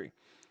with a victory.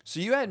 So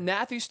you had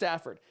Matthew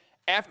Stafford,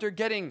 after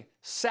getting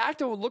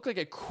sacked, it would look like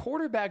a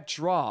quarterback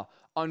draw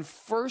on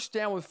 1st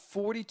down with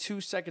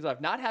 42 seconds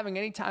left, not having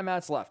any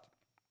timeouts left,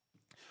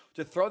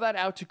 to throw that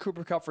out to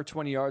Cooper Kupp for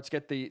 20 yards,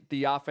 get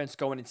the offense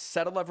going and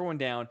settle everyone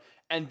down.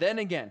 And then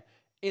again,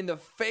 in the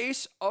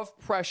face of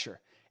pressure,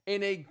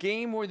 in a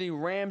game where the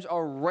Rams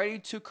are ready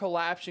to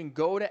collapse and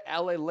go to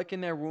LA licking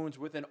their wounds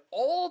with an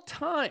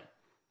all-time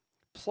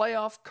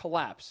playoff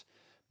collapse.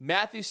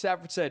 Matthew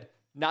Stafford said,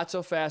 not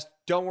so fast.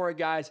 Don't worry,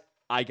 guys.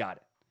 I got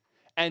it.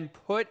 And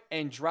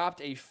dropped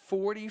a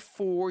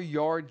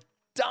 44-yard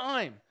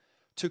dime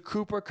to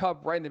Cooper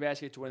Kupp right in the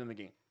basket to win them the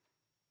game.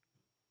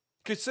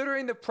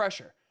 Considering the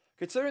pressure,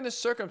 considering the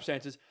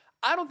circumstances,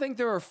 I don't think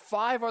there are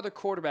 5 other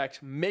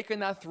quarterbacks making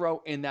that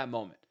throw in that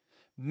moment.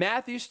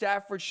 Matthew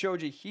Stafford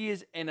showed you he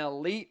is an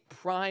elite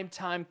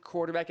primetime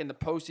quarterback in the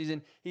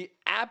postseason. He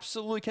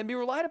absolutely can be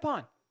relied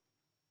upon.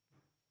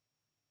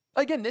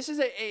 Again, this is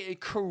a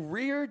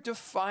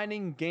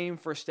career-defining game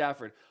for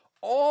Stafford.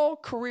 All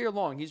career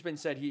long, he's been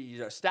said he's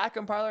a stat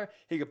compiler.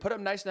 He can put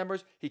up nice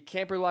numbers. He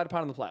can't be relied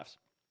upon in the playoffs.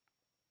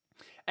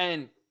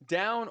 And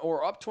down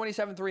or up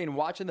 27-3 and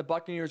watching the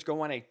Buccaneers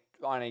go on a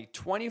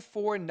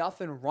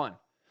 24-0 run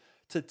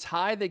to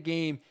tie the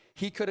game,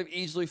 he could have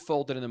easily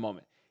folded in the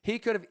moment. He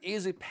could have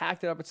easily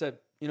packed it up and said,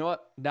 you know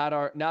what, not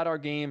our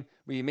game.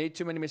 We made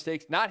too many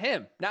mistakes. Not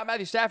him, not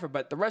Matthew Stafford,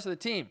 but the rest of the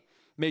team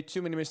made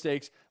too many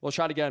mistakes. We'll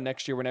try to get him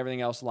next year when everything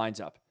else lines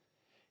up.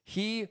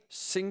 He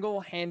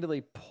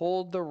single-handedly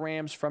pulled the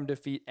Rams from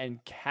defeat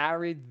and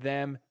carried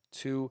them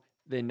to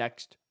the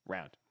next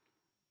round.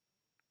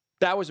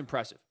 That was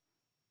impressive.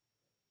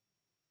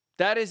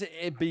 That is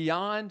a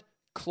beyond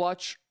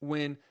clutch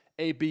win,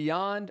 a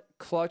beyond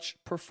clutch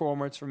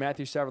performance for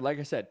Matthew Stafford. Like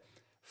I said,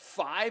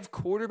 5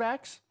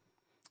 quarterbacks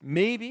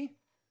maybe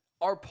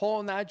are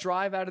pulling that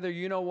drive out of their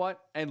you-know-what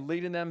and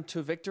leading them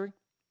to victory.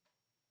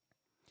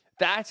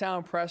 That's how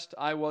impressed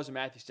I was with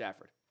Matthew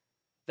Stafford.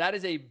 That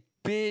is a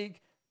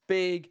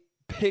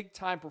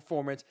big-time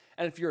performance.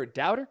 And if you're a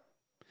doubter,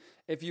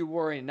 if you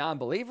were a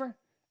non-believer,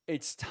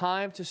 it's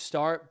time to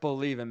start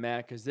believing,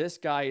 man, because this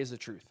guy is the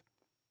truth.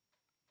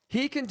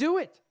 He can do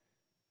it.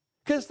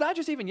 Because it's not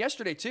just even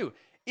yesterday, too.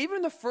 Even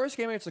in the first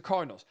game against the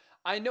Cardinals,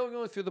 I know he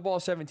only threw the ball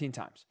 17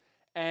 times.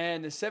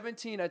 And the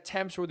 17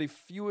 attempts were the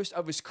fewest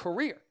of his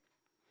career.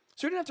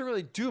 So he didn't have to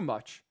really do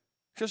much,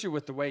 especially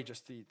with the way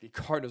just the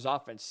Cardinals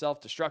offense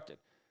self-destructed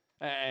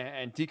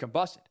and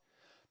decombusted.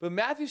 But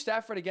Matthew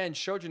Stafford, again,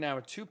 showed you now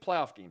in 2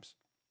 playoff games.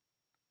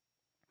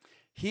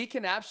 He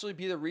can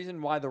absolutely be the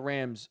reason why the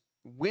Rams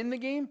win the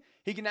game.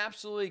 He can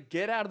absolutely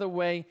get out of the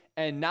way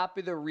and not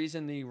be the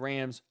reason the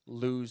Rams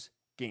lose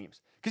games.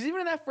 Because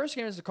even in that first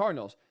game against the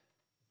Cardinals,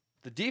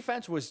 the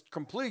defense was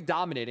completely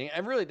dominating,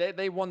 and really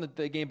they won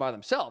the game by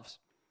themselves.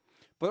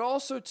 But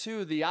also,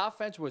 too, the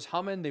offense was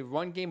humming. The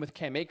run game with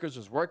Cam Akers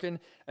was working,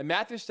 and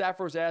Matthew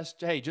Stafford was asked,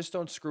 hey, just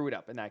don't screw it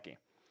up in that game.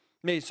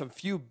 Made some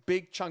few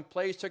big chunk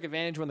plays, took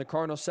advantage when the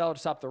Cardinals settled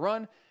to stop the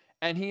run,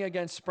 and he,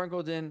 again,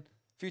 sprinkled in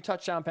a few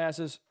touchdown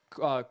passes,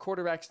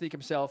 quarterback sneak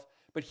himself,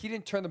 but he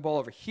didn't turn the ball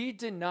over. He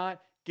did not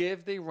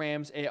give the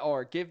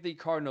give the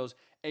Cardinals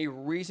a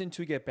reason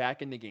to get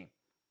back in the game.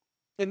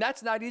 And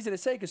that's not easy to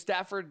say because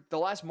Stafford, the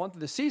last month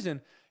of the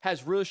season,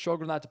 has really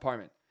struggled in that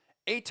department.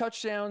 8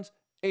 touchdowns,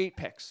 8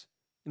 picks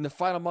in the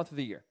final month of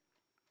the year.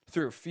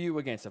 Threw a few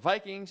against the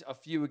Vikings, a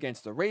few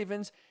against the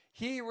Ravens.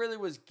 He really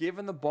was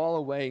giving the ball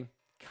away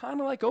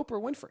kind of like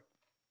Oprah Winfrey.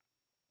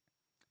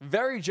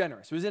 Very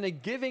generous. Was in a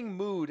giving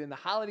mood, in the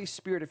holiday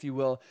spirit, if you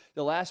will,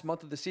 the last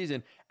month of the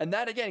season. And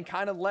that, again,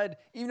 kind of led,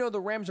 even though the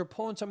Rams are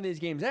pulling some of these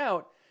games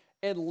out,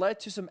 it led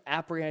to some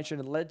apprehension.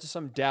 It led to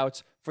some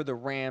doubts for the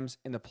Rams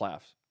in the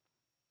playoffs.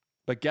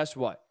 But guess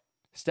what?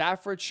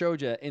 Stafford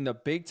showed you in the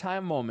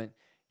big-time moment,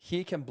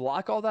 he can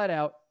block all that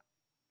out.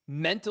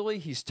 Mentally,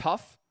 he's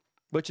tough.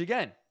 Which,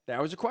 again,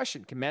 that was a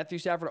question. Can Matthew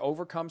Stafford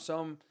overcome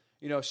some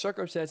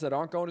circumstances that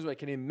aren't going his way?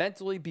 Can he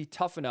mentally be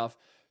tough enough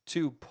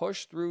to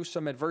push through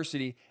some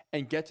adversity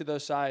and get to the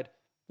side,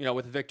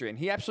 with a victory? And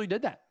he absolutely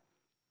did that.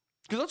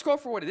 Because let's go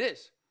for what it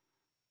is.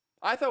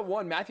 I thought,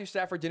 one, Matthew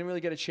Stafford didn't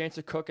really get a chance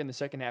to cook in the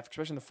second half,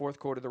 especially in the fourth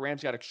quarter. The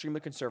Rams got extremely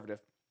conservative.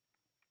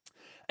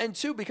 And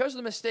 2, because of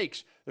the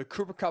mistakes, the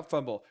Cooper Kupp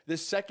fumble, the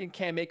second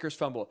Cam Akers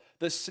fumble,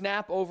 the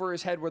snap over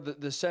his head where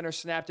the center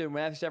snapped it when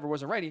Matthew Stafford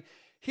wasn't ready,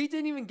 he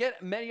didn't even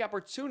get many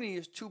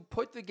opportunities to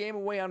put the game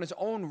away on his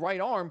own right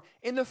arm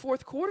in the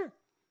fourth quarter.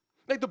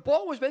 Like, the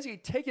ball was basically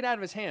taken out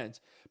of his hands.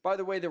 By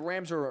the way, the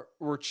Rams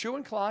were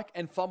chewing clock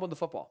and fumbling the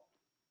football.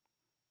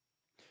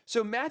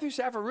 So Matthew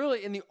Stafford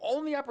really, in the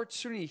only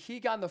opportunity he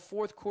got in the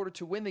fourth quarter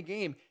to win the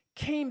game,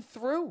 came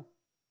through.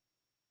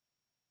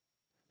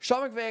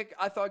 Sean McVay,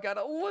 I thought, got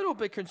a little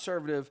bit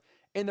conservative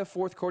in the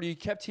fourth quarter. You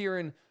kept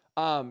hearing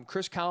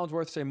Chris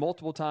Collinsworth say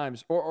multiple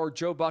times, or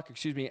Joe Buck, and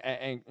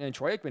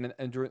Troy Aikman,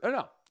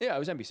 it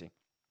was NBC.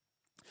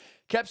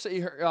 Kept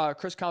saying,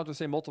 Chris Collinsworth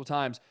say multiple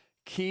times,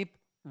 keep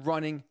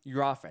running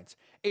your offense.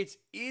 It's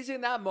easy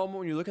in that moment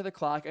when you look at the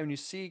clock and when you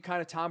see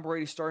kind of Tom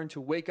Brady starting to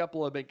wake up a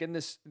little bit, getting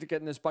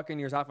this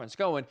Buccaneers offense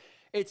going.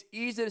 It's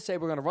easy to say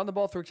we're going to run the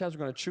ball 3 times, we're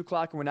going to chew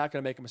clock, and we're not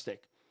going to make a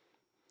mistake.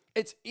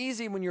 It's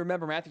easy when you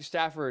remember Matthew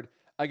Stafford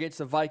against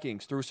the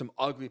Vikings threw some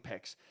ugly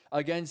picks.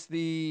 Against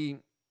the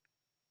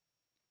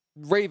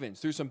Ravens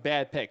threw some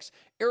bad picks.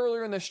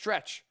 Earlier in the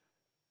stretch,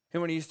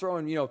 and when he's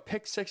throwing,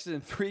 pick sixes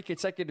in 3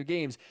 consecutive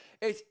games,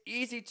 it's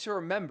easy to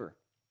remember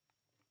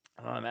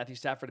Matthew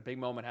Stafford, a big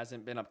moment,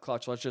 hasn't been up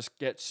clutch. Let's just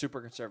get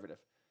super conservative.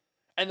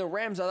 And the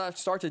Rams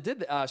start to do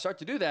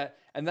that,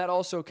 and that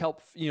also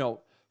helped,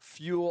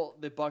 fuel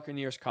the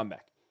Buccaneers'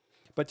 comeback.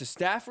 But to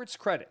Stafford's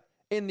credit,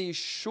 in the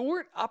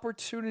short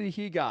opportunity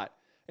he got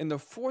in the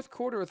fourth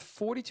quarter with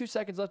 42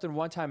 seconds left and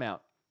one timeout,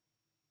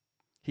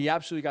 he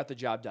absolutely got the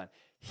job done.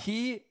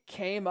 He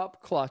came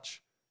up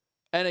clutch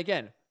and,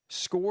 again,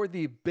 scored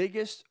the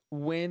biggest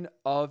win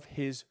of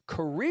his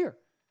career.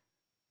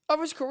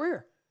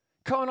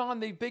 Coming on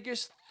the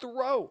biggest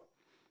throw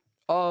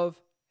of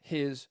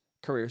his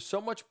career. So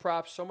much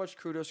props, so much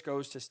kudos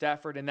goes to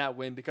Stafford in that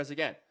win because,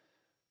 again,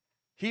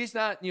 he's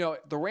not,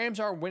 the Rams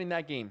aren't winning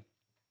that game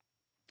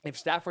if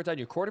Stafford's on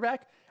your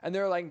quarterback and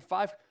they're like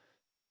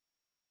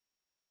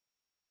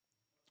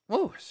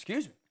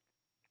excuse me.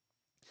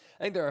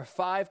 I think there are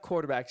 5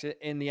 quarterbacks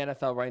in the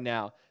NFL right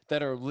now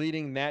that are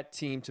leading that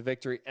team to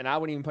victory, and I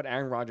wouldn't even put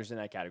Aaron Rodgers in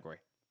that category.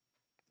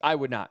 I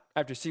would not.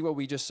 After see what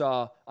we just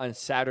saw on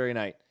Saturday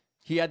night,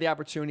 he had the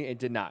opportunity and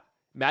did not.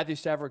 Matthew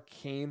Stafford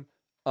came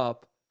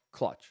up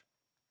clutch.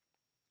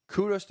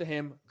 Kudos to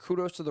him.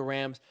 Kudos to the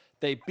Rams.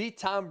 They beat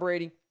Tom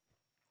Brady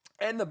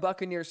and the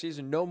Buccaneers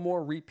season. No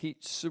more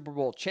repeat Super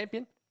Bowl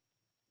champion.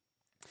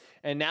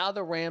 And now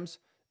the Rams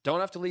don't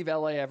have to leave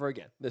LA ever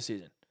again this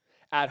season.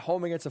 At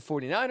home against the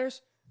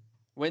 49ers,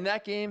 win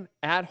that game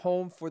at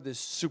home for the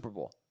Super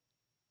Bowl.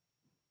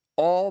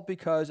 All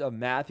because of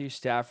Matthew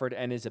Stafford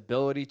and his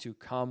ability to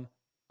come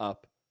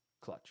up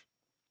clutch.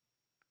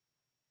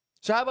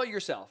 So how about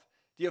yourself?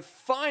 Do you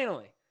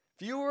finally,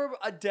 if you were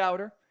a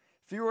doubter,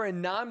 if you were a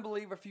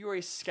non-believer, if you were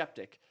a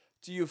skeptic,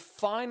 do you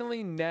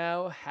finally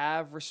now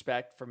have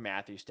respect for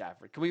Matthew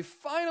Stafford? Can we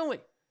finally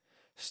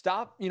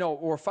stop,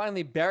 or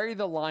finally bury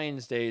the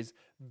Lions days,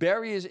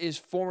 bury his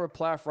former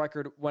playoff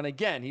record when,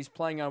 again, he's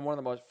playing on one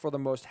of the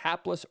most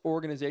hapless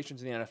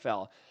organizations in the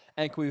NFL?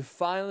 And can we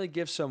finally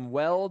give some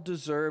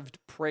well-deserved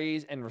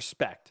praise and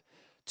respect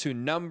to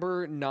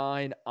number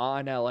 9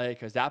 on LA?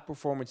 Because that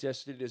performance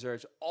yesterday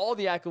deserves all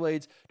the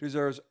accolades,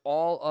 deserves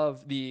all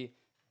of the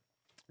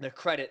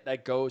credit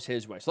that goes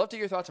his way. So love to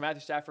hear your thoughts on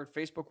Matthew Stafford.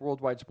 Facebook,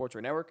 Worldwide Sports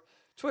Radio Network.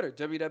 Twitter,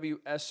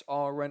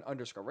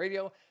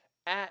 WWSRN_radio.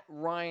 At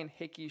Ryan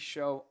Hickey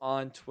Show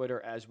on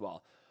Twitter as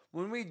well.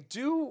 When we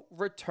do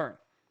return,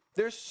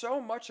 there's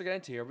so much to get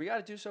into here. We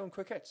got to do some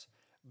quick hits.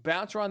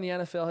 Bounce around the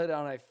NFL, hit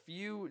on a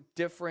few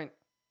different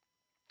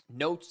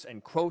notes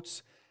and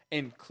quotes,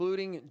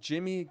 including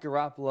Jimmy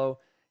Garoppolo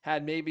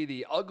had maybe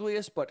the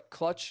ugliest but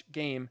clutch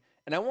game.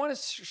 And I want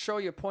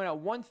to point out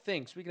one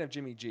thing, speaking of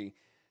Jimmy G.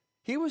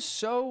 He was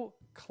so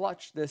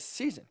clutch this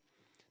season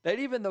that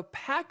even the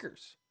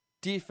Packers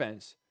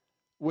defense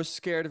was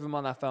scared of him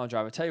on that final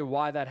drive. I'll tell you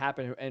why that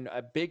happened. And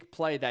a big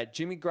play that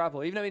Jimmy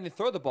Garoppolo, even though he didn't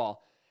throw the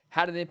ball,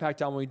 had an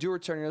impact on when we do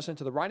return and listen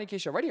to the Ryan Hickey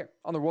Show right here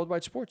on the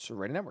Worldwide Sports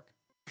Radio Network.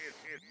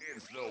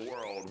 It's the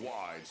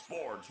Worldwide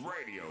Sports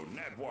Radio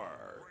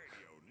Network.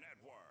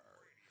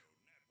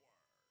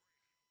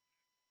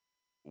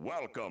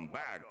 Welcome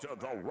back to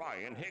the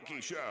Ryan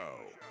Hickey Show,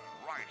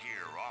 right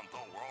here on the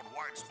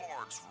Worldwide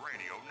Sports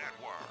Radio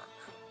Network.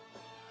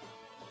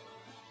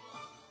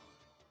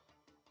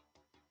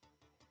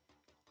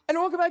 And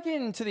welcome back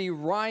into the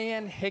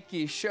Ryan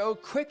Hickey Show.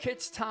 Quick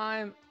hits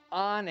time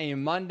on a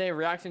Monday,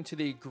 reacting to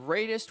the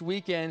greatest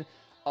weekend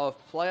of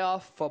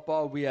playoff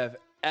football we have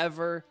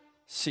ever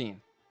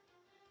seen.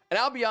 And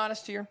I'll be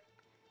honest here,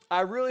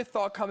 I really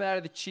thought coming out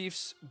of the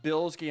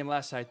Chiefs-Bills game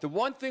last night, the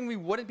one thing we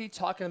wouldn't be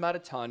talking about a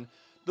ton,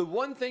 the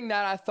one thing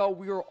that I thought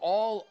we were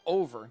all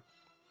over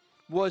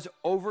was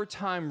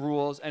overtime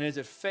rules, and is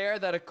it fair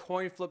that a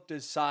coin flip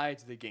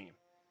decides the game?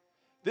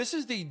 This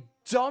is the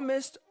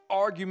dumbest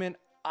argument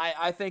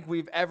I think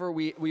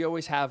we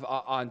always have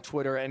on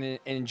Twitter and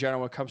in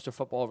general when it comes to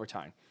football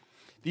overtime.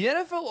 The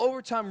NFL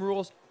overtime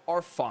rules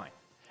are fine.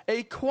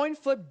 A coin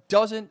flip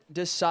doesn't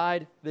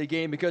decide the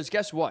game because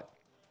guess what?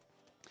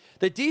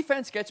 The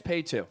defense gets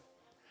paid too.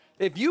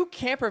 If you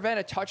can't prevent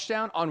a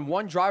touchdown on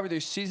one drive with your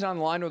season on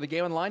the line or the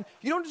game on the line,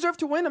 you don't deserve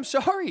to win. I'm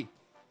sorry.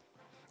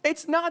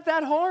 It's not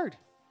that hard.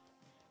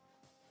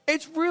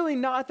 It's really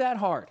not that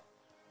hard.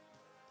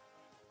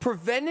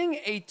 Preventing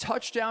a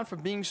touchdown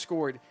from being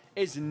scored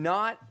is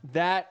not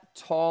that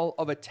tall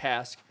of a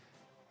task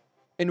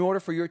in order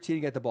for your team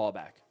to get the ball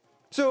back.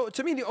 So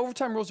to me, the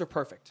overtime rules are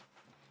perfect.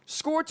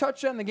 Score a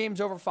touchdown, the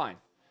game's over, fine.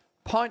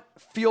 Punt,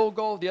 field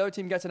goal, the other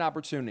team gets an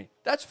opportunity.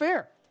 That's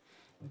fair.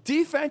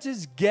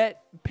 Defenses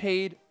get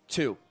paid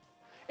too.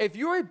 If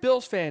you're a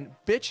Bills fan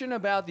bitching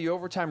about the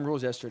overtime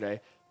rules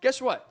yesterday,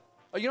 guess what?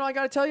 You know what I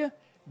got to tell you?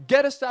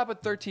 Get a stop with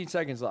 13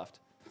 seconds left.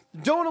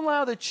 Don't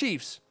allow the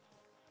Chiefs,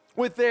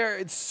 with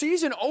their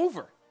season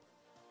over,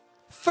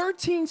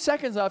 13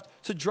 seconds left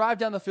to drive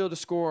down the field to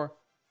score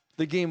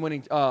the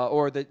game-winning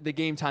or the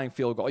game-tying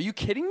field goal. Are you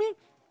kidding me?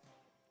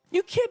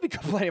 You can't be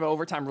complaining about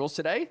overtime rules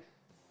today.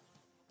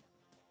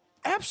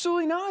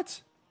 Absolutely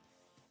not.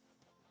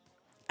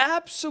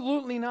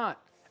 Absolutely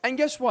not. And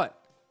guess what?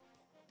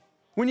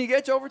 When you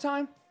get to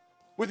overtime,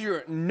 with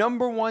your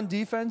number one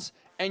defense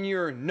and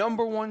your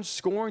number one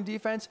scoring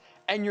defense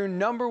and your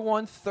number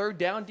one third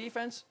down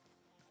defense,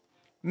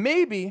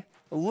 maybe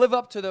live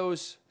up to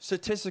those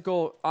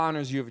statistical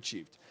honors you've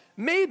achieved.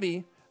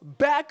 Maybe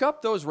back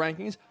up those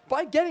rankings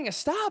by getting a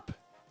stop.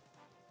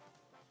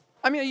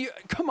 I mean,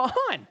 come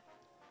on.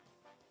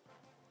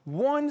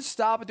 One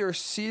stop with your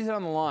season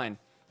on the line,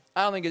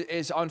 I don't think it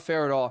is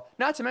unfair at all.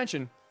 Not to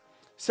mention,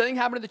 something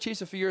happened to the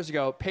Chiefs a few years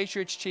ago.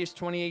 Patriots-Chiefs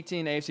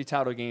 2018 AFC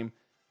title game.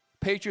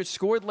 Patriots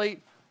scored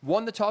late,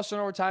 won the toss in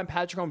overtime.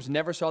 Patrick Mahomes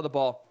never saw the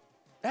ball.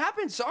 It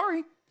happened,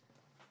 sorry.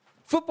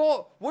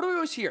 Football, what do we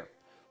always hear?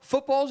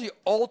 Football is the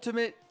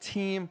ultimate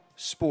team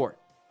sport.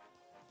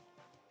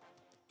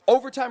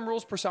 Overtime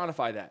rules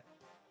personify that.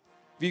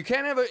 If you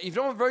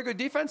don't have a very good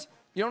defense,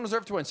 you don't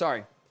deserve to win.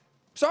 Sorry.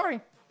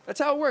 That's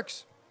how it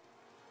works.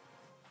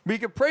 We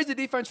could praise the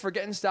defense for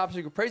getting stops.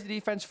 We could praise the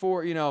defense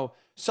for,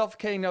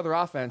 suffocating another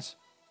offense.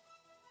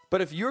 But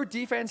if your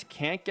defense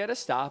can't get a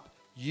stop,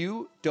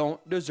 you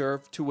don't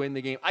deserve to win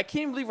the game. I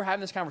can't even believe we're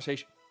having this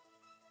conversation.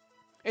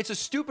 It's the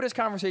stupidest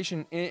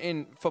conversation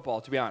in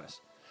football, to be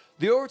honest.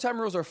 The overtime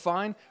rules are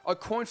fine. A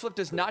coin flip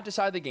does not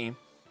decide the game.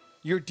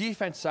 Your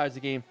defense decides the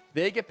game.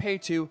 They get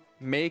paid to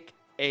make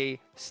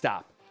a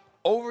stop.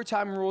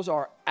 Overtime rules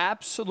are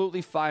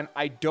absolutely fine.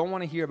 I don't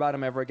want to hear about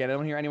them ever again. I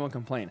don't hear anyone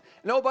complain.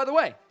 And oh, by the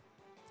way,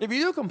 if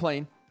you do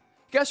complain,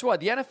 guess what?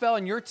 The NFL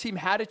and your team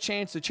had a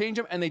chance to change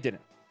them, and they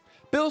didn't.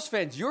 Bills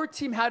fans, your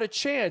team had a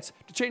chance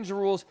to change the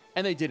rules,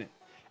 and they didn't.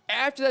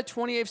 After that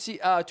 2018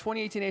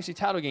 AFC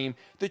title game,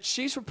 the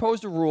Chiefs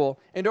proposed a rule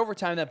in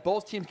overtime that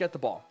both teams get the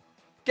ball.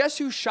 Guess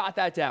who shot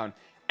that down?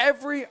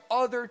 Every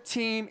other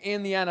team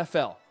in the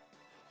NFL.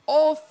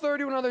 All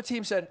 31 other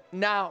teams said,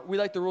 nah, we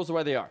like the rules the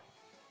way they are.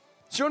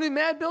 So you want to be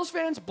mad, Bills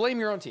fans? Blame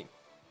your own team.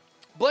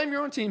 Blame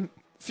your own team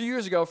a few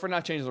years ago for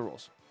not changing the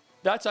rules.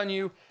 That's on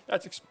you.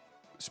 That's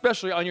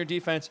especially on your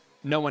defense.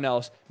 No one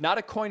else. Not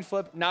a coin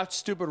flip, not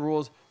stupid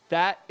rules.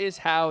 That is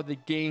how the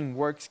game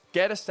works.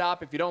 Get a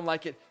stop. If you don't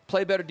like it,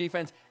 play better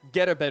defense.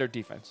 Get a better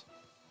defense.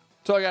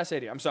 That's all I got to say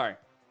to you. I'm sorry.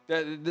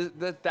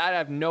 That I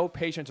have no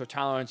patience or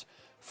tolerance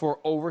for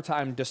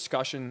overtime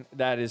discussion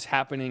that is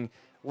happening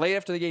late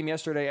after the game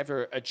yesterday,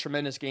 after a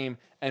tremendous game,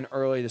 and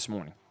early this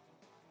morning.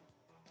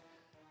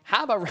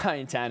 How about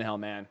Ryan Tannehill,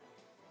 man?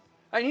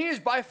 And he is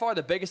by far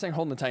the biggest thing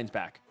holding the Titans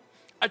back.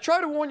 I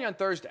tried to warn you on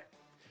Thursday.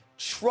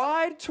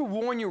 Tried to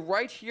warn you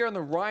right here on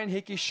the Ryan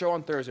Hickey Show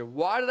on Thursday.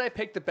 Why did I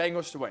pick the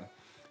Bengals to win?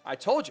 I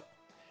told you.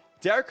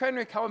 Derrick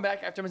Henry coming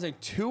back after missing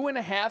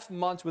 2.5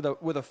 months with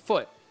a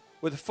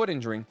foot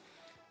injury.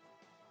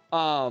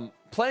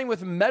 Playing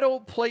with metal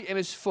plate in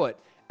his foot.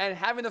 And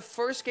having the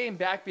first game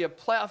back be a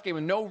playoff game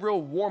with no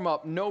real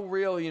warm-up, no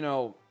real,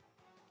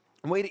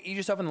 way to ease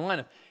yourself in the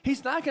lineup.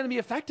 He's not going to be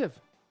effective.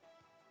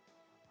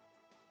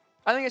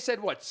 I think I said,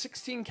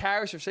 16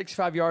 carries for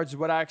 65 yards is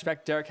what I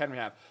expect Derrick Henry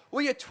to have. Well,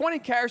 he had 20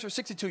 carries for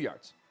 62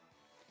 yards.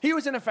 He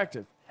was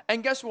ineffective.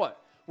 And guess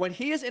what? When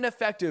he is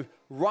ineffective,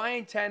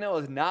 Ryan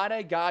Tannehill is not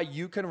a guy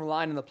you can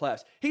rely on in the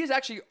playoffs. He is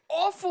actually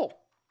awful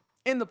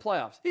in the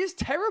playoffs. He is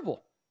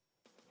terrible.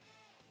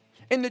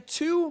 In the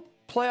 2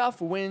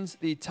 playoff wins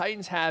the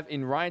Titans have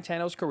in Ryan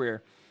Tannehill's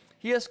career,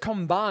 he has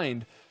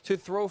combined to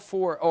throw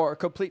 4 or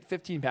complete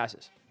 15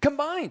 passes.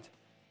 Combined.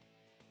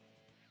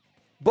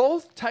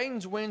 Both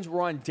Titans wins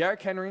were on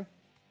Derrick Henry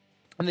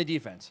and the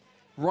defense.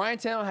 Ryan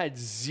Tannehill had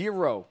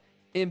 0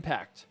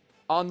 impact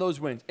on those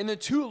wins. In the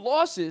 2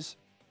 losses,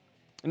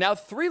 now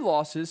 3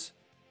 losses,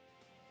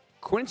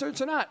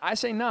 coincidence or not, I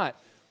say not,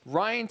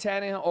 Ryan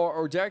Tannehill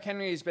or Derrick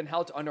Henry has been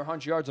held to under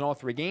 100 yards in all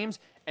 3 games,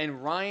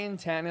 and Ryan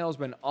Tannehill has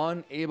been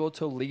unable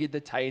to lead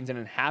the Titans, and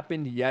it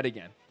happened yet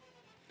again.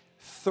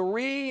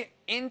 3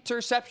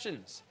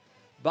 interceptions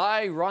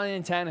by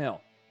Ryan Tannehill.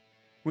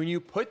 When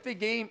you put the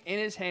game in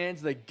his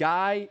hands, the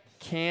guy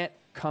can't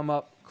come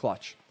up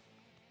clutch.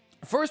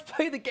 First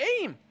play of the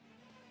game.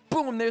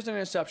 Boom, there's an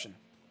interception.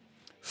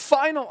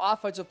 Final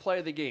offensive play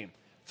of the game.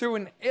 Through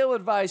an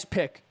ill-advised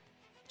pick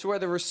to where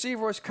the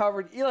receiver was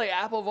covered. Eli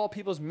Apple, of all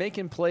people, is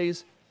making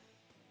plays.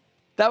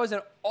 That was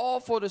an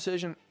awful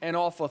decision, an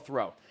awful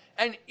throw.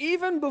 And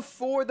even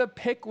before the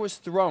pick was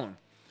thrown,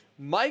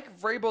 Mike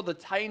Vrabel, the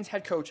Titans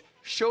head coach,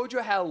 showed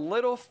you how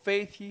little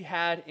faith he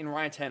had in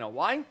Ryan Tannehill.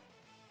 Why?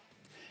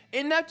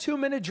 In that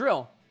 2-minute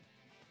drill,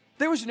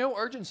 there was no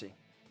urgency.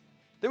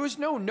 There was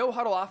no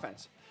huddle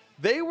offense.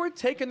 They were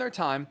taking their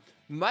time.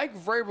 Mike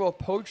Vrabel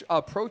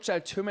approached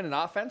that 2-minute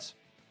offense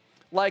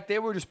like they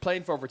were just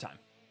playing for overtime.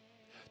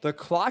 The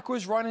clock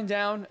was running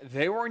down.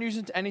 They weren't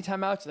using any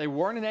timeouts. They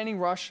weren't in any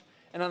rush.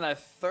 And on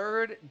that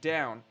 3rd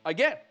down,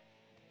 again,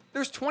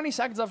 there's 20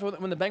 seconds left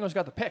when the Bengals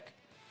got the pick.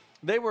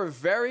 They were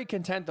very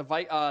content,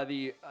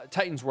 the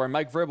Titans were,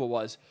 Mike Vrabel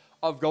was,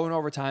 of going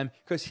overtime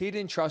because he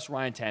didn't trust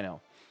Ryan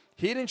Tannehill.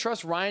 He didn't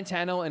trust Ryan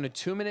Tannehill in a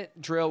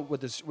 2-minute drill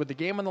with the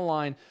game on the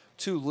line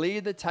to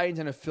lead the Titans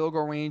in a field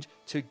goal range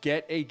to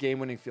get a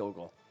game-winning field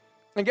goal.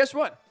 And guess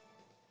what?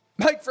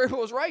 Mike Vrabel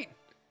was right.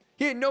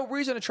 He had no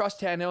reason to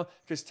trust Tannehill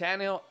because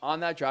Tannehill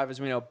on that drive,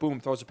 as we know, boom,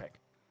 throws a pick.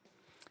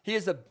 He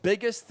is the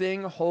biggest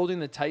thing holding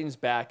the Titans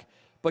back.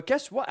 But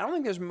guess what? I don't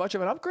think there's much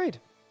of an upgrade.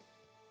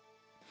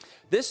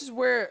 This is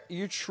where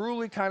you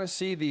truly kind of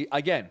see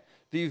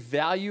the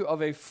value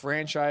of a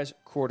franchise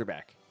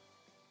quarterback.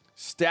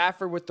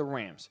 Stafford with the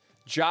Rams,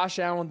 Josh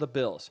Allen with the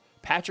Bills,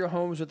 Patrick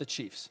Mahomes with the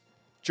Chiefs,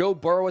 Joe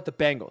Burrow with the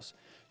Bengals.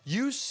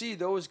 You see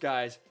those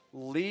guys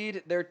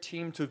lead their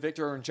team to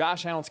victory, or in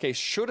Josh Allen's case,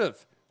 should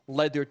have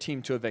led their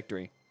team to a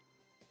victory.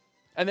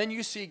 And then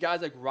you see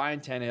guys like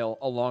Ryan Tannehill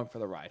along for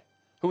the ride,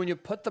 who when you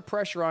put the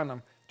pressure on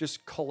them,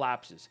 just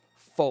collapses,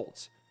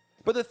 folds.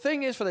 But the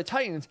thing is, for the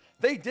Titans,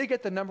 they did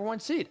get the number 1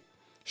 seed.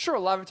 Sure, a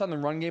lot of it's on the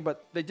run game,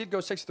 but they did go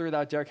 6-3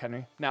 without Derrick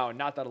Henry. Now,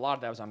 not that a lot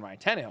of that was on Ryan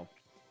Tannehill.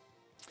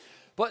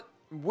 But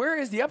where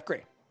is the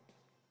upgrade?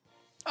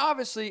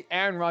 Obviously,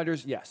 Aaron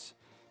Rodgers, yes.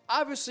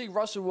 Obviously,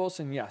 Russell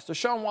Wilson, yes.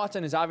 Deshaun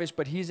Watson is obvious,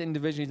 but he's in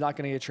division. He's not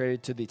going to get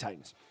traded to the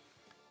Titans.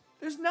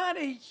 There's not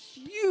a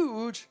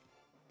huge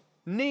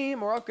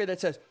name or upgrade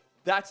that says,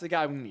 that's the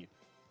guy we need.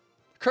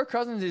 Kirk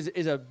Cousins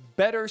is a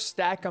better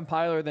stat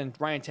compiler than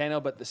Ryan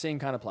Tannehill, but the same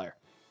kind of player.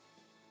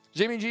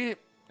 Jimmy G,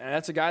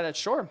 that's a guy that,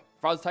 sure,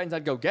 if I was the Titans,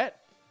 I'd go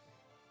get.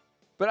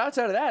 But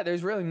outside of that,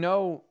 there's really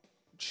no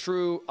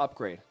true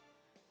upgrade.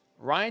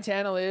 Ryan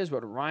Tannehill is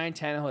what Ryan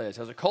Tannehill is.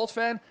 As a Colts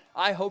fan,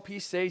 I hope he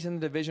stays in the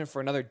division for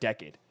another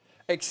decade.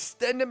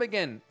 Extend him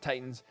again,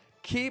 Titans.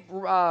 Keep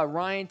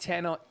Ryan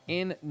Tannehill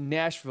in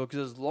Nashville,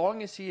 because as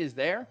long as he is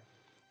there,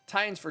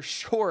 Titans for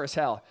sure as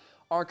hell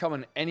aren't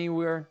coming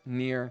anywhere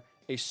near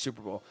a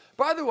Super Bowl.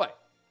 By the way,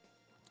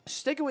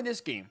 sticking with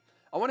this game,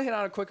 I want to hit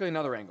on it quickly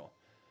another angle.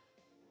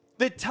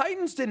 The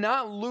Titans did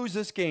not lose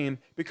this game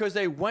because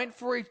they went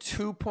for a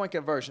 2-point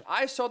conversion.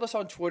 I saw this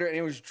on Twitter, and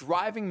it was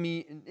driving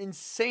me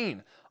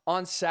insane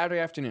on Saturday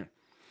afternoon.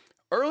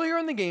 Earlier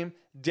in the game,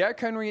 Derrick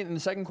Henry in the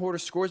second quarter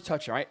scores a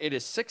touchdown, right? It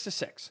is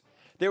 6-6.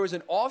 There was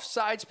an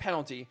offsides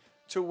penalty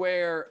to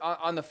where,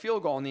 on the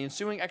field goal, on the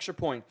ensuing extra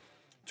point,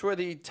 to where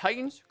the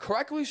Titans,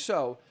 correctly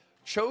so,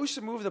 chose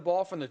to move the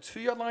ball from the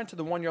 2-yard line to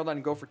the 1-yard line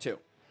and go for 2.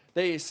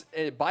 They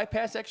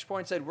bypassed the extra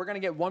point and said, we're going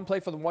to get one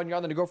play for the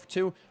 1-yard line to go for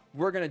 2.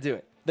 We're going to do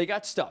it. They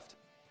got stuffed.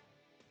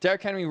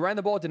 Derrick Henry ran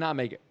the ball, did not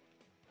make it.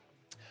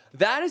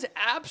 That is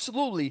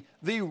absolutely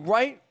the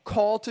right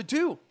call to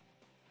do.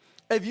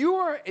 If you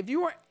are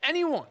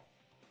anyone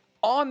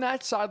on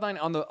that sideline,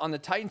 on the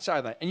Titans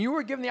sideline, and you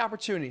were given the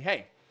opportunity,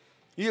 hey,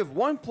 you have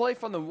one play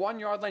from the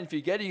 1-yard line. If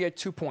you get it, you get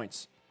 2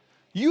 points.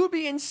 You would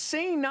be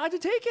insane not to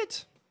take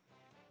it.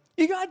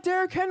 You got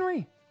Derrick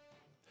Henry.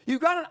 You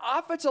got an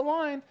offensive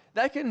line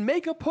that can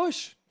make a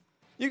push.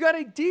 You got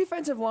a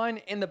defensive line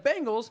in the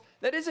Bengals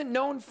that isn't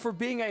known for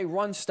being a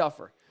run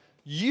stuffer.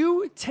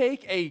 You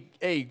take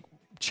a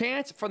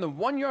chance from the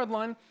 1-yard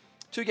line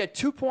to get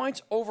 2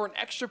 points over an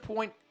extra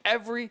point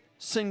every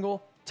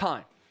single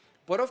time.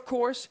 But of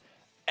course,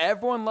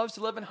 everyone loves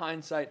to live in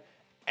hindsight.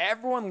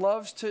 Everyone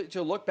loves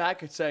to look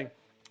back and say,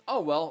 oh,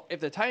 well,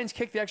 if the Titans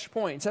kick the extra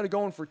point, instead of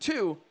going for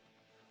 2,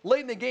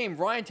 late in the game,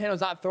 Ryan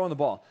Tannehill's not throwing the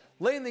ball.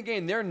 Late in the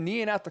game, they're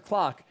kneeing out the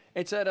clock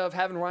instead of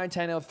having Ryan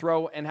Tannehill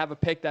throw and have a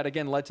pick that,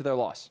 again, led to their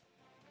loss.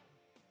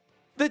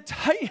 The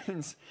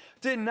Titans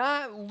did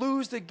not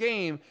lose the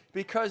game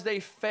because they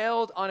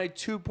failed on a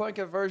 2-point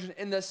conversion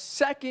in the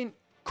second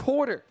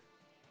quarter.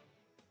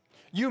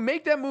 You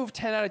make that move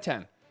 10 out of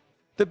 10.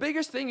 The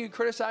biggest thing you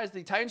criticize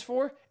the Titans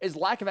for is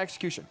lack of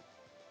execution.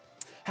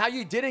 How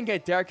you didn't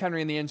get Derrick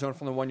Henry in the end zone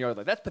from the 1-yard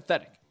line. That's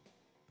pathetic.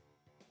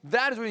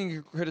 That is what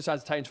you can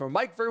criticize the Titans for.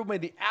 Mike Vrabel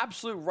made the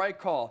absolute right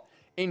call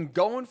in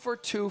going for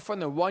 2 from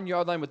the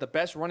 1-yard line with the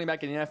best running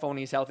back in the NFL when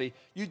he's healthy.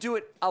 You do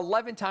it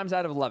 11 times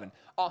out of 11,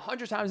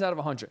 100 times out of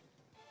 100.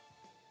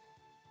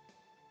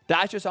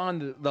 That's just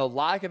on the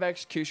lack of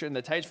execution,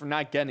 the Titans for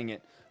not getting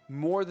it,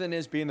 more than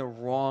is being the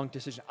wrong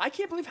decision. I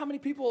can't believe how many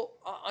people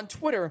on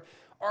Twitter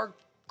are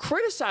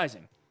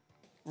criticizing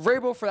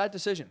Vrabel for that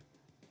decision.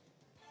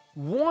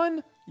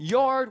 1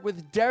 yard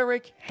with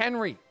Derrick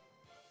Henry.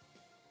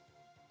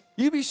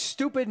 You'd be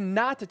stupid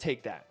not to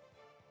take that.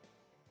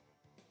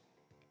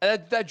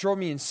 And that drove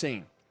me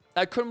insane.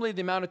 I couldn't believe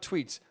the amount of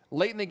tweets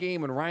late in the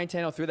game when Ryan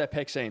Tannehill threw that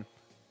pick saying,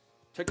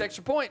 took the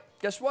extra point.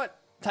 Guess what?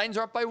 Titans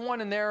are up by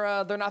 1 and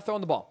they're not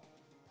throwing the ball.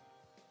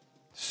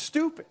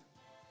 Stupid.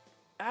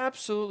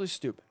 Absolutely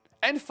stupid.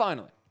 And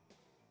finally,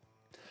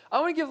 I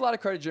want to give a lot of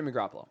credit to Jimmy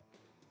Garoppolo.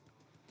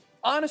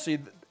 Honestly,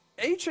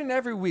 each and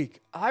every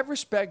week, I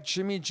respect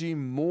Jimmy G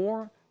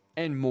more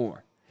and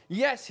more.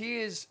 Yes, he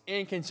is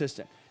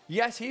inconsistent.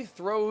 Yes, he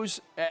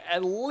throws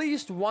at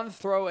least one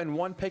throw and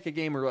one pick a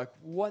game where you're like,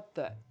 what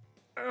the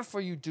F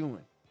are you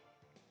doing?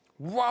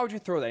 Why would you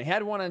throw that? He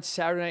had one on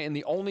Saturday night, and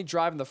the only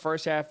drive in the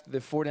first half the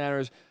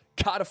 49ers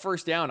got a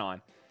first down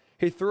on.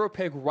 He threw a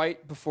pick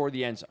right before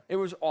the end zone. It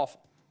was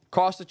awful.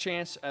 Cost a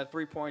chance at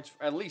 3 points,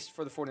 at least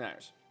for the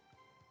 49ers.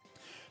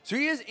 So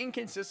he is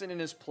inconsistent in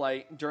his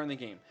play during the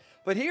game.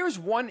 But here's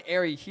one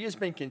area he has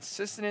been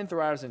consistent in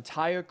throughout his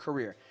entire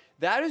career.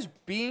 That is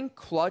being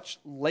clutch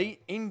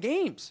late in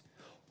games.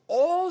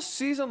 All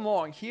season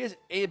long, he has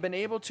been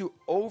able to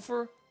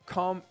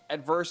overcome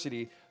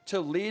adversity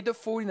to lead the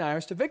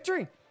 49ers to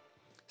victory.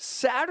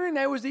 Saturday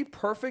night was the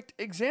perfect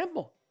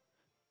example.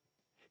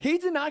 He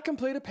did not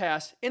complete a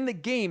pass in the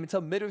game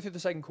until midway through the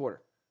second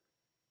quarter.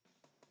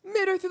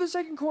 Midway through the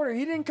second quarter,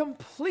 he didn't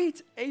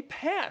complete a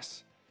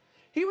pass.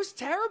 He was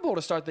terrible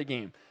to start the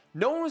game.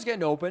 No one was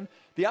getting open.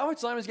 The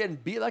offensive line was getting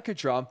beat like a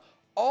drum.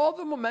 All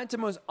the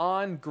momentum was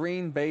on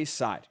Green Bay's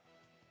side.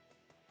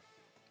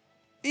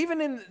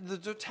 Even in the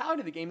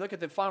totality of the game, look at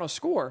the final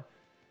score.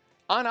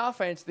 On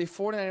offense, the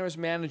 49ers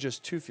managed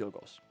just 2 field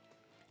goals.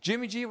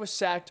 Jimmy G was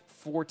sacked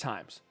 4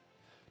 times.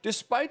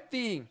 Despite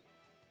the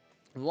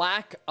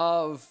lack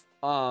of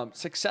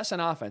success on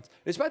offense,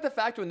 despite the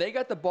fact when they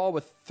got the ball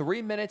with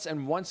 3 minutes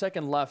and 1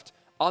 second left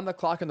on the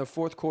clock in the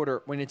fourth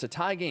quarter, when it's a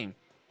tie game,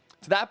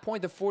 to that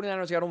point, the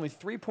 49ers got only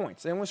 3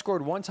 points. They only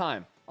scored 1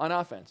 time on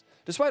offense.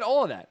 Despite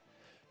all of that,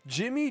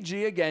 Jimmy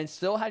G, again,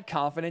 still had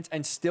confidence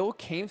and still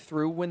came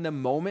through when the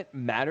moment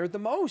mattered the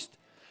most.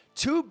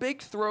 2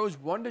 big throws,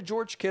 one to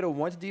George Kittle,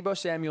 one to Deebo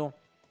Samuel.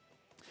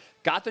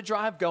 Got the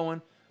drive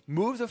going,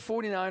 moved the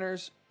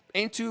 49ers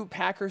into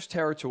Packers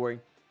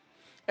territory.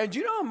 And do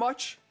you know how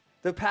much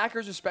the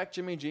Packers respect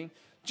Jimmy G?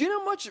 Do you know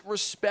how much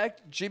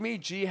respect Jimmy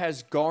G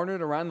has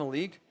garnered around the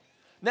league?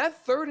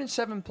 That 3rd and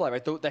 7 play,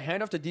 right, the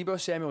handoff to Deebo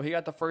Samuel, he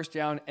got the first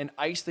down and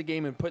iced the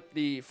game and put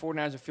the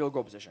 49ers in field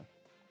goal position.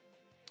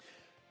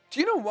 Do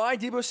you know why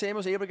Deebo Samuel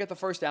was able to get the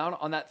first down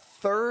on that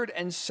 3rd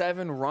and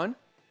 7 run?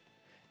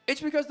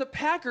 It's because the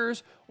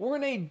Packers were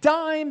in a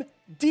dime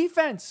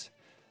defense.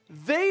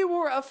 They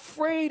were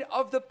afraid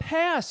of the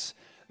pass.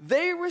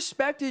 They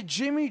respected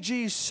Jimmy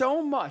G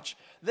so much.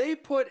 They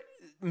put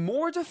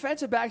more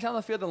defensive backs on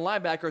the field than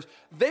linebackers.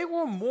 They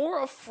were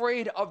more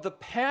afraid of the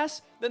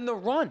pass than the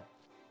run.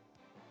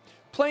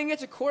 Playing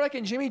against a quarterback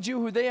in Jimmy G,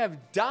 who they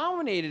have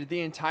dominated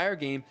the entire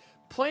game,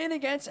 playing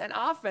against an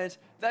offense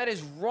that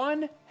is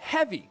run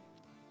heavy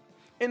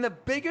in the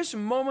biggest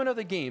moment of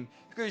the game,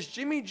 because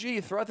Jimmy G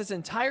throughout this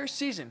entire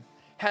season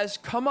has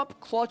come up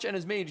clutch and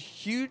has made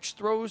huge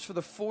throws for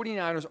the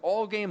 49ers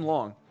all game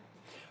long.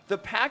 The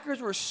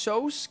Packers were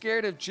so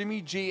scared of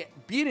Jimmy G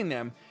beating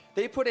them,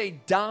 they put a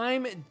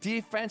dime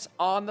defense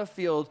on the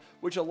field,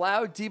 which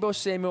allowed Deebo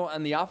Samuel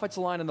and the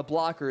offensive line and the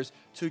blockers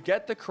to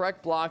get the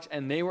correct blocks,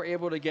 and they were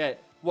able to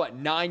get,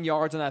 9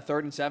 yards on that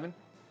 3rd and 7?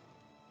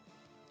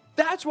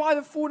 That's why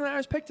the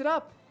 49ers picked it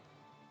up.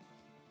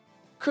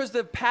 Because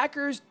the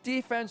Packers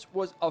defense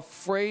was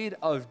afraid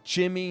of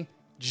Jimmy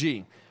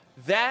G.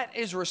 That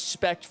is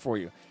respect for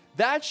you.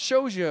 That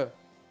shows you,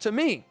 to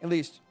me at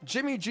least,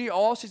 Jimmy G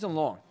all season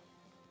long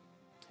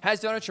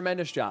has done a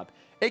tremendous job.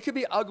 It could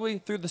be ugly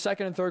through the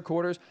 2nd and 3rd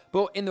quarters,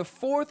 but in the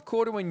 4th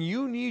quarter, when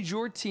you need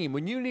your team,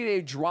 when you need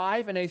a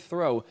drive and a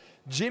throw,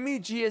 Jimmy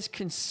G has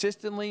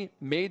consistently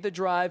made the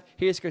drive.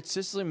 He has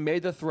consistently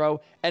made the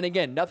throw. And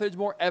again, nothing's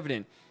more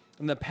evident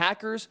than the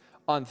Packers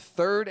on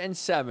 3rd and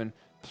 7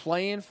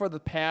 playing for the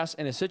pass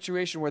in a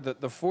situation where the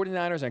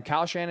 49ers, and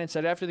Kyle Shanahan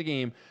said after the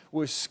game,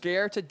 was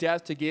scared to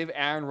death to give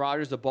Aaron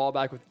Rodgers the ball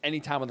back with any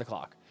time on the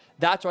clock.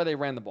 That's why they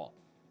ran the ball.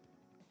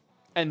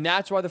 And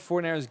that's why the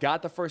 49ers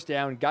got the first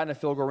down, got in a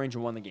field goal range,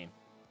 and won the game.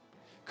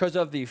 Because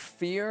of the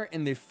fear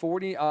in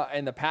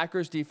the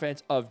Packers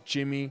defense of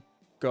Jimmy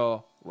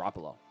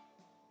Garoppolo.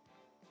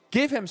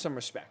 Give him some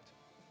respect.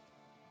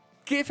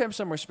 Give him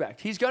some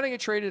respect. He's going to get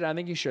traded. I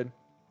think he should.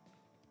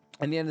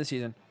 At the end of the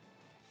season.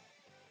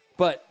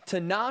 But to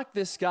knock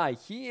this guy,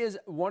 he is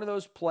one of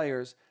those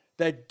players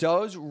that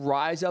does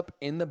rise up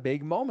in the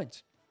big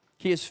moments.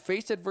 He has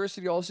faced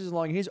adversity all season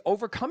long, and he's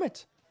overcome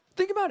it.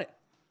 Think about it.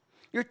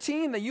 Your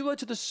team that you led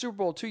to the Super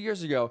Bowl 2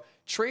 years ago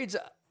trades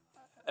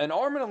an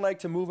arm and a leg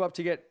to move up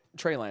to get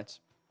Trey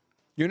Lance.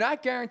 You're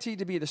not guaranteed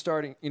to be the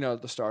starter.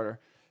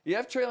 You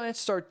have Trey Lance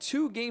start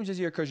 2 games this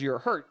year because you're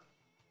hurt.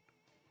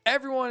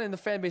 Everyone in the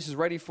fan base is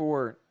ready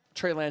for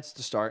Trey Lance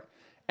to start.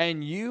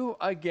 And you,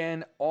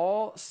 again,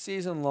 all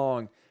season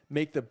long,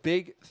 make the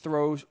big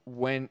throws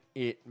when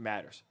it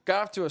matters.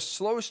 Got off to a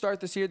slow start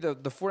this year. The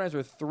 49ers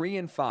were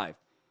 3-5.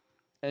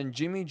 And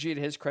Jimmy G, to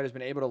his credit, has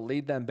been able to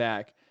lead them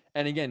back.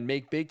 And again,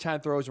 make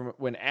big-time throws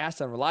when asked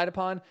and relied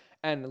upon,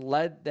 and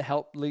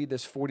help lead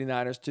this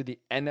 49ers to the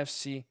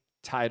NFC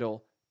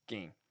title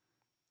game.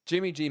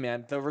 Jimmy G,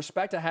 man, the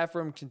respect I have for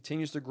him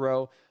continues to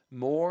grow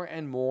more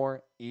and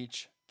more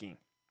each game.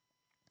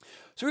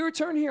 So we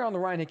return here on the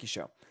Ryan Hickey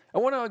Show. I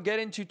want to get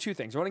into 2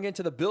 things. I want to get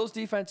into the Bills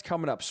defense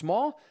coming up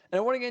small, and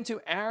I want to get into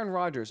Aaron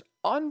Rodgers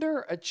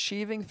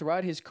underachieving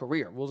throughout his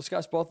career. We'll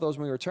discuss both of those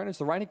when we return. It's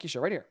the Ryan Hickey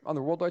Show right here on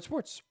the Worldwide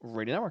Sports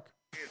Radio Network.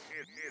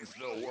 It's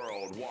the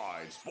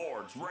Worldwide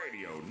Sports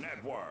Radio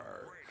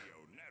Network.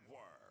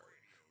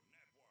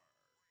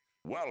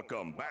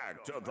 Welcome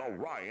back to the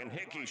Ryan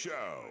Hickey Show,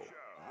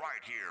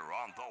 right here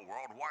on the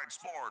Worldwide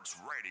Sports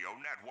Radio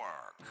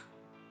Network.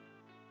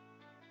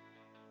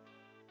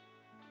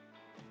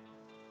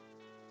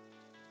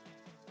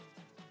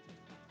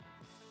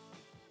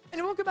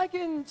 And welcome back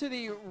into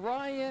the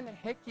Ryan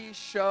Hickey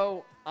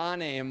Show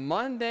on a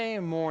Monday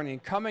morning,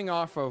 coming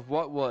off of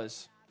what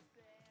was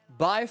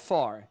by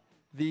far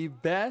the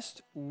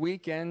best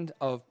weekend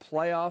of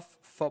playoff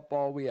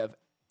football we have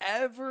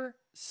ever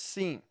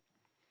seen.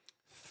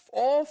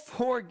 All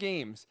 4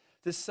 games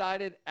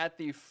decided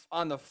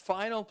on the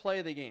final play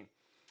of the game.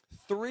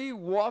 3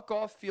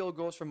 walk-off field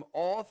goals from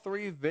all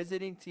 3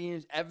 visiting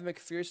teams. Evan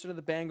McPherson of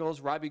the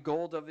Bengals, Robbie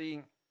Gould of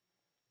the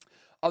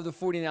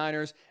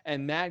 49ers,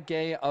 and Matt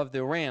Gay of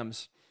the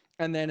Rams.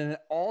 and then an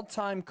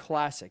all-time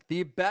classic,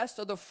 the best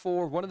of the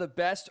four, one of the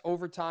best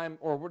overtime,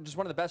 or just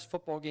one of the best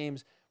football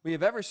games we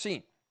have ever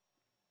seen.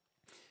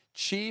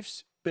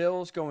 Chiefs,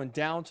 Bills going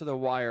down to the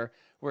wire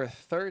where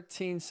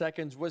 13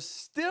 seconds was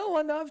still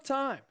enough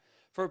time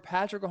for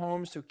Patrick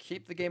Mahomes to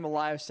keep the game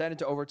alive, send it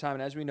to overtime,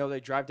 and as we know, they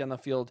drive down the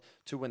field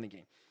to win the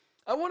game.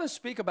 I want to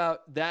speak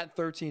about that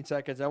 13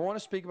 seconds. I want to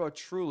speak about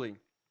truly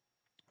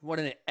what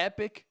an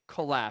epic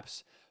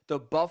collapse the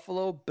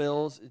Buffalo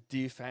Bills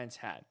defense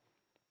had.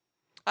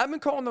 I've been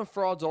calling them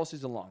frauds all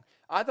season long.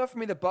 I thought for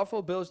me the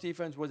Buffalo Bills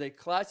defense was a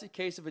classic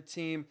case of a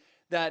team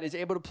that is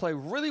able to play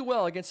really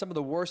well against some of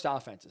the worst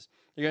offenses.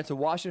 Against the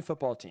Washington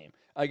football team,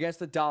 against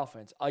the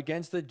Dolphins,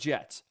 against the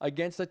Jets,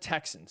 against the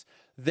Texans.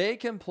 They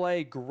can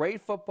play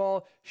great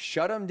football,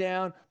 shut them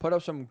down, put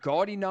up some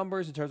gaudy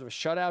numbers in terms of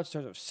shutouts,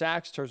 in terms of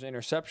sacks, in terms of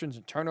interceptions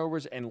and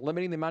turnovers, and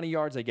limiting the amount of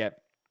yards they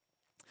get.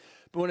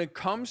 But when it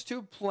comes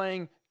to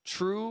playing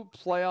true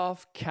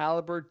playoff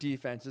caliber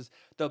defenses,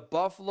 the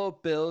Buffalo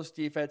Bills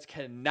defense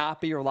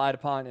cannot be relied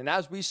upon. And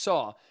as we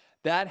saw,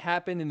 that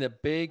happened in the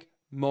big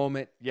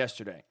moment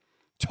yesterday.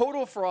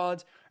 Total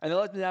frauds, and they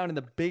let them down in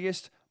the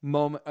biggest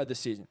moment of the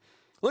season.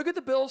 Look at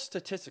the Bills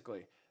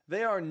statistically.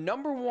 They are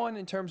number one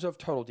in terms of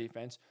total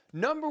defense,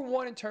 number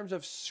one in terms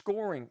of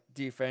scoring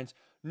defense,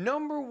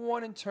 number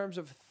one in terms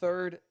of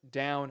third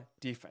down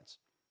defense.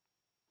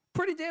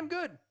 Pretty damn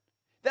good.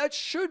 That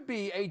should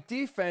be a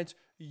defense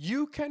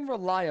you can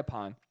rely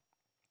upon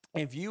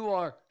if you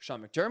are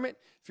Sean McDermott,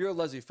 if you're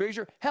Leslie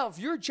Frazier, hell, if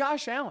you're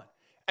Josh Allen,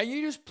 and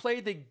you just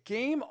played the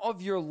game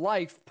of your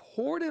life,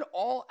 poured it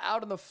all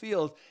out on the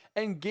field,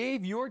 and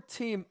gave your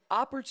team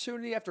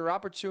opportunity after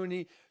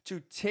opportunity to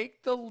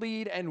take the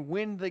lead and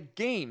win the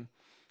game.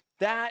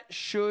 That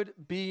should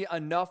be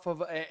enough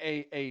of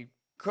a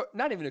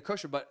not even a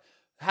cushion, but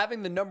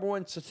having the number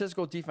one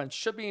statistical defense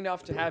should be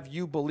enough to have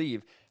you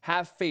believe,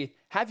 have faith,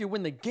 have you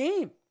win the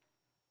game.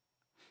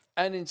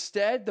 And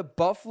instead, the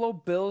Buffalo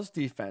Bills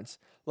defense,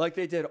 like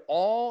they did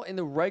all in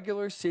the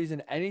regular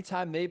season,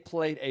 anytime they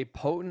played a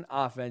potent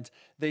offense,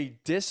 they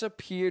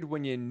disappeared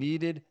when you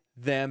needed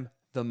them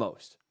the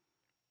most.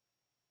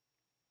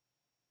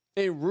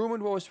 It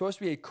ruined what was supposed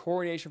to be a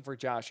coronation for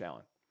Josh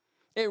Allen.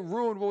 It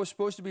ruined what was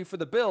supposed to be for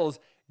the Bills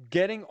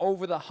getting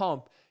over the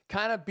hump,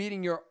 kind of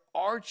beating your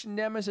arch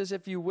nemesis,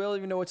 if you will,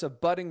 even though it's a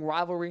budding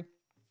rivalry.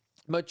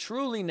 But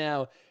truly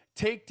now,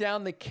 take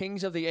down the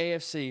kings of the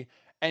AFC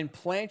and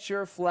plant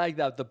your flag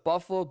that the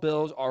Buffalo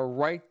Bills are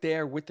right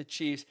there with the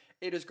Chiefs.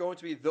 It is going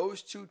to be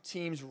those two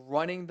teams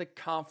running the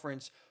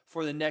conference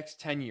for the next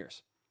 10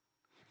 years.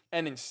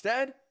 And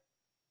instead,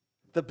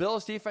 the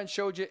Bills defense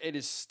showed you it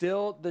is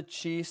still the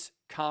Chiefs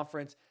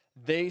conference.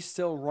 They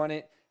still run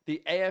it.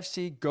 The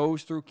AFC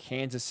goes through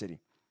Kansas City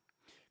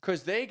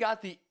because they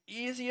got the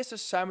easiest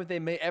assignment they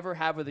may ever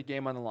have with the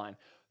game on the line.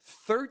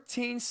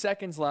 13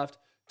 seconds left.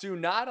 Do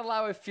not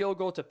allow a field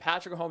goal to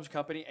Patrick Mahomes'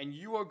 company, and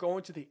you are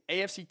going to the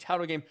AFC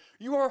title game.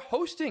 You are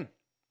hosting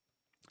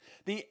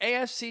the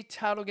AFC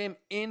title game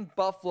in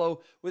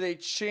Buffalo with a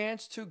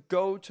chance to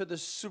go to the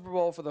Super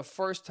Bowl for the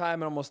first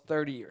time in almost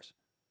 30 years.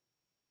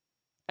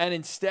 And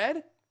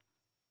instead,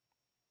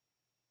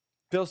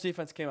 Bills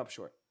defense came up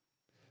short.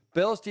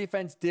 Bills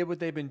defense did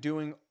what they've been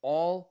doing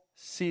all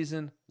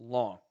season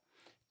long,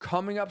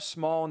 coming up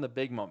small in the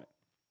big moment.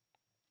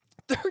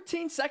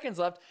 13 seconds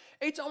left.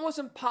 It's almost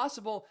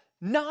impossible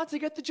not to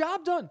get the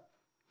job done.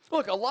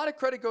 Look, a lot of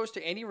credit goes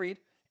to Andy Reid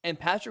and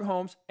Patrick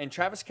Mahomes and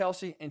Travis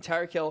Kelce and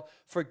Tyreek Hill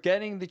for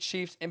getting the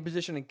Chiefs in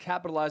position and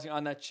capitalizing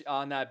on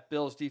that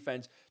Bills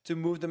defense to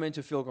move them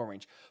into field goal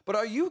range. But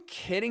are you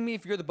kidding me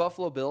if you're the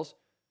Buffalo Bills?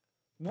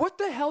 What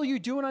the hell are you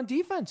doing on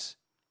defense?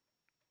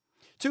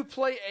 To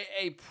play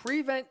a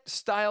prevent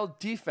style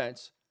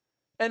defense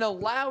and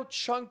allow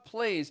chunk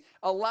plays,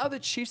 allow the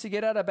Chiefs to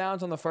get out of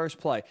bounds on the first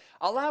play,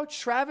 allow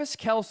Travis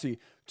Kelce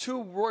to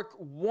work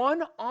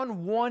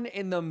one-on-one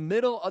in the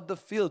middle of the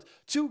field,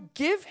 to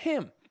give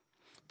him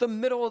the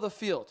middle of the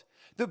field.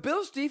 The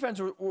Bills defense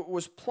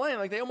was playing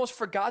like they almost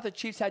forgot the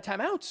Chiefs had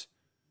timeouts.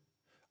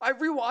 I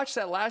rewatched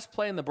that last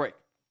play in the break.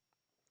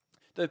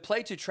 The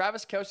play to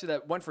Travis Kelce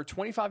that went for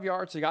 25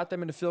 yards, they got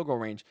them into field goal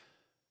range.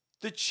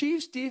 The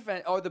Chiefs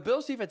defense, or the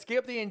Bills defense, gave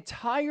up the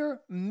entire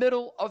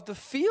middle of the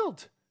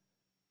field.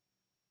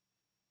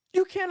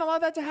 You can't allow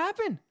that to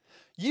happen.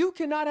 You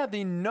cannot have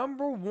the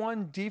number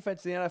one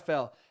defense in the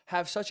NFL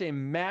have such a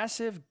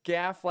massive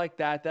gaffe like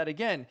that, that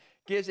again,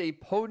 gives a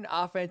potent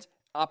offense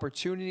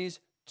opportunities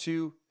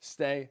to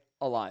stay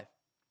alive.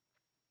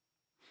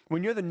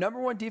 When you're the number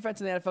one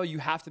defense in the NFL, you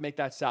have to make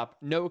that stop.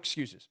 No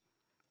excuses.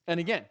 And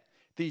again,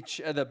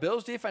 the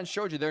Bills defense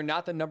showed you they're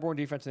not the number one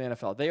defense in the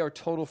NFL. They are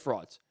total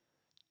frauds.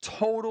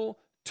 Total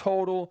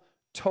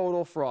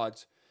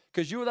frauds.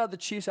 Because you allowed the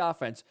Chiefs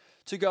offense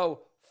to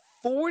go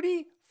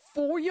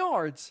 44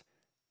 yards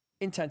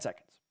in 10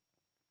 seconds.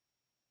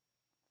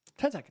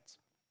 10 seconds.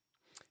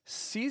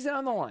 Season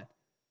on the line.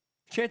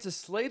 Chance to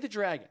slay the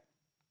dragon.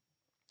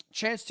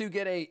 Chance to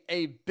get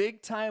a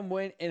big-time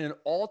win in an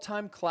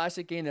all-time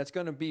classic game that's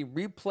going to be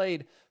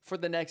replayed for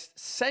the next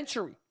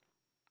century.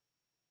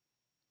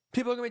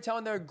 People are going to be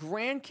telling their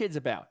grandkids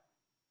about.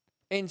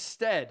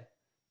 Instead,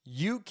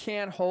 you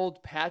can't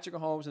hold Patrick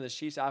Mahomes and the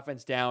Chiefs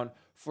offense down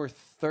for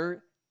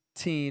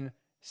 13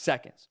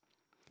 seconds.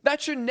 That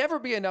should never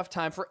be enough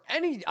time for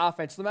any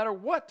offense, no matter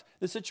what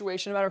the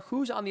situation, no matter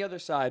who's on the other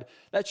side.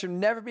 That should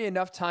never be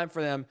enough time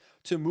for them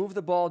to move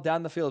the ball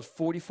down the field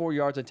 44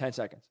 yards in 10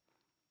 seconds.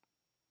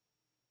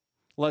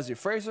 Leslie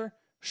Frazier,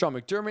 Sean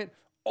McDermott,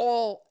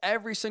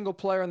 every single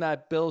player on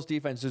that Bills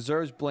defense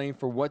deserves blame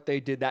for what they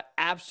did, that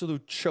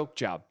absolute choke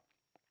job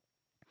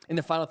in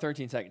the final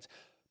 13 seconds.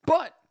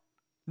 But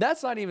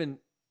that's not even,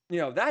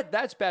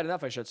 that's bad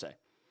enough, I should say.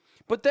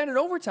 But then in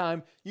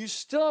overtime, you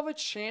still have a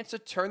chance to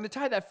turn the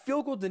tide. That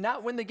field goal did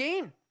not win the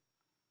game.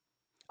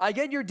 I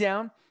get you're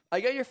down. I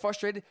get you're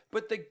frustrated.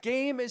 But the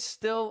game is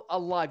still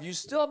alive. You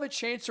still have a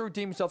chance to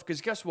redeem yourself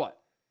because guess what?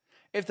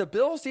 If the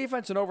Bills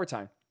defense in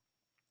overtime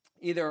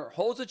either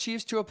holds the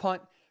Chiefs to a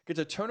punt, gets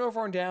a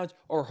turnover on downs,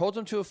 or holds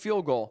them to a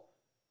field goal,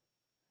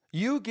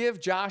 you give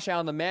Josh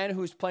Allen, the man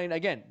who's playing,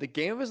 again, the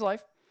game of his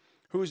life,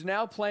 who's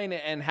now playing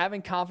and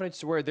having confidence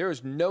to where there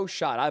is no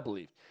shot, I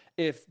believe,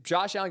 if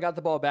Josh Allen got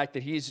the ball back,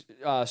 that he's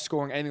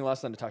scoring anything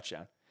less than a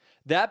touchdown.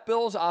 That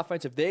Bills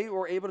offense, if they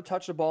were able to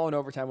touch the ball in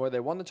overtime, whether they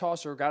won the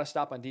toss or got a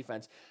stop on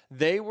defense,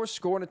 they were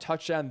scoring a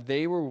touchdown.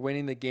 They were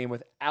winning the game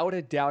without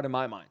a doubt in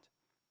my mind.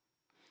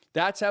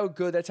 That's how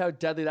good, that's how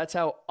deadly, that's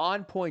how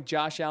on point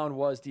Josh Allen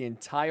was the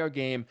entire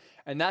game,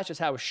 and that's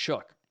just how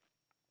shook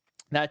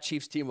that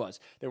Chiefs team was.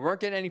 They weren't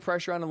getting any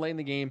pressure on him late in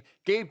the game.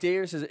 Gabe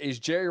Davis is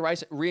Jerry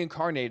Rice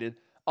reincarnated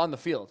on the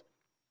field.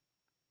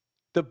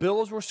 The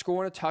Bills were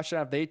scoring a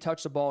touchdown if they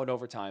touched the ball in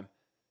overtime.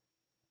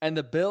 And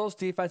the Bills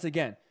defense,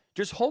 again,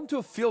 just hold them to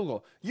a field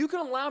goal. You can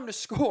allow them to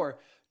score.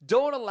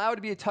 Don't allow it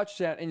to be a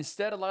touchdown.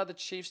 Instead, allow the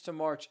Chiefs to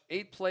march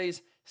 8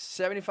 plays,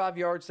 75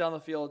 yards down the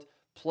field,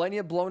 plenty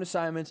of blown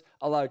assignments,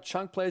 allowed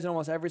chunk plays in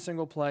almost every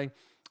single play,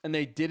 and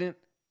they didn't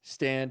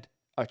stand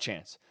a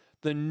chance.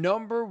 The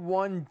number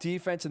one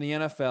defense in the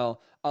NFL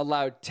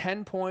allowed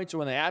 10 points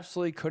when they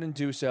absolutely couldn't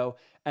do so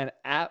and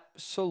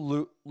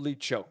absolutely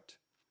choked.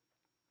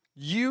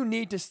 You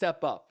need to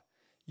step up.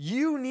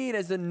 You need,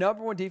 as the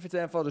number one defense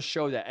in the NFL, to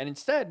show that. And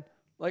instead,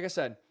 like I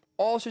said,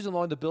 all season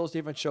long, the Bills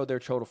defense showed their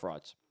total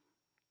frauds.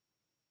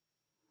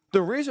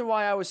 The reason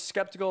why I was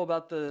skeptical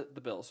about the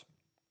Bills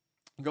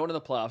going to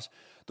the playoffs,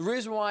 the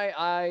reason why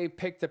I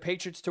picked the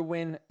Patriots to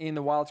win in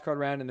the wild card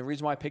round, and the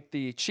reason why I picked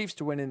the Chiefs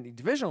to win in the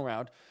divisional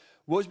round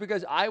was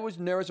because I was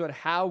nervous about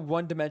how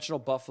one-dimensional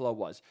Buffalo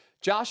was.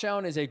 Josh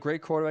Allen is a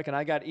great quarterback, and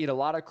I got to eat a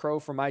lot of crow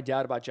for my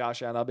doubt about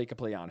Josh Allen. I'll be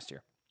completely honest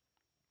here.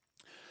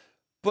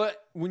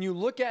 But when you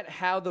look at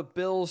how the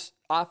Bills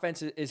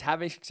offense is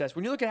having success,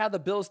 when you look at how the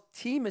Bills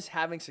team is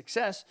having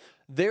success,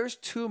 there's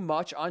too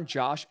much on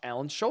Josh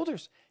Allen's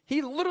shoulders.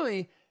 He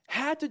literally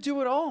had to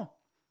do it all.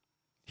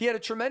 He had a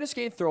tremendous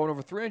game throwing,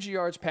 over 300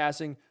 yards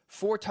passing,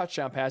 4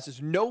 touchdown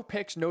passes, no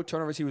picks, no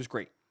turnovers. He was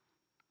great.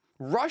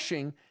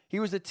 Rushing, he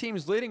was the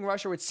team's leading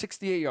rusher with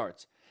 68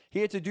 yards.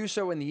 He had to do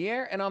so in the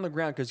air and on the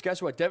ground because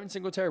guess what? Devin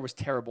Singletary was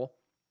terrible.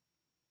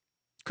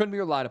 Couldn't be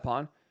relied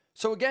upon.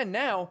 So again,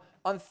 now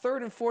on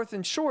 3rd and 4th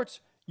and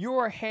shorts, you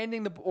are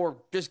handing or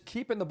just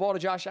keeping the ball to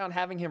Josh Allen,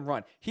 having him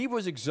run. He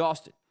was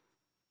exhausted.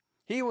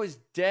 He was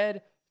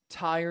dead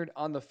tired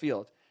on the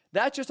field.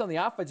 That's just on the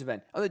offensive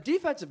end. On the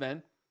defensive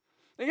end,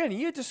 again,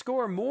 he had to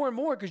score more and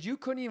more because you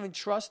couldn't even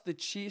trust the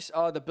Chiefs,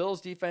 the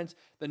Bills defense,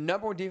 the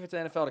number one defense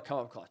in the NFL, to come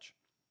up clutch.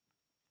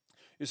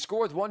 You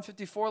score with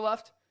 154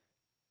 left.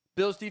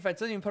 Bills defense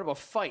doesn't even put up a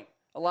fight.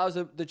 Allows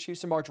the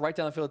Chiefs to march right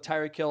down the field.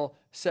 Tyreek Hill,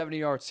 70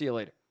 yards. See you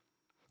later.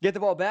 Get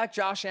the ball back.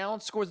 Josh Allen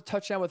scores a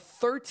touchdown with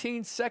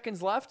 13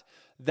 seconds left.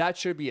 That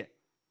should be it.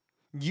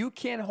 You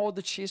can't hold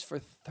the Chiefs for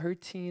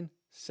 13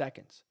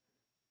 seconds.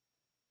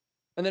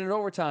 And then in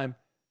overtime,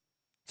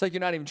 it's like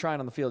you're not even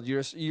trying on the field.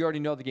 You already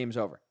know the game's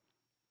over.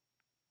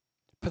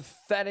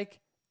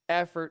 Pathetic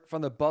effort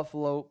from the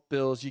Buffalo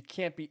Bills. You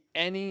can't be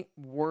any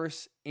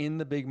worse in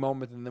the big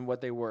moment than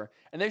what they were.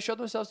 And they showed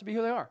themselves to be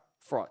who they are.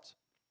 Frauds.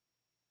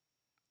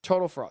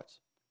 Total frauds.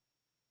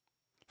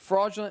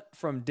 Fraudulent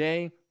from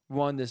day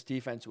one, this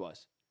defense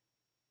was.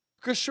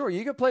 Because sure,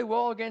 you can play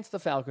well against the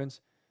Falcons.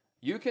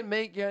 You can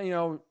make,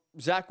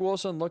 Zach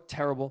Wilson look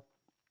terrible.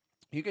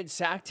 You can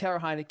sack Taylor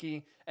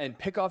Heineke and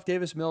pick off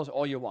Davis Mills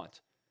all you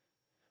want.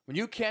 When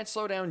you can't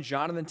slow down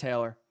Jonathan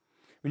Taylor,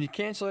 when you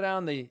can't slow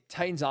down the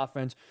Titans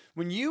offense,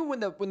 when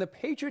the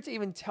Patriots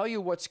even tell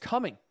you what's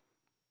coming.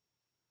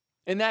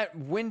 In that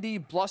windy,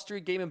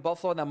 blustery game in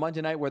Buffalo on that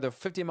Monday night where the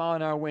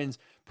 50-mile-an-hour winds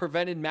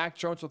prevented Mac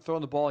Jones from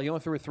throwing the ball, he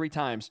only threw it 3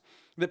 times.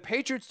 The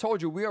Patriots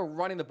told you we are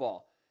running the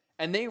ball.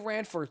 And they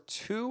ran for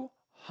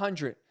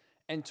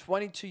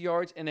 222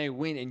 yards in a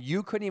win, and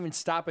you couldn't even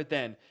stop it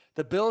then.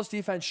 The Bills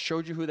defense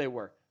showed you who they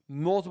were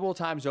multiple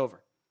times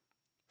over.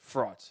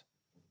 Frauds.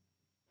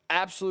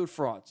 Absolute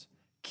frauds.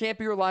 Can't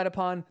be relied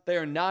upon. They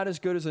are not as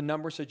good as the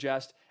numbers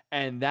suggest,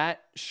 and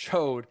that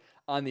showed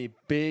on the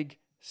big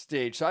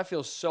stage. So I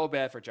feel so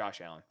bad for Josh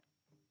Allen.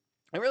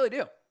 I really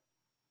do.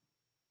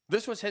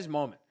 This was his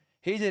moment.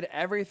 He did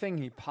everything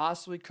he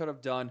possibly could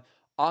have done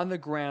on the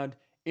ground,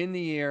 in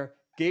the air.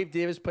 Gabe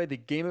Davis played the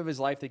game of his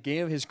life, the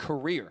game of his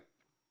career.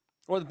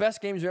 Or the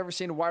best games you've ever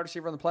seen a wide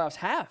receiver in the playoffs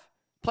have.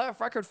 Playoff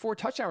record 4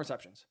 touchdown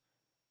receptions.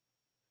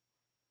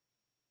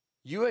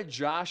 You had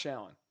Josh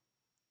Allen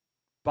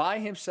by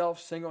himself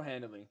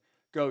single-handedly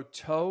go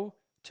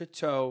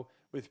toe-to-toe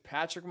with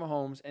Patrick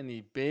Mahomes and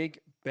the big,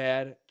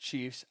 bad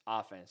Chiefs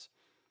offense.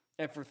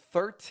 And for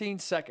 13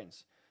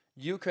 seconds,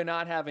 you could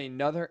not have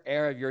another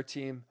air of your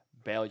team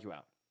bail you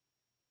out.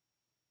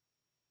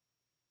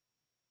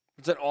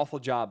 It's an awful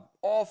job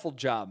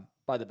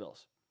by the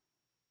Bills.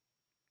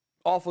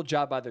 Awful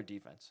job by their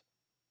defense.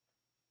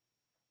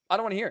 I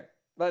don't want to hear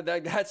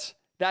it.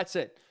 That's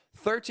it.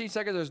 13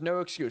 seconds, there's no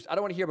excuse. I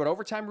don't want to hear about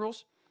overtime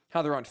rules,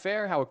 how they're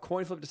unfair, how a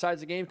coin flip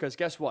decides the game, because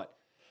guess what?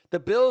 The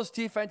Bills'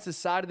 defense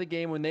decided the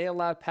game when they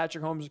allowed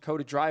Patrick Mahomes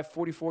to drive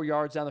 44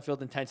 yards down the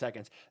field in 10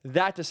 seconds.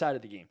 That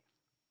decided the game.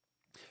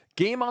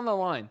 Game on the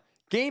line.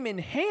 Game in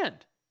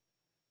hand.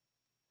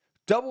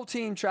 Double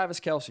team Travis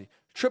Kelce.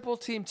 Triple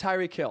team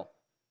Tyreek Hill.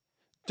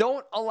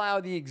 Don't allow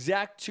the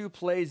exact 2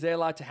 plays they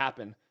allowed to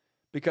happen,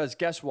 because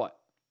guess what?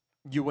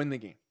 You win the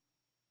game.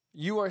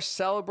 You are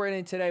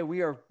celebrating today.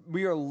 We are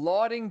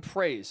lauding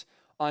praise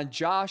on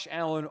Josh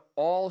Allen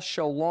all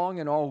show long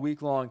and all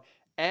week long.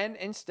 And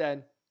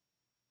instead,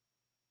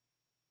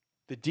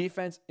 the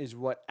defense is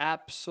what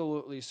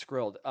absolutely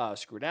screwed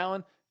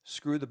Allen,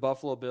 screwed the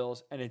Buffalo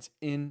Bills, and it's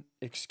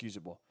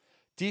inexcusable.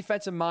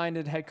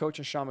 Defensive-minded head coach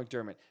and Sean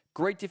McDermott.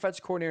 Great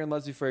defensive coordinator in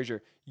Leslie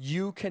Frazier.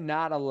 You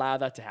cannot allow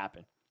that to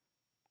happen.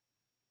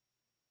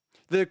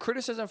 The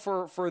criticism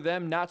for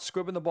them not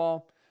squibbing the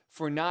ball,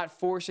 for not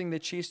forcing the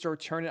Chiefs to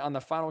return it on the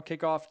final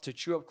kickoff to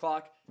chew up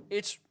clock,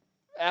 it's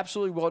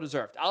absolutely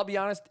well-deserved. I'll be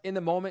honest, in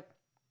the moment,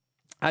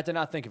 I did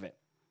not think of it.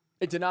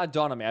 It did not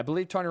dawn on me. I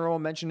believe Tony Romo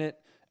mentioned it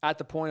at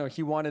the point where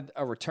he wanted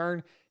a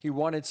return. He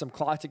wanted some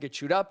clock to get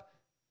chewed up.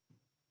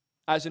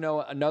 As you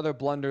know, another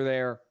blunder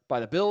there by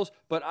the Bills.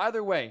 But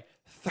either way,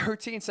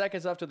 13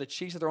 seconds after the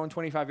Chiefs at their own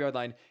 25-yard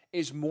line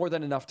is more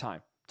than enough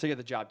time to get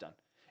the job done.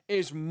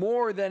 Is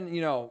more than,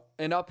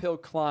 an uphill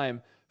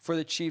climb for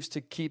the Chiefs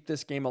to keep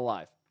this game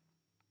alive.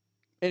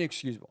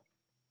 Inexcusable.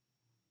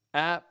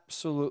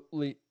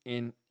 Absolutely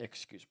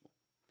inexcusable.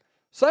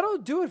 So that'll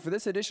do it for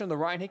this edition of the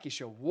Ryan Hickey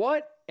Show.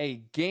 What a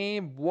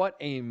game, what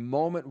a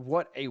moment,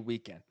 what a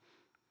weekend.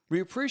 We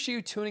appreciate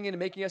you tuning in and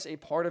making us a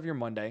part of your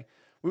Monday.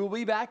 We will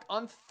be back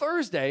on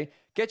Thursday.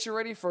 Get you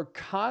ready for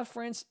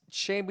Conference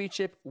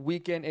Championship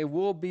weekend. It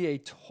will be a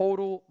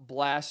total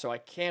blast, so I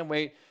can't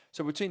wait.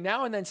 So between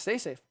now and then, stay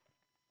safe.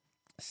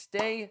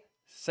 Stay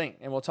sane.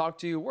 And we'll talk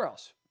to you where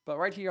else? But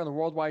right here on the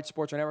Worldwide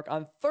Sports Network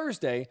on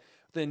Thursday,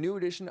 the new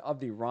edition of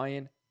the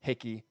Ryan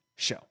Hickey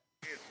Show.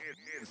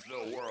 It's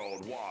the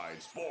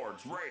Worldwide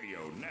Sports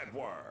Radio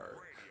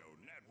Network.